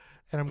there.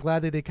 And I'm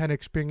glad that they kind of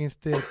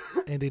experienced it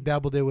and they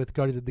dabbled it with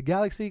Guardians of the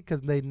Galaxy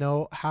because they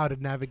know how to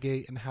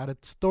navigate and how to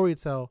story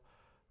tell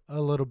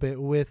a little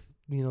bit with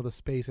the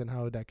space and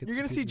how that gets. You're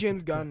gonna see confusing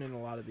James stuff. Gunn in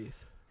a lot of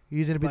these.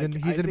 He's gonna be Like, the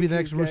I he's gonna be think the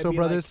next he's gonna Russo be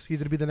brothers. like- He's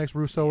gonna be the next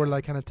Russo where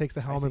like kind of takes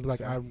the helm and be think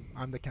like, so.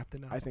 I'm the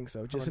captain now. I think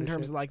so. Just run in this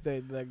terms shit. of like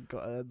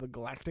the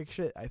galactic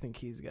shit, I think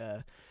he's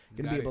gonna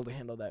Got be it able to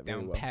handle that very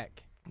down well.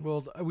 pack.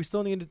 Well, we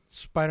still need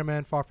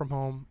Spider-Man Far From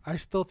Home. I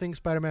still think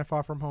Spider-Man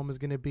Far From Home is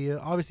going to be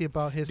obviously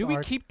about his Do we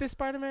arc. keep this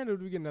Spider-Man or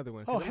do we get another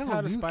one? 'Cause Oh, that's hell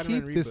how no, the you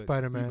Spider-Man keep this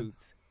Spider-Man.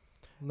 reboots.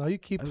 No, you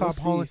keep We'll Tom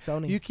see, Holland.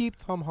 Sony. You keep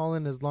Tom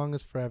Holland as long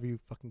as forever you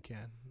fucking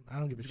can. I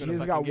don't give a He's shit. gonna He's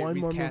fucking got get one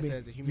more recast movie.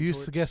 as a Human You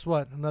Torch. guess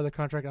what? Another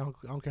contract. I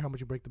don't care how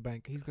much you break the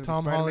bank. He's gonna be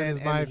Tom Holland Spider-Man is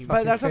and my the Human But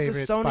fucking that's up to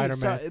favorite Sony.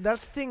 Spider-Man. So,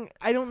 that's the thing.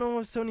 I don't know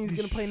if Sony's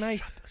gonna play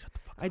nice.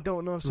 I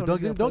don't know if Sony's Don't gonna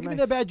give play me nice.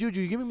 that bad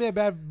juju. You give me that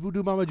bad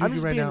voodoo mama juju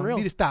just right being now. real.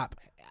 You need to stop.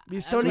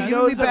 Because That's Sony what I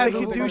knows mean. that they Bad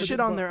can do voodoo shit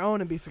mama on their own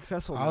and be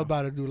successful. I was now.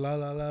 about to do la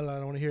la la la. I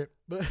don't want to hear it.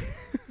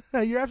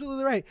 But you're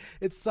absolutely right.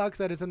 It sucks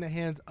that it's in the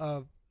hands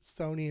of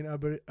Sony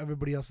and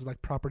everybody else's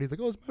like properties. Like,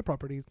 oh, it's my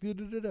property.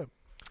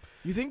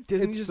 You think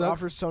Disney It just sucks.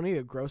 offers Sony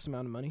a gross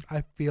amount of money?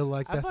 I feel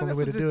like I that's thought the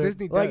only way to what do it.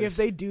 Disney Like does. if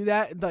they do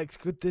that,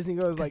 like Disney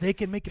goes 'Cause like, they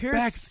can make it here's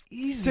back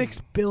easy.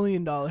 $6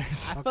 billion. I Okay,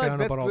 feel I like don't know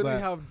that's about all literally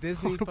that. how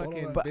Disney about all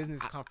fucking that. But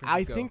business conferences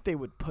I go. think they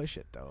would push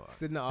it though.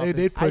 Sit in the They office.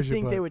 did I push it,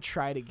 think they but- would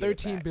try to get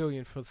 13 it back.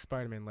 billion for the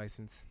Spider-Man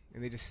license,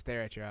 and they just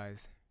stare at your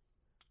eyes.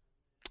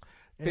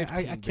 Yeah, I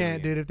 15 can't,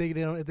 billion. dude.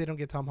 If they don't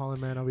get Tom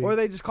Holland, man, I'll be Or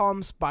they just call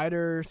him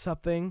Spider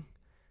something,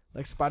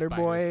 like Spider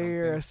Spider Boy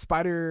or something.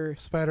 Spider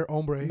Spider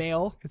Hombre.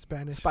 Male, It's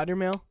Spanish. Spider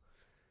Male,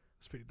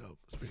 It's pretty dope.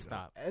 It's Just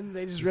pretty dope. stop. and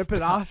they just Just rip it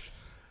stop. off.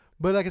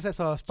 But like I said,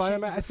 so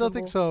Spider-Man, Change I the still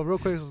think symbol. so. Real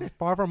quick,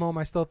 Far From Home,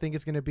 I still think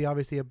it's going to be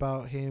obviously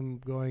about him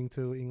going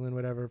to England,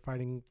 whatever,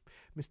 fighting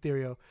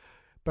Mysterio.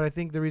 But I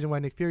think the reason why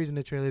Nick Fury's in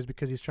the trailer is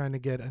because he's trying to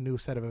get a new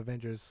set of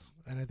Avengers.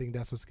 And I think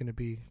that's what's going to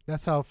be.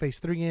 That's how Phase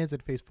 3 ends,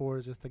 and Phase 4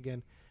 is just,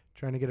 again,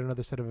 trying to get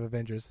another set of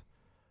Avengers.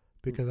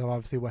 Because of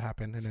obviously what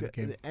happened in It's the go-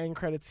 game. the end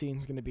credit scene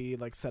is gonna be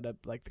like set up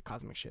like the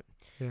cosmic ship.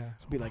 Yeah.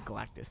 It's gonna be like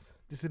Galactus.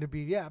 It's going to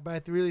be, yeah, but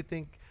I really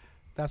think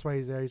that's why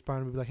he's there. He's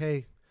probably going to be like,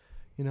 hey,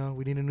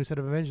 we need a new set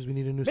of Avengers. We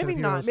need a new set of Maybe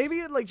heroes. not. Maybe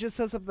it like just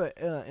sets up the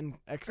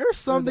There's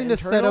something the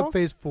to set up Internals.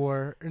 Phase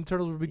 4.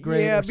 Internals would be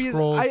great. Yeah, or because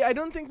Skrulls. I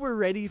don't think we're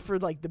ready for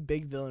like the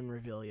big villain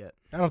reveal yet.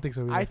 I don't think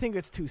so either. I think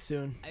it's too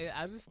soon.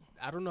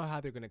 I don't know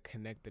how they're gonna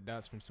connect the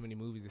dots from so many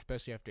movies,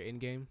 especially after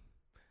Endgame.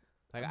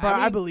 Like, But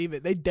I mean, believe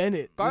it. They done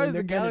it. Guardians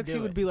They're of the gonna Galaxy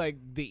do would it. be like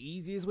the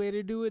easiest way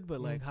to do it,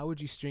 but like, Mm. how would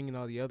you string in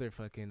all the other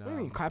fucking? What do you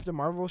mean, Captain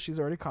Marvel? She's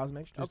already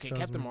cosmic. Just Okay,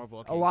 doesn't- Captain Marvel.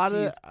 Okay, A lot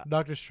she's- of.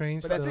 Doctor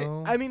Strange. But that's it.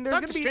 still. I mean, there's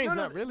Doctor gonna be Strange, no,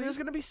 not really. There's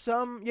gonna be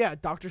some. Yeah,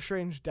 Doctor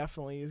Strange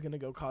definitely is gonna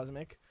go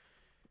cosmic.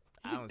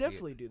 I He don't could see it.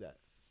 definitely do that.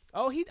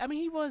 Oh, he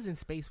was in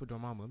space with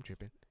Dormammu. I'm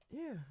tripping.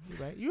 Yeah. You're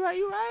right. You're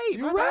right.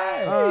 You're My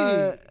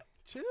right. bad.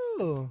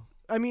 Chill.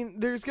 I mean,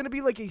 there's gonna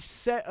be like a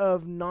set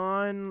of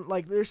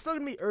there's still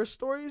gonna be Earth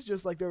stories,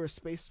 just like there were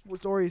space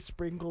stories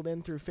sprinkled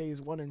in through Phase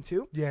 1 and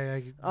 2. Yeah.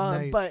 Now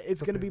you But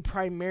it's gonna flip be it.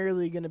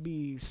 primarily gonna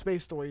be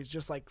space stories,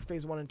 just like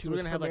Phase 1 and 2. So we're was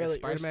gonna have like a primarily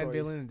Earth Spider-Man stories.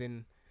 villain, and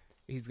then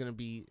he's gonna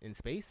be in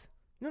space.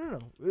 No.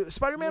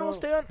 Spider-Man will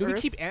stay on Do Earth. we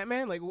keep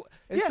Ant-Man? Like,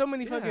 there's Yeah, so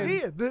many yeah. fucking.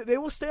 Yeah, they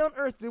will stay on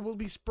Earth. They will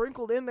be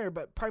sprinkled in there,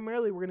 but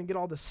primarily we're gonna get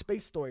all the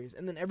space stories,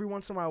 and then every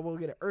once in a while we'll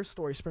get an Earth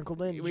story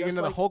sprinkled in. We're just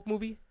gonna like, the Hulk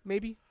movie,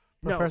 maybe.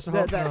 no, Professor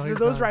Hulk? No, he's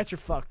those done. rights are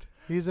fucked.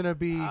 He's gonna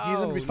be Fuck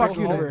Hulk.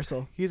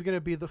 Universal. He's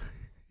gonna be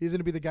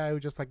the guy who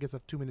just like gets a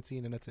 2-minute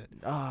scene and that's it.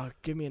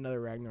 Give me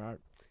another Ragnarok.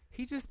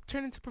 He just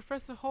turned into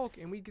Professor Hulk,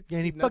 and we get. To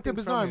Yeah, and see he fucked up nothing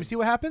his from arm. him. You see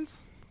what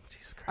happens?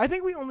 Jesus Christ. I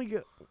think we only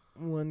get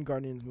one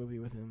Guardians movie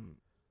with him.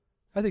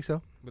 I think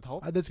so. with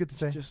Hulk. That's good to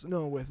say. Just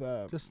no with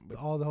Just with,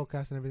 all the whole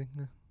cast and everything.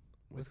 Yeah.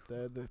 with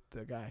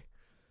the guy.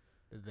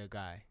 The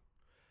guy.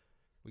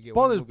 We get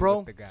Spoilers, one movie bro.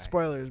 with The guy.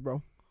 Spoilers,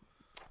 bro.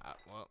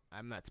 Well,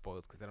 I'm not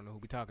spoiled because I don't know who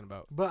we're talking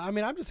about. But I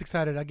mean, I'm just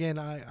excited. Again,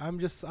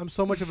 I'm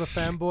so much of a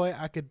fanboy.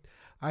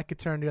 I could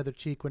turn the other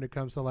cheek when it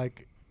comes to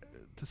like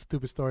to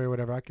stupid story or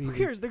whatever. I could Who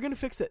easily. cares? They're gonna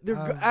fix it. They're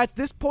Um, at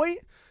this point.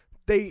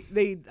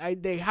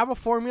 They have a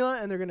formula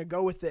and they're gonna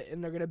go with it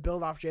and they're gonna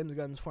build off James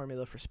Gunn's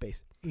formula for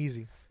space.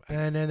 Easy.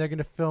 And then they're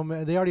gonna film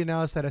it. They already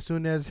announced that as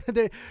soon as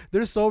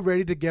they're so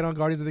ready to get on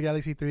Guardians of the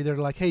Galaxy 3, they're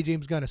like, hey,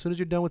 James Gunn, as soon as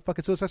you're done with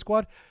fucking Suicide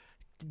Squad,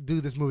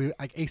 do this movie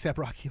like ASAP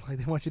Rocky. Like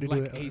they want you to do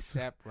Like it.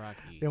 ASAP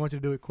Rocky. They want you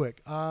to do it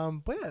quick.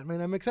 But yeah, I mean,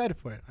 I'm excited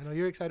for it. I know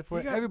you're excited for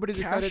He it. got Everybody's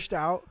cashed excited.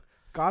 out,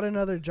 got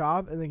another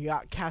job, and then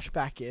got cash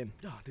back in.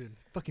 Oh, dude,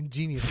 fucking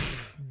genius,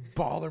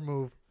 baller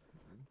move.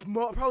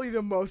 Probably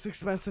the most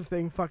expensive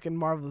thing fucking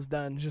Marvel's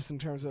done, just in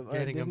terms of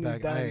Getting him Disney's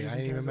back. done. I just ain't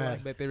in even terms of, mad. I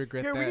like, bet they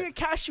regret here, we're that. gonna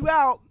cash you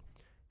out,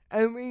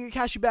 and we're gonna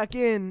cash you back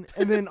in,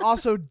 and then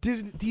also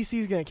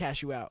DC's gonna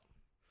cash you out.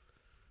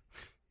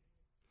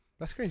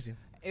 That's crazy.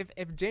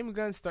 If James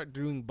Gunn start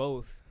doing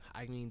both,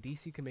 I mean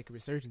DC can make a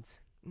resurgence.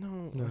 No,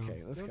 No.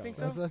 okay, let's You don't go. think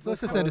so?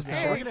 Let's just end this.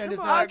 Hey, We're gonna end this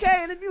come now. on. Okay,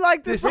 and if you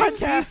like this Bring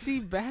podcast,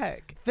 DC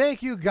back.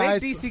 Thank you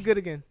guys Make DC good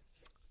again.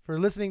 for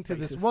listening to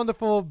this Racist.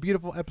 wonderful,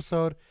 beautiful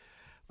episode.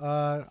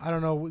 I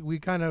don't know. We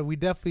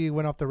definitely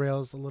went off the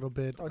rails a little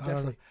bit. Oh, I don't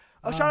definitely.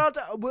 know. Shout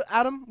out to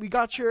Adam. We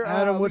got your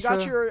Adam, what's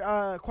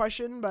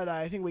question, but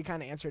I think we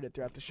kind of answered it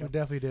throughout the show. We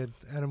definitely did.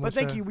 Adam, But what's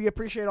thank your- you. We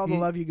appreciate all the He-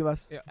 love you give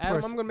us. Yeah, Of Adam,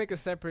 course. I'm gonna make a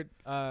separate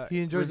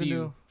He enjoys the review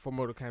new- for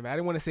Mortal Kombat. I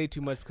didn't want to say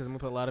too much because I'm gonna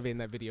put a lot of it in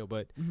that video,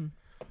 but Mm-hmm.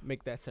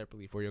 make that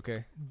separately for you,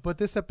 okay? But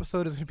this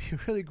episode is going to be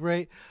really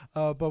great.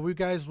 But we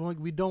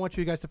don't want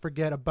you guys to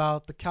forget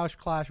about the Couch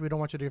Clash. We don't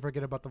want you to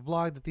forget about the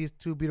vlog that these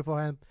two beautiful,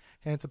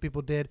 handsome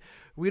people did.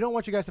 We don't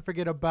want you guys to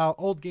forget about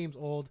Old Games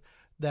Old,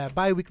 that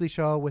bi-weekly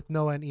show with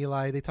Noah and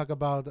Eli. They talk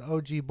about the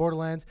OG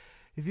Borderlands.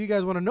 If you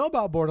guys want to know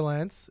about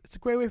Borderlands, it's a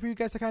great way for you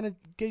guys to kind of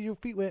get your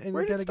feet wet and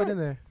Where did kind it of get start? in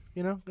there.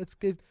 You know, it's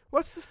good.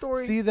 What's the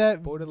story? See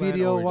that Borderland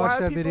video, Origins. Why watch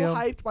are that people video.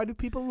 hyped? Why do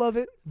people love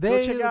it? Go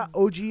They check out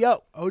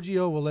OGO.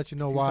 OGO will let you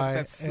know See why.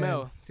 that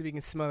smell. See if you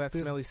can smell that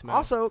Dude. smelly smell.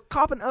 Also,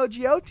 cop an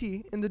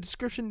OGOT in the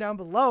description down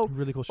below, And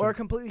really cool show. or a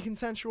completely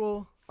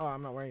consensual. Oh,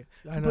 I'm not wearing it.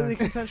 I know. Completely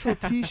consensual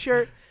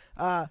T-shirt,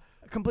 a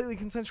completely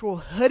consensual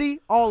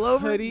hoodie all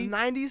over Hoodie. the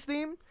 '90s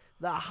theme,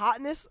 the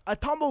hotness, a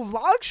Tumble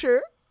vlog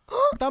shirt.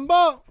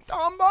 Tambo.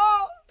 Tumble.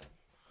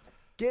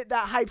 Get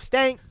that hype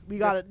stank. We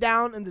got it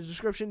down in the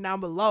description down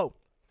below.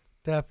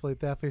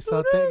 Definitely.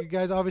 So thank you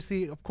guys.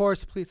 Obviously, of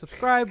course, please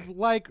subscribe,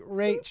 like,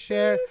 rate,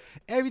 share,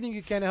 everything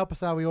you can to help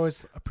us out. We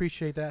always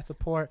appreciate that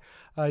support.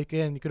 You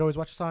could always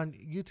watch us on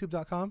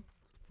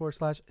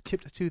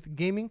youtube.com/Chipped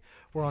Gaming.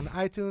 We're on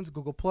iTunes,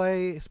 Google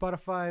Play,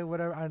 Spotify,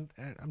 whatever.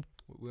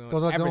 We're on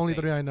Those are the only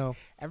everything. three I know.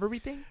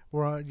 Everything?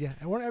 We're on,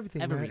 and we're on everything.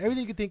 Man. Everything.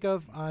 Everything you can think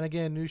of. And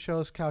again, new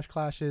shows, Couch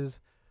Clashes,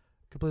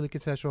 completely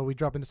consensual. We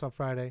dropping this on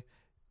Friday.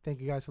 Thank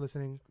you guys for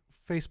listening.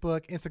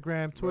 Facebook,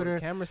 Instagram, Bro, Twitter.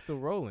 the camera's still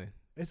rolling.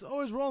 It's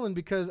always rolling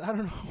because I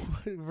don't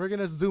know. We're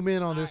gonna zoom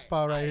in on this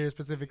spot right here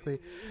specifically.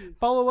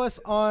 Follow us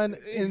on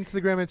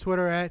Instagram and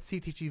Twitter at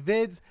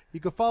CTGVids. You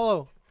can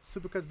follow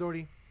Supercuts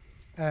Doherty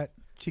at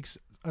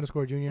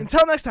Cheeks_Junior.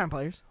 Until next time,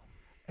 players.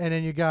 And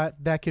then you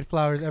got That Kid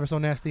Flowers, Ever So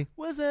Nasty.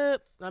 What's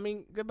up? I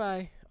mean,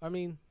 goodbye.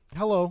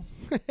 Hello.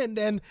 And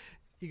then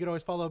you can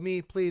always follow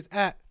me, please,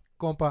 at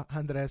Compa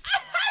Andres.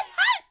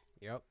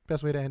 Yep.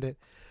 Best way to end it.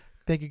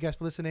 Thank you guys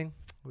for listening.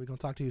 We're gonna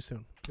talk to you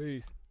soon.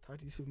 Peace. Talk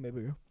to you soon,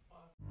 baby girl.